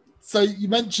 So you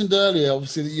mentioned earlier,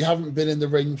 obviously, that you haven't been in the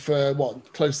ring for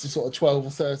close to sort of 12 or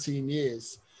 13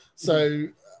 years. So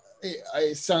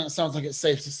it sounds like it's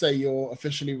safe to say you're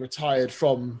officially retired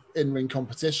from in-ring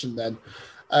competition then.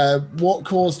 What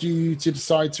caused you to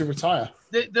decide to retire?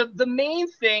 The main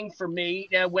thing for me,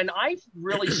 when I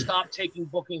really stopped taking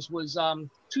bookings was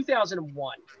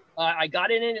 2001. I got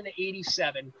in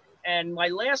 87, and my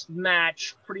last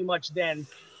match pretty much then,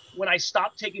 when I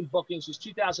stopped taking bookings, was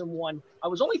 2001. I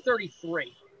was only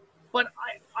 33, but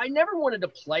I never wanted to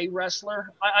play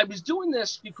wrestler. I was doing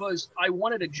this because I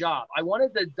wanted a job. I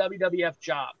wanted the WWF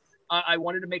job. I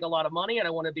wanted to make a lot of money, and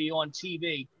I wanted to be on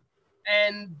TV.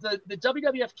 And the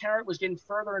WWF carrot was getting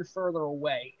further and further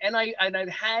away. And I've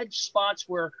had spots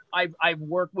where I've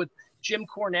worked with Jim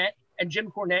Cornette, and Jim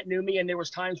Cornette knew me, and there was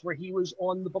times where he was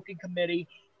on the booking committee,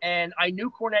 and I knew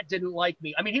Cornette didn't like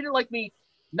me. I mean, he didn't like me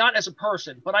not as a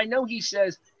person, but I know he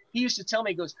used to tell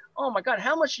me, he goes, "Oh my God,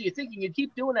 how much do you think you can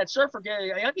keep doing that surfer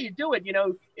gig? How can you do it?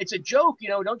 It's a joke,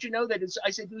 don't you know that it's," I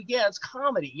said, "Yeah, it's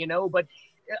comedy, but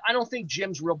I don't think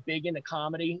Jim's real big into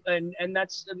comedy, and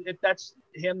that's, if that's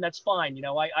him, that's fine.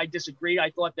 I disagreed.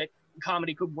 I thought that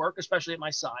comedy could work, especially at my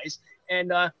size,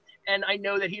 and I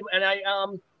know that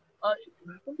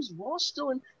was Ross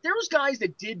still in? There was guys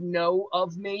that did know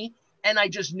of me, and I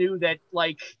just knew that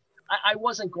like I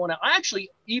wasn't going to. I actually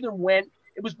even went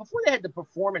it was before they had the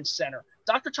Performance Center.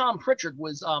 Dr. Tom Pritchard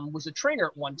was a trainer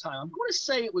at one time. I'm going to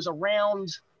say it was around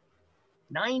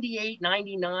 98,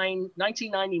 99,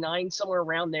 1999, somewhere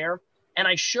around there. And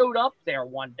I showed up there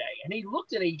one day, and he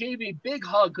looked at me, he gave me a big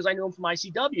hug because I knew him from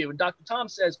ICW. And Dr. Tom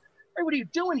says, "Hey, what are you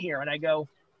doing here?" And I go,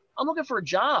 "I'm looking for a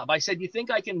job." I said, "You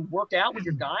think I can work out with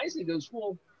your guys?" And he goes,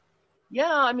 "Well,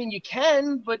 yeah, I mean, you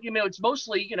can, but, you know, it's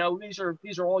mostly, you know, these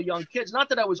are all young kids." Not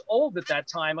that I was old at that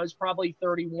time. I was probably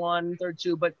 31,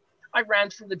 32, but I ran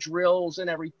through the drills and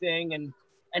everything.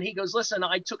 And he goes, "Listen,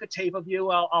 I took a tape of you.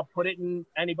 I'll put it in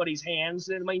anybody's hands."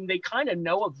 And I mean, they kind of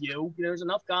know of you. There's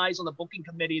enough guys on the booking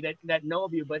committee that know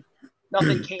of you, but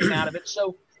nothing came out of it.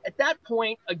 So at that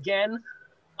point, again,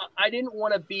 I didn't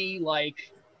want to be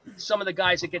like some of the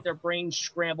guys that get their brains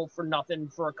scrambled for nothing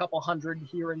for a couple hundred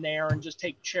here and there and just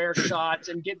take chair shots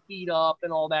and get beat up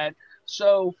and all that.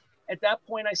 So at that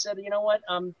point, I said, "You know what?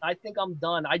 I think I'm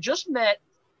done." I just met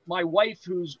my wife,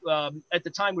 who's at the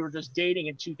time we were just dating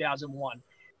in 2001.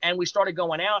 And we started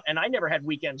going out, and I never had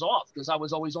weekends off because I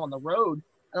was always on the road.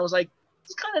 And I was like,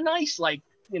 it's kind of nice, like,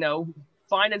 you know,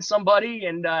 finding somebody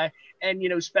and, you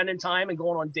know, spending time and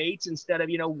going on dates instead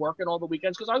of, you know, working all the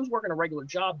weekends. Because I was working a regular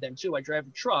job then, too. I drive a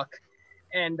truck.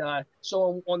 And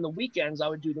so on the weekends, I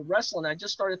would do the wrestling. I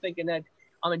just started thinking that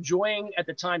I'm enjoying, at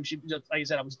the time, she just, like I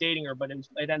said, I was dating her, but it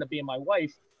ended up being my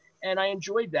wife. And I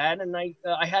enjoyed that. And I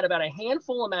had about a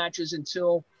handful of matches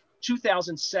until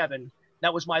 2007.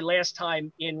 That was my last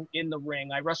time in the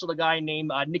ring. I wrestled a guy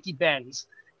named Nicky Benz,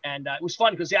 and it was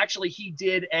fun because he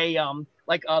did a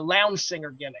like a lounge singer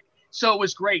gimmick. So it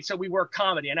was great. So we worked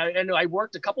comedy, and I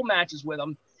worked a couple matches with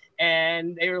him,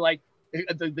 and they were like,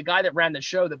 the guy that ran the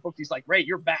show that booked, he's like, "Ray,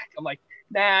 you're back." I'm like,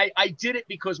 "Nah, I did it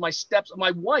because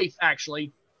my wife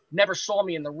actually never saw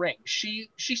me in the ring. She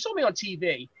saw me on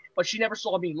TV, but she never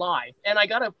saw me live." And I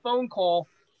got a phone call.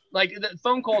 Like, the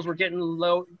phone calls were getting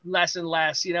less and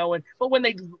less, you know. But when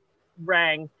they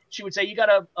rang, she would say, "You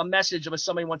got a message of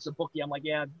somebody wants to book you." I'm like,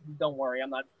 "Yeah, don't worry,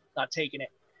 I'm not taking it."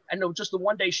 And no, just the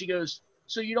one day she goes,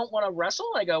 "So you don't want to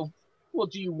wrestle?" I go, "Well,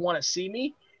 do you want to see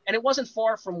me?" And it wasn't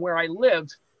far from where I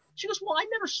lived. She goes, "Well, I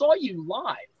never saw you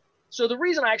live." So the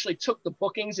reason I actually took the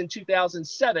bookings in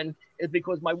 2007 is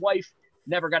because my wife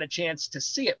never got a chance to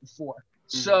see it before.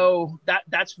 Mm-hmm. So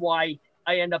that's why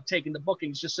I end up taking the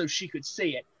bookings, just so she could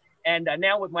see it. And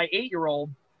now with my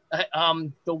 8-year-old,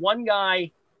 the one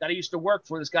guy that I used to work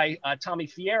for, this guy, Tommy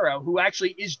Fierro, who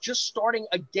actually is just starting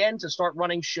again to start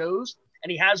running shows.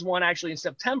 And he has one actually in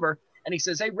September. And he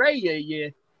says, "Hey, Ray,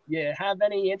 you have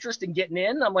any interest in getting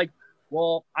in?" I'm like,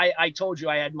 "Well, I told you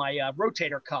I had my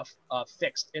rotator cuff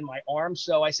fixed in my arm."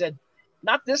 So I said,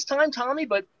 "Not this time, Tommy,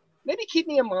 but maybe keep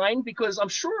me in mind, because I'm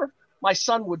sure my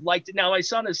son would like to." Now, my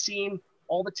son has seen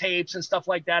all the tapes and stuff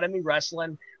like that of me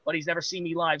wrestling, but he's never seen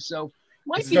me live. So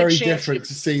it's very different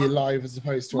to see you live as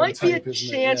opposed to on tape, might be a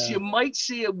chance you might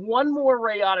see one more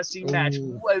Ray Odyssey match.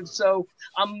 So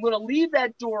I'm going to leave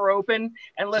that door open.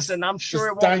 And listen, I'm sure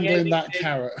it won't dangling be that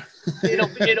carrot.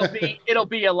 It'll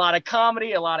be a lot of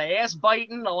comedy, a lot of ass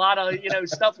biting, a lot of, you know,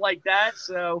 stuff like that.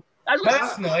 So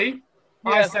personally,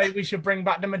 I say we should bring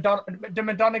back the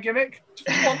Madonna gimmick.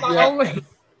 Just one night only.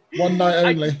 One night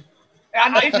only.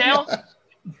 And now,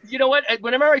 you know what?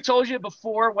 Whenever I told you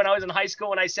before, when I was in high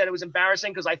school, and I said it was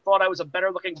embarrassing because I thought I was a better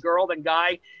looking girl than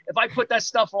guy, if I put that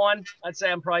stuff on, I'd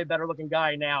say I'm probably a better looking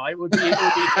guy now. It would be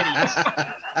hideous.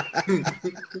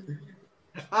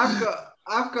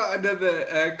 I've got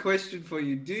another question for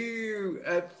you. Do you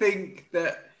think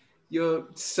that your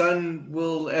son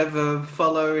will ever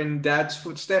follow in Dad's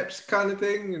footsteps, kind of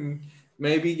thing, and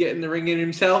maybe get in the ring in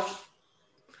himself?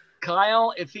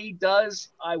 Kyle, if he does,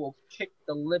 I will kick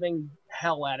the living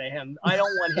hell out of him. I don't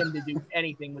want him to do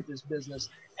anything with this business.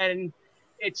 And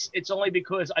it's only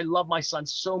because I love my son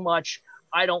so much.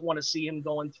 I don't want to see him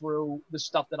going through the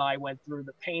stuff that I went through,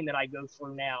 the pain that I go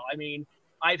through now. I mean,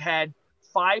 I've had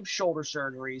 5 shoulder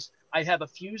surgeries. I have a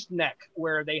fused neck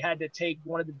where they had to take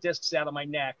one of the discs out of my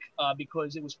neck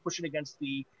because it was pushing against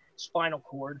the spinal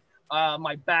cord.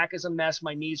 My back is a mess.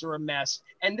 My knees are a mess.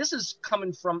 And this is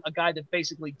coming from a guy that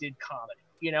basically did comedy.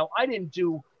 You know, I didn't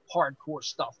do hardcore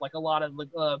stuff like a lot of,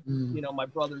 you know, my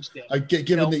brothers did.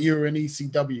 Given that you were in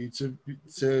ECW,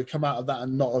 to come out of that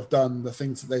and not have done the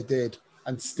things that they did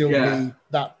and still be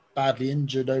that badly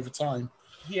injured over time.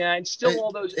 Yeah, and still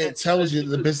all those. It tells you that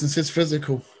the business is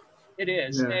physical. It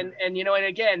is. Yeah. And you know, and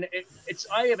again, it's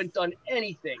I haven't done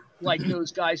anything like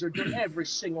those guys are doing every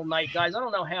single night, guys. I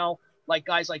don't know how. Like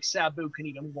guys like Sabu can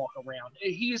even walk around.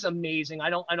 He is amazing. I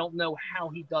don't know how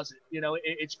he does it. You know,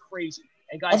 it's crazy.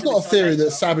 And guys, I've got a theory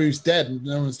that Sabu's dead, and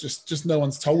no one's just no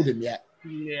one's told him yet.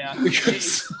 Yeah,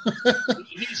 Because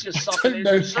he's just I something. don't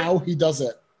know how he does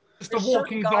it. Just a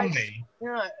walking zombie.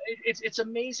 Yeah, it's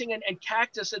amazing. And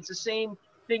Cactus, it's the same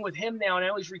thing with him now. And I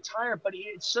know he's retired, but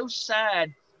it's so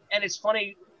sad. And it's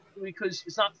funny because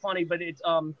it's not funny, but it's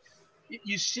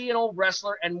you see an old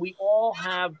wrestler, and we all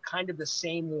have kind of the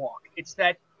same walk. It's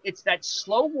that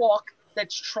slow walk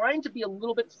that's trying to be a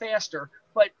little bit faster,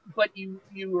 but you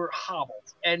are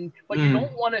hobbled, but you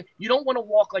don't want to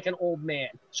walk like an old man.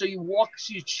 So you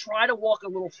try to walk a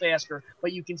little faster,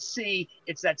 but you can see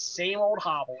it's that same old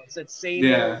hobble. It's that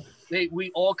same old,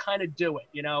 we all kind of do it,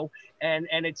 and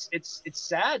it's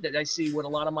sad that I see what a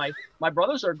lot of my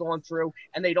brothers are going through,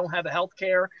 and they don't have a health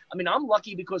care. I mean, I'm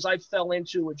lucky because I fell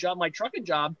into a job, my trucking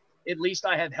job. At least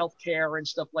I have health care and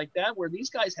stuff like that, where these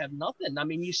guys have nothing. I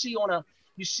mean, you see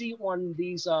on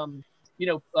these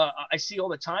I see all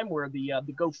the time where the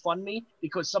GoFundMe,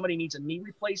 because somebody needs a knee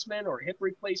replacement or a hip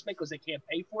replacement because they can't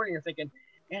pay for it, and you're thinking,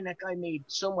 man, that guy made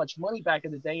so much money back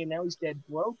in the day, and now he's dead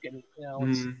broke, and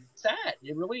it's sad.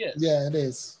 It really is. Yeah, it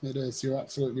is. It is. You're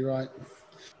absolutely right.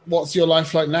 What's your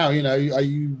life like now? Are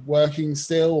you working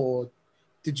still, or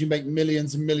did you make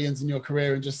millions and millions in your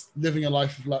career and just living a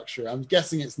life of luxury? I'm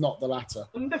guessing it's not the latter.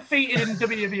 Undefeated in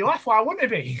WWF. Why wouldn't it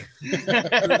be?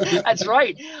 That's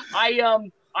right.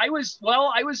 I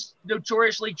was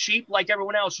notoriously cheap like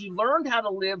everyone else. You learned how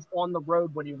to live on the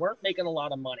road when you weren't making a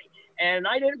lot of money. And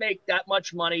I didn't make that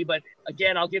much money, but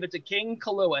again, I'll give it to King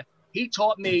Kalua. He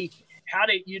taught me how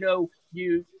to, you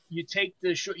take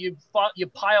you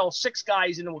pile 6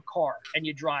 guys into a car and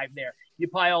you drive there. You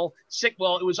pile 6.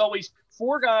 Well, it was always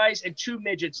 4 guys and 2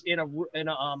 midgets in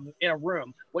a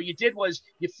room. What you did was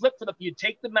you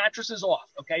take the mattresses off.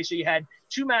 Okay, so you had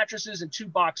 2 mattresses and 2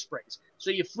 box springs.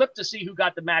 So you flip to see who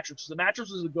got the mattress. The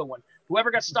mattress was a good one. Whoever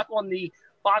got stuck on the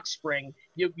box spring,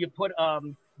 you put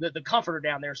the comforter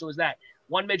down there. So it was that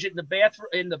 1 midget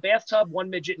in the bathtub, 1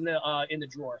 midget in the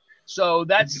drawer. So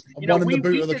that's one in the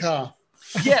boot of the car.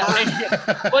 Yeah,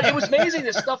 but it was amazing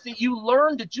the stuff that you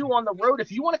learn to do on the road.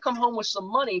 If you want to come home with some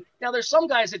money, now there's some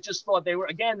guys that just thought they were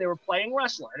playing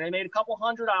wrestler and they made a couple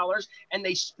 $100 and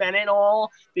they spent it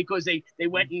all because they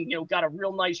went and got a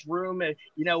real nice room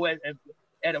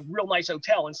at a real nice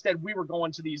hotel. Instead, we were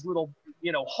going to these little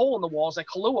hole in the walls that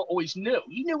Kalua always knew.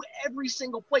 He knew every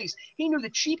single place. He knew the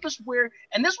cheapest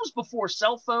and this was before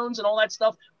cell phones and all that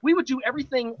stuff. We would do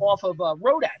everything off of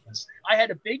Road Atlas. I had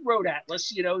a big Road Atlas,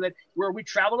 that where we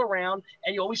traveled around,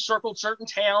 and you always circled certain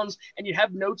towns, and you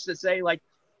have notes that say like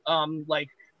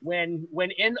when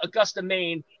in Augusta,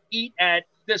 Maine, eat at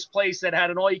this place that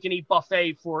had an all-you-can-eat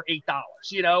buffet for $8.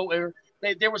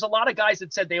 There was a lot of guys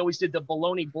that said they always did the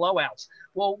bologna blowouts.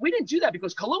 Well, we didn't do that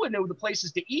because Kalua knew the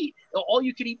places to eat, all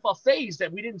you could eat buffets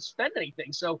that we didn't spend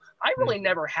anything. So I really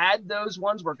never had those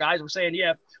ones where guys were saying,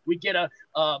 yeah, we get a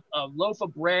loaf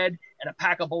of bread and a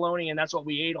pack of bologna, and that's what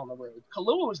we ate on the road.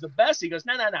 Kalua was the best. He goes,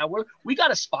 no, we got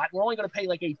a spot. We're only going to pay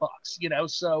like $8,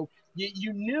 So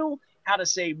you knew how to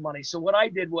save money. So what I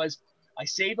did was I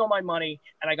saved all my money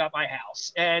and I got my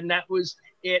house, and that was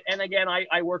it. And again,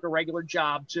 I work a regular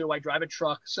job too. I drive a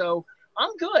truck, so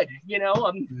I'm good.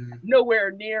 I'm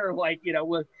nowhere near like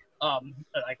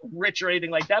rich or anything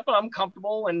like that, but I'm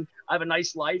comfortable and I have a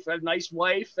nice life. I have a nice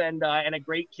wife and a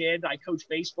great kid. I coach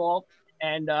baseball,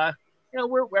 and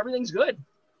everything's good.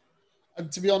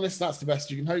 And to be honest, that's the best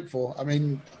you can hope for. I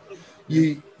mean,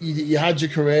 you had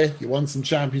your career, you won some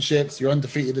championships, you're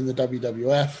undefeated in the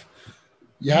WWF.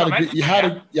 You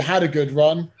had a good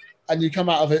run, and you come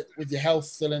out of it with your health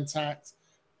still intact,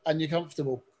 and you're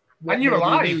comfortable. And you're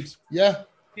alive.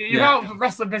 You're out of the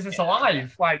wrestling business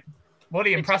alive. Like,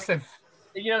 really impressive.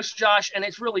 Josh, and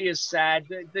it really is sad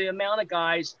the amount of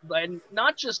guys, and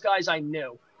not just guys I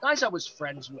knew, guys I was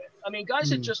friends with. I mean, guys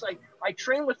that just like I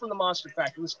trained with from the Monster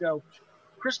Factory. Let's go,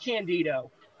 Chris Candido,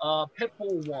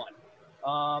 Pitbull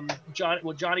 1,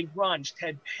 Johnny Grunge,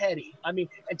 Ted Petty. I mean,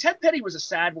 and Ted Petty was a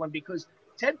sad one because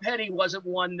Ted Petty wasn't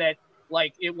one that,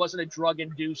 like, it wasn't a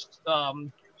drug-induced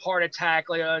heart attack.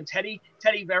 Like Teddy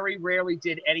very rarely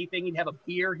did anything. He'd have a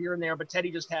beer here and there, but Teddy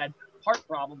just had heart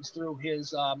problems through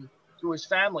his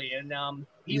family, and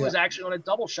he was actually on a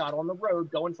double shot on the road,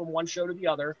 going from one show to the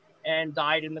other, and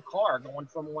died in the car going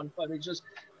from one. But it's just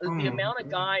the amount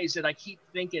of guys that I keep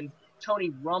thinking.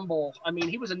 Tony Rumble. I mean,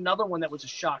 he was another one that was a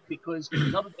shock because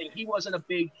another thing, he wasn't a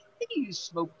big. I think he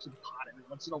smoked some pot every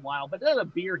once in a while, but then a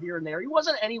beer here and there. He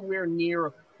wasn't anywhere near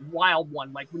a wild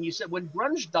one. Like when you said when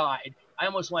Grunge died, I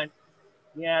almost went,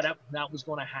 yeah, that was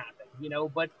going to happen,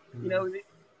 But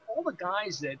all the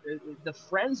guys that the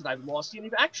friends that I've lost, you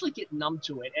actually get numb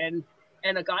to it, and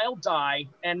a guy will die,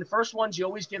 and the first ones you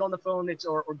always get on the phone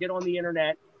or get on the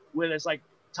internet with it's like,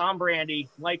 Tom Brandy,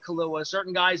 Mike Kalua,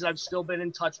 certain guys that I've still been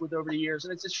in touch with over the years.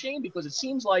 And it's a shame because it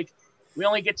seems like we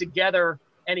only get together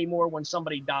anymore when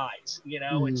somebody dies.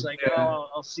 It's like, oh,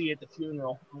 I'll see you at the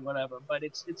funeral or whatever. But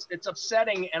it's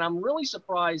upsetting, and I'm really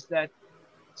surprised that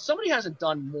somebody hasn't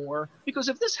done more, because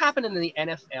if this happened in the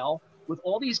NFL with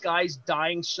all these guys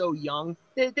dying so young,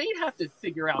 they'd have to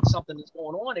figure out something that's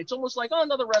going on. It's almost like, oh,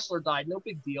 another wrestler died, no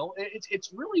big deal.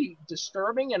 It's really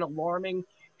disturbing and alarming,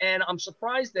 and I'm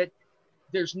surprised that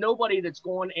there's nobody that's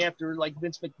going after like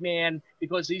Vince McMahon,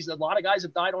 because a lot of guys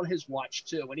have died on his watch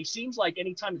too. And he seems like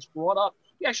anytime it's brought up,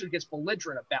 he actually gets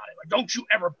belligerent about it. Like, don't you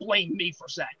ever blame me for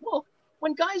that. Well,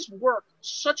 when guys work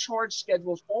such hard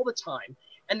schedules all the time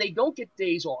and they don't get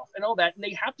days off and all that, and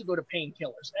they have to go to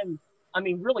painkillers. And I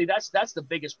mean, really, that's the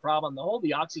biggest problem.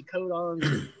 The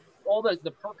oxycodone, all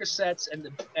the Percocets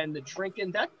and the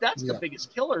drinking, that's the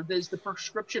biggest killer. There's the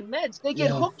prescription meds. They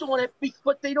get hooked on it,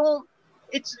 but they don't.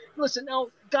 Listen, now,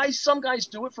 guys, some guys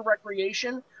do it for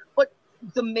recreation, but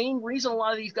the main reason a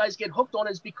lot of these guys get hooked on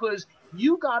is because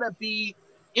you got to be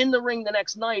in the ring the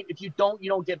next night. If you don't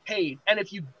get paid. And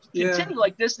if you continue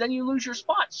like this, then you lose your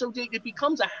spot. So it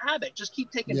becomes a habit. Just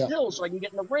keep taking pills so I can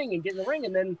get in the ring.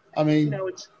 And then, I mean,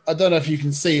 I don't know if you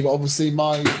can see, but obviously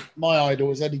my idol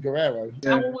was Eddie Guerrero.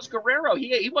 How old was Guerrero?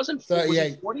 He wasn't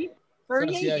 38. 40,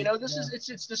 38.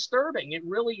 It's disturbing. It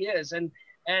really is. And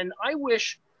I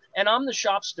wish. And I'm the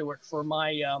shop steward for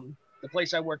my the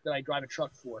place I work that I drive a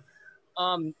truck for.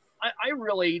 I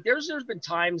really, there's been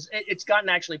times, it's gotten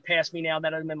actually past me now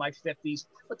that I'm in my 50s,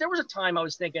 but there was a time I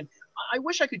was thinking, I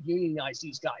wish I could unionize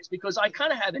these guys, because I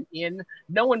kind of have an in,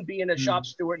 knowing being a shop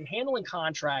steward and handling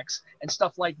contracts and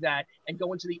stuff like that, and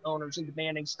going to the owners and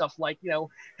demanding stuff like,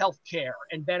 health care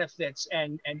and benefits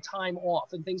and time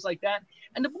off and things like that.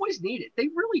 And the boys need it. They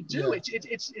really do. Yeah.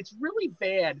 It's really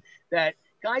bad that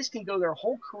guys can go their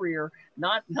whole career,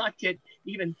 not get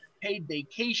even paid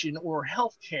vacation or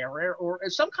health care or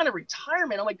some kind of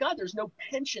retirement. Oh my God, there's no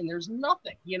pension. There's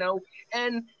nothing,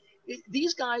 and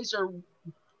these guys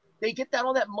they get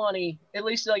all that money, at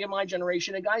least like in my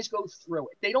generation, and guys go through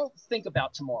it. They don't think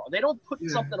about tomorrow. They don't put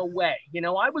something away.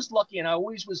 I was lucky, and I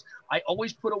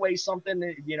always put away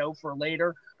something, for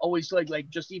later, always like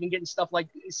just even getting stuff like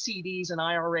CDs and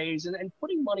IRAs and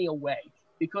putting money away,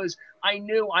 because I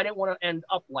knew I didn't want to end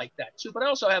up like that too. But I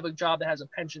also have a job that has a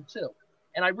pension too.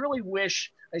 And I really wish,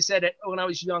 I said it when I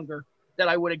was younger, that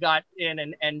I would have got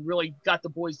in and really got the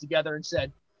boys together and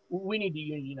said, we need to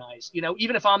unionize.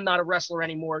 Even if I'm not a wrestler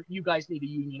anymore, you guys need to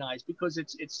unionize, because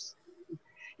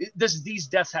these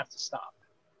deaths have to stop.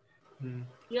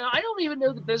 Yeah, I don't even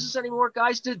know the business anymore,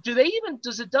 guys. Does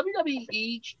the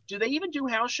WWE, do they even do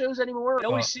house shows anymore? It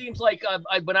always seems like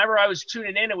whenever I was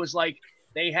tuning in, it was like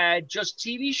they had just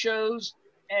TV shows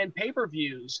and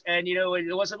pay-per-views, and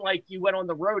it wasn't like you went on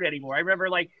the road anymore. I remember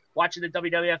like watching the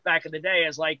WWF back in the day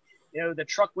as like, the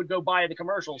truck would go by the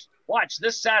commercials. Watch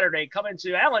this Saturday, coming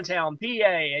to Allentown, PA,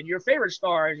 and your favorite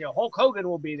stars, Hulk Hogan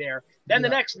will be there. Then the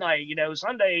next night,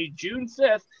 Sunday, June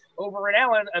 5th, over in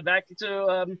Allen, back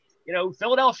to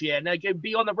Philadelphia, and they could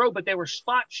be on the road, but they were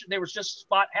just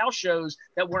spot house shows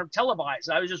that weren't televised.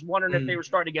 I was just wondering if they were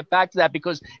starting to get back to that,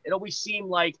 because it always seemed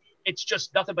like it's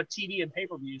just nothing but TV and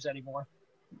pay-per-views anymore.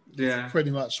 Yeah,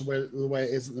 pretty much the way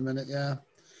it is at the minute. Yeah.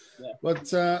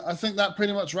 But I think that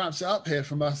pretty much wraps it up here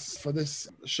from us for this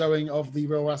showing of the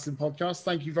Real Wrestling Podcast.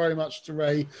 Thank you very much to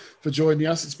Ray for joining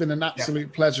us. It's been an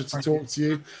absolute pleasure to talk to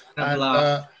you.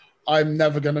 And I'm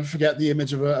never going to forget the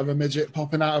image of a midget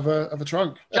popping out of a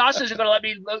trunk. Josh isn't going to let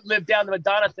me live down the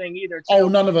Madonna thing either. Too. Oh,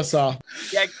 none of us are.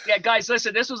 Yeah, guys,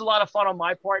 listen, this was a lot of fun on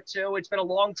my part too. It's been a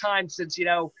long time since,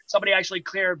 somebody actually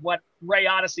cleared what Ray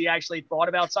Odyssey actually thought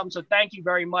about something. So thank you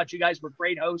very much. You guys were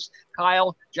great hosts.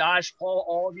 Kyle, Josh, Paul,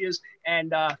 all of you.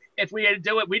 And if we had to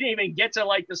do it, we didn't even get to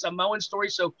like the Samoan story.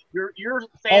 So your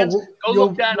fans, go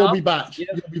look that up. You'll be back.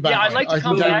 You'll be back. Yeah, I'd like to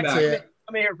come back.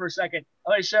 Come here for a second.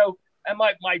 Okay, so and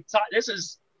my this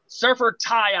is Surfer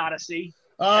Ty Odyssey.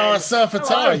 Oh, Surfer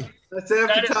Ty.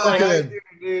 That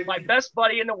is my best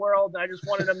buddy in the world. And I just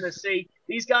wanted them to see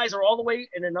these guys are all the way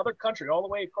in another country, all the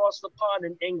way across the pond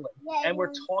in England, and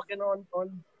we're talking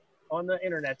on the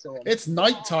internet to them. It's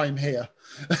nighttime here.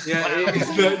 Yeah,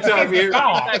 it's nighttime here.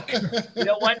 You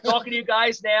know what? Talking to you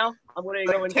guys now, I'm going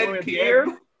to go enjoy a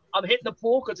beer. I'm hitting the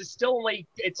pool because it's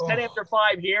 10 after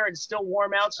 5 here and it's still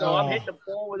warm out. So I'm hitting the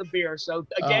pool with a beer. So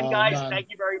again, guys, thank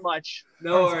you very much.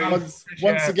 No worries.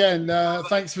 Once again,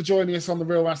 thanks for joining us on the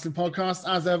Real Wrestling Podcast.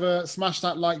 As ever, smash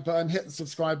that like button, hit the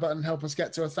subscribe button, help us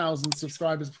get to 1,000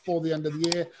 subscribers before the end of the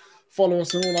year. Follow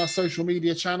us on all our social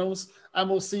media channels, and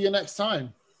we'll see you next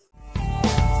time.